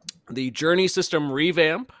 The journey system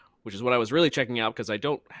revamp, which is what I was really checking out because I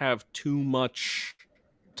don't have too much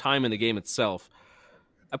time in the game itself.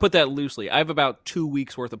 I put that loosely. I have about 2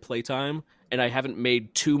 weeks worth of playtime, and I haven't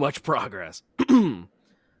made too much progress.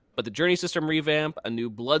 But the journey system revamp, a new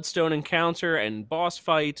Bloodstone encounter and boss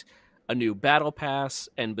fight, a new battle pass,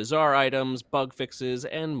 and bizarre items, bug fixes,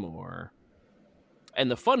 and more.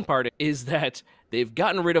 And the fun part is that they've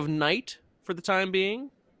gotten rid of night for the time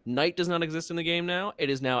being. Night does not exist in the game now. It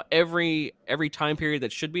is now every time period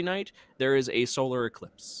that should be night, there is a solar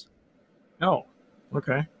eclipse. Oh,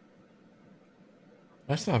 okay.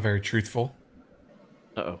 That's not very truthful.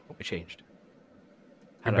 Uh-oh, I changed.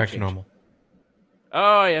 You're back to normal.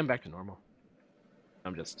 Oh, I am back to normal.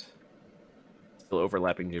 I'm just still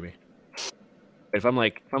overlapping Jimmy. If I'm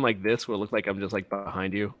like this, will it look like I'm just like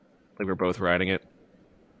behind you? Like we're both riding it?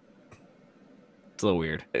 It's a little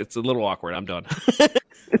weird. It's a little awkward. I'm done.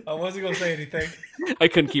 I wasn't going to say anything. I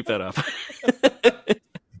couldn't keep that up.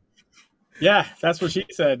 Yeah, that's what she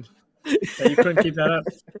said. That you couldn't keep that up.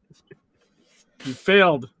 You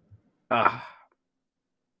failed. Ah.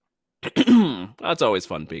 That's always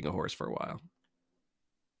fun being a horse for a while.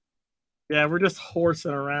 Yeah, we're just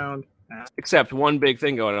horsing around. Except one big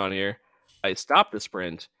thing going on here. I stop the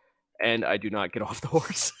sprint, and I do not get off the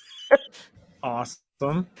horse.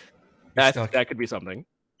 Awesome. That could be something.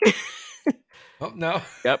 Oh, no.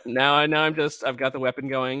 Yep. Now I've got the weapon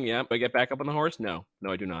going. Yep. Do I get back up on the horse? No,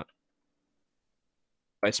 I do not.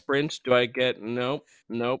 If I sprint, do I get? Nope.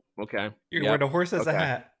 Okay. You're Yep. wearing a horse as a Okay.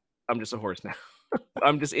 hat. I'm just a horse now.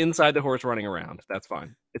 I'm just inside the horse running around. That's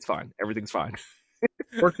fine. It's fine. Everything's fine.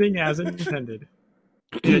 Working as intended.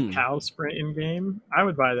 Get a cow sprint in game. I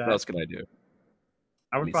would buy that. What else can I do?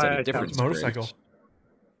 I would You buy said a a cow different sprint. Motorcycle. sprint.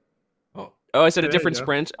 Oh, Oh, I said a There you different go.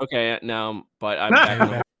 sprint. Okay, now, but I'm Nah. back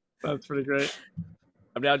on That's pretty great.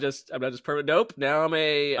 I'm now just perfect. Nope. Now I'm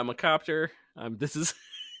a copter. This is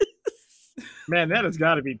Man, that has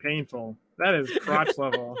got to be painful. That is crotch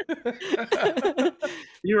level.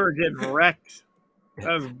 You were getting wrecked. You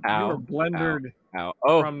were blendered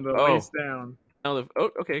from the waist down.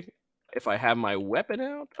 Okay. If I have my weapon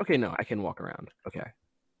out, okay, no, I can walk around. Okay,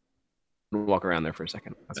 walk around there for a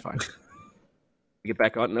second. That's fine. Get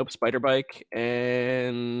back on. Nope, spider bike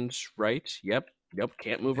and right. Yep.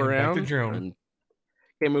 Can't move around. Back to drone.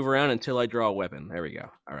 Can't move around until I draw a weapon. There we go.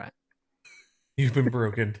 All right. You've been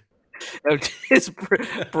broken. It's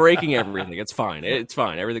breaking everything. It's fine. It's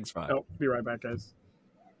fine. Everything's fine. Oh, be right back, guys.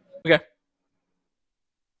 Okay.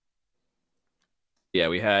 Yeah,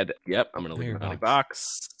 we had. Yep, I'm gonna leave my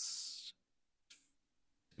box.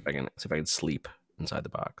 If I can sleep inside the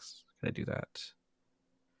box. Can I do that?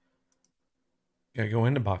 Gotta go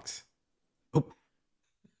in the box. Nope.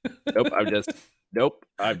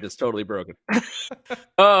 I'm just totally broken.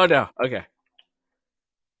 Oh no. Okay.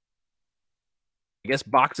 I guess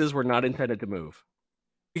boxes were not intended to move.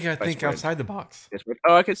 You gotta think outside the box.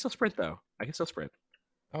 Oh, I can still sprint though. I can still sprint.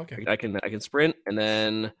 Okay. I can sprint and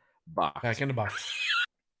then box. Back in the box.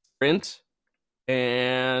 Sprint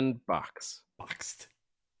and box. Boxed.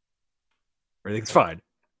 Everything's fine.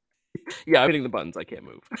 Yeah, I'm hitting the buttons. I can't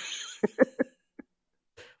move. What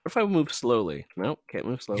if I move slowly? No, can't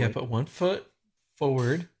move slowly. Yeah, put one foot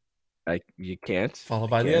forward. You can't.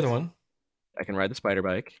 Followed by the other one. I can ride the spider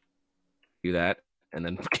bike. Do that, and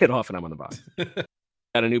then get off, and I'm on the box.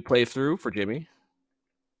 Got a new playthrough for Jimmy.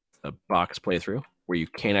 A box playthrough where you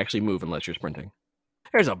can't actually move unless you're sprinting.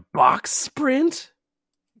 There's a box sprint?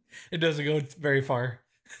 It doesn't go very far.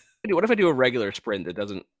 What if I do a regular sprint that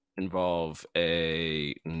doesn't involve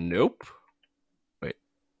a... Nope. Wait.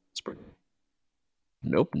 Sprint.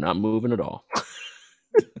 Nope, not moving at all.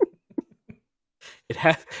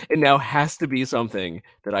 It now has to be something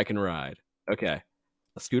that I can ride. Okay.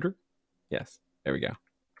 A scooter? Yes. There we go.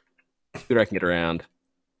 Scooter I can get around.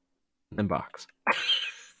 And box.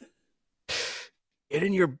 Get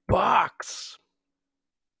in your box.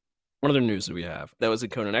 What other news do we have? That was in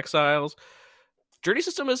Conan Exiles. Journey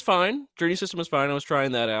system is fine. I was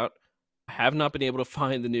trying that out. I have not been able to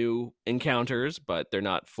find the new encounters, but they're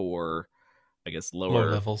not for, I guess,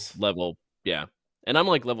 lower levels. Level. Yeah. And I'm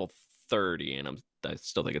like level 30, and I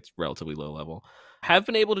still think it's relatively low level. Have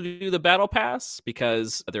been able to do the battle pass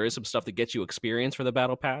because there is some stuff that gets you experience for the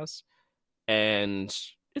battle pass, and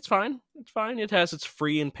it's fine. It has its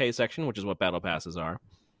free and pay section, which is what battle passes are.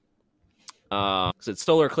 So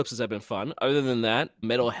Solar Eclipses have been fun. Other than that,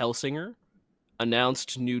 Metal Hellsinger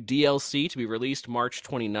announced new DLC to be released March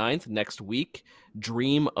 29th next week.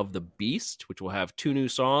 Dream of the Beast, which will have 2 new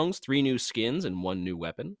songs, 3 new skins, and 1 new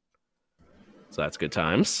weapon. So that's good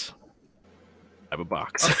times. I have a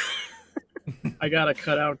box. I got to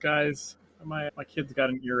cut out, guys. My kid's got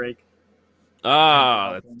an earache.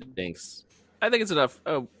 That stinks. I think it's enough.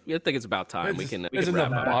 Oh, I think it's about time. There's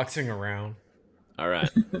enough boxing around. All right.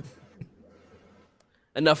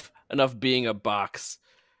 enough being a box.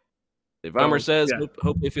 If Bomber says,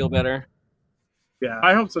 hope they feel better. Yeah,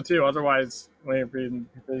 I hope so too. Otherwise, waiting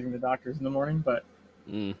for the doctors in the morning, but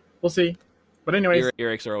we'll see. But anyways,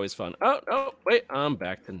 earaches are always fun. Oh, wait, I'm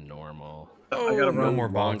back to normal. I got no more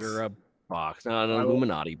longer a box, not an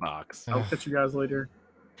Illuminati box. I'll catch you guys later.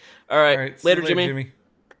 All right. Later, Jimmy.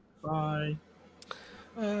 Bye.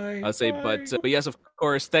 I'll say, but yes, of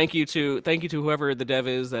course. Thank you to whoever the dev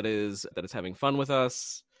is that is having fun with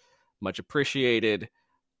us. Much appreciated.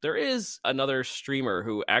 There is another streamer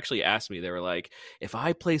who actually asked me. They were like, "If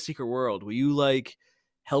I play Secret World, will you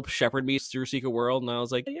help shepherd me through Secret World?" And I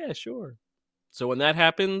was like, "Yeah, sure." So when that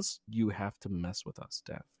happens, you have to mess with us,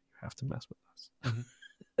 Dev. You have to mess with us.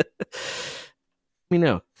 Let me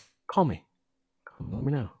know. Call me. Let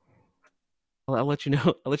me know. I'll let you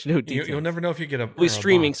know. I'll let you know details. You'll never know if you get We're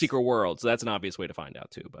streaming Secret World, so that's an obvious way to find out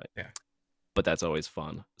too. But yeah, but that's always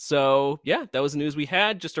fun. So yeah, that was the news we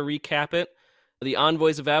had. Just to recap it, the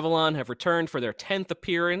Envoys of Avalon have returned for their 10th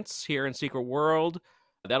appearance here in Secret World.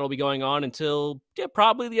 That'll be going on until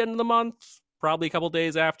probably the end of the month, probably a couple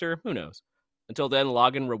days after. Who knows? Until then,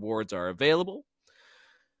 login rewards are available.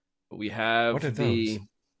 We have what are those?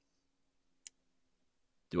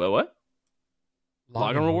 Do I what?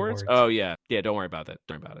 Login rewards? Oh, yeah. Yeah, don't worry about that.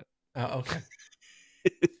 Don't worry about it. Oh, okay.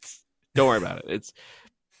 Don't worry about it. It's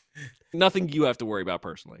nothing you have to worry about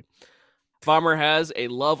personally. Bomber has a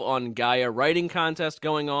Love on Gaia writing contest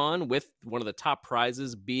going on, with one of the top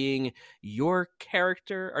prizes being your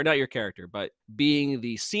character, or not your character, but being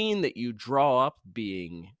the scene that you draw up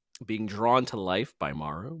being drawn to life by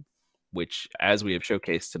Maru, which, as we have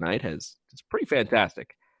showcased tonight, it's pretty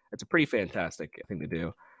fantastic. It's a pretty fantastic thing to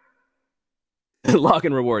do.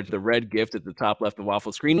 Login rewards, the red gift at the top left of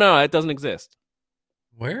Waffle screen. No, it doesn't exist.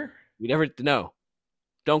 Where? You never know.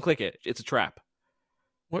 Don't click it. It's a trap.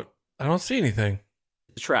 What? I don't see anything.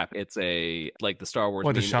 It's a trap. It's like the Star Wars.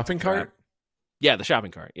 What, the meme, shopping cart? Yeah, the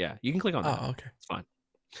shopping cart. Yeah, you can click on that. Oh, okay. It's fine.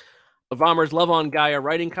 The Vombers Love on Gaia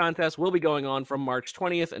writing contest will be going on from March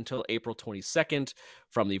 20th until April 22nd,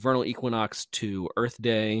 from the vernal equinox to Earth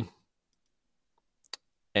Day.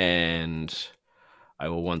 And I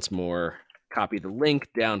will once more copy the link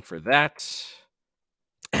down for that.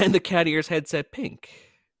 And the Cat Ears headset pink.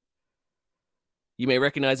 You may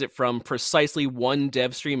recognize it from precisely one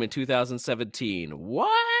dev stream in 2017.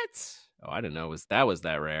 What? Oh, I didn't know that was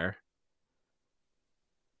that rare.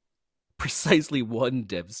 Precisely one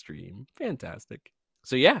dev stream. Fantastic.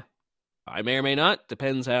 So yeah, I may or may not.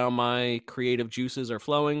 Depends how my creative juices are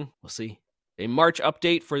flowing. We'll see. A March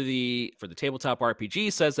update for the tabletop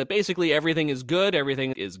RPG says that basically everything is good.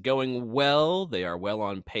 Everything is going well. They are well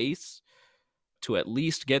on pace to at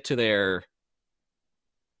least get to their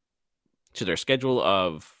schedule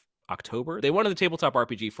of October. They wanted the tabletop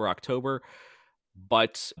RPG for October,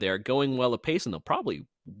 but they're going well apace, and they'll probably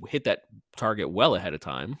hit that target well ahead of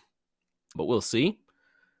time. But we'll see.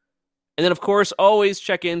 And then, of course, always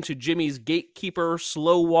check into Jimmy's Gatekeeper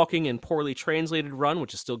slow walking and poorly translated run,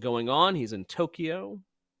 which is still going on. He's in Tokyo,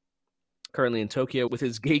 currently in Tokyo with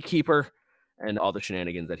his Gatekeeper and all the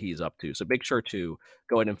shenanigans that he's up to. So make sure to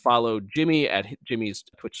go ahead and follow Jimmy at Jimmy's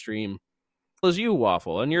Twitch stream. As you,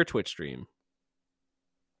 Waffle, on your Twitch stream.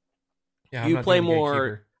 Yeah, you play more.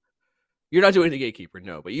 Gatekeeper. You're not doing the Gatekeeper,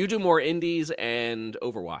 no, but you do more indies and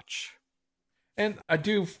Overwatch. And I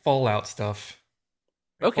do Fallout stuff.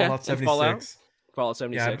 Okay. Fallout 76. Fallout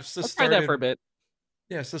 76. Yeah, I've tried that for a bit.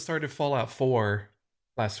 Yeah, so started Fallout 4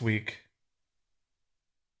 last week.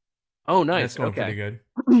 Oh, nice. That's going pretty good.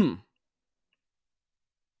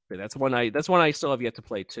 That's one I still have yet to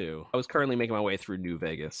play too. I was currently making my way through New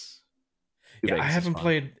Vegas. I haven't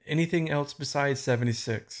played anything else besides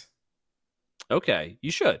 76. Okay,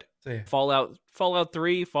 you should. So, yeah. Fallout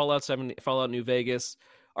 3, Fallout 7, Fallout New Vegas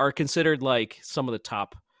are considered like some of the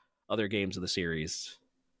top other games of the series.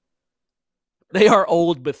 They are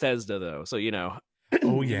old Bethesda though, so you know.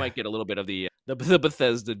 Oh yeah. You might get a little bit of the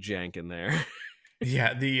Bethesda jank in there.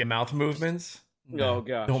 Yeah, the mouth movements. No, oh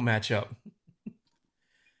gosh, don't match up.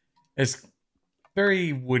 It's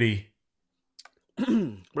very woody.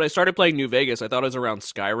 When I started playing New Vegas, I thought it was around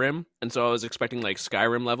Skyrim, and so I was expecting like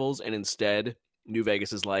Skyrim levels, and instead, New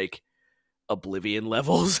Vegas is like Oblivion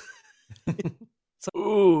levels.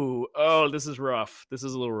 So, this is rough. This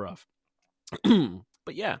is a little rough.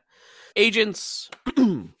 But yeah, agents,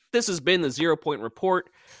 this has been the 0 Point Report,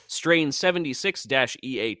 strain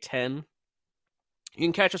 76-EA10. You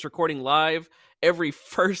can catch us recording live every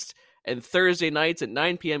first and Thursday nights at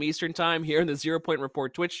 9 p.m. Eastern Time here in the 0 Point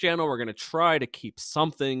Report Twitch channel. We're going to try to keep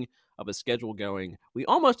something of a schedule going. We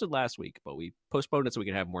almost did last week, but we postponed it so we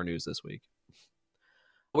can have more news this week.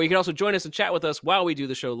 Well, you can also join us and chat with us while we do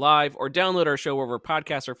the show live, or download our show wherever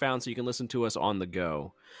podcasts are found so you can listen to us on the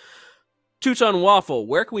go. Two-Ton Waffle,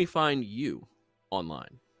 where can we find you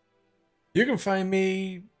online? You can find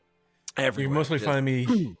me everywhere. You can mostly find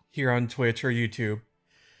me here on Twitch or YouTube.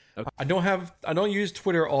 Okay. I don't use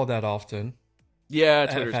Twitter all that often. Yeah,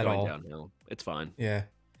 Twitter's going downhill. It's fine. Yeah.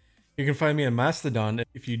 You can find me on Mastodon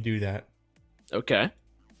if you do that. Okay.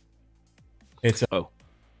 It's Go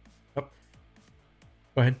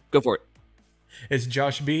ahead. Go for it. It's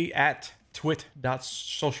Josh B at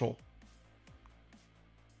twit.social.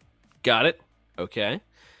 Got it. Okay.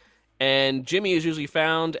 And Jimmy is usually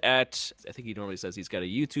found at, I think he normally says he's got a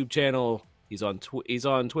YouTube channel. He's on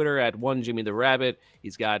Twitter at @1JimmyTheRabbit.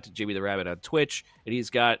 He's got Jimmy the Rabbit on Twitch. And he's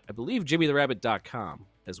got, I believe, JimmyTheRabbit.com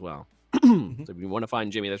as well. So if you want to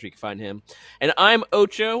find Jimmy, that's where you can find him. And I'm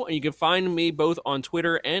Ocho, and you can find me both on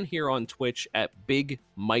Twitter and here on Twitch at Big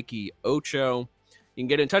Mikey Ocho. You can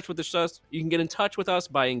get in touch with us. You can get in touch with us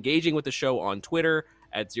by engaging with the show on Twitter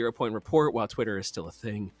at 0 Point Report while Twitter is still a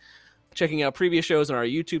thing. Checking out previous shows on our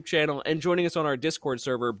YouTube channel and joining us on our Discord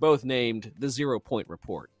server, both named the 0 Point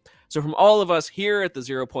Report. So from all of us here at the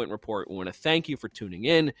 0 Point Report, we want to thank you for tuning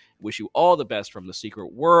in. Wish you all the best from the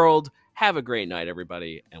secret world. Have a great night,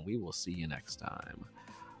 everybody, and we will see you next time.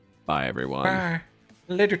 Bye, everyone. Bye.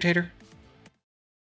 Later, Tater.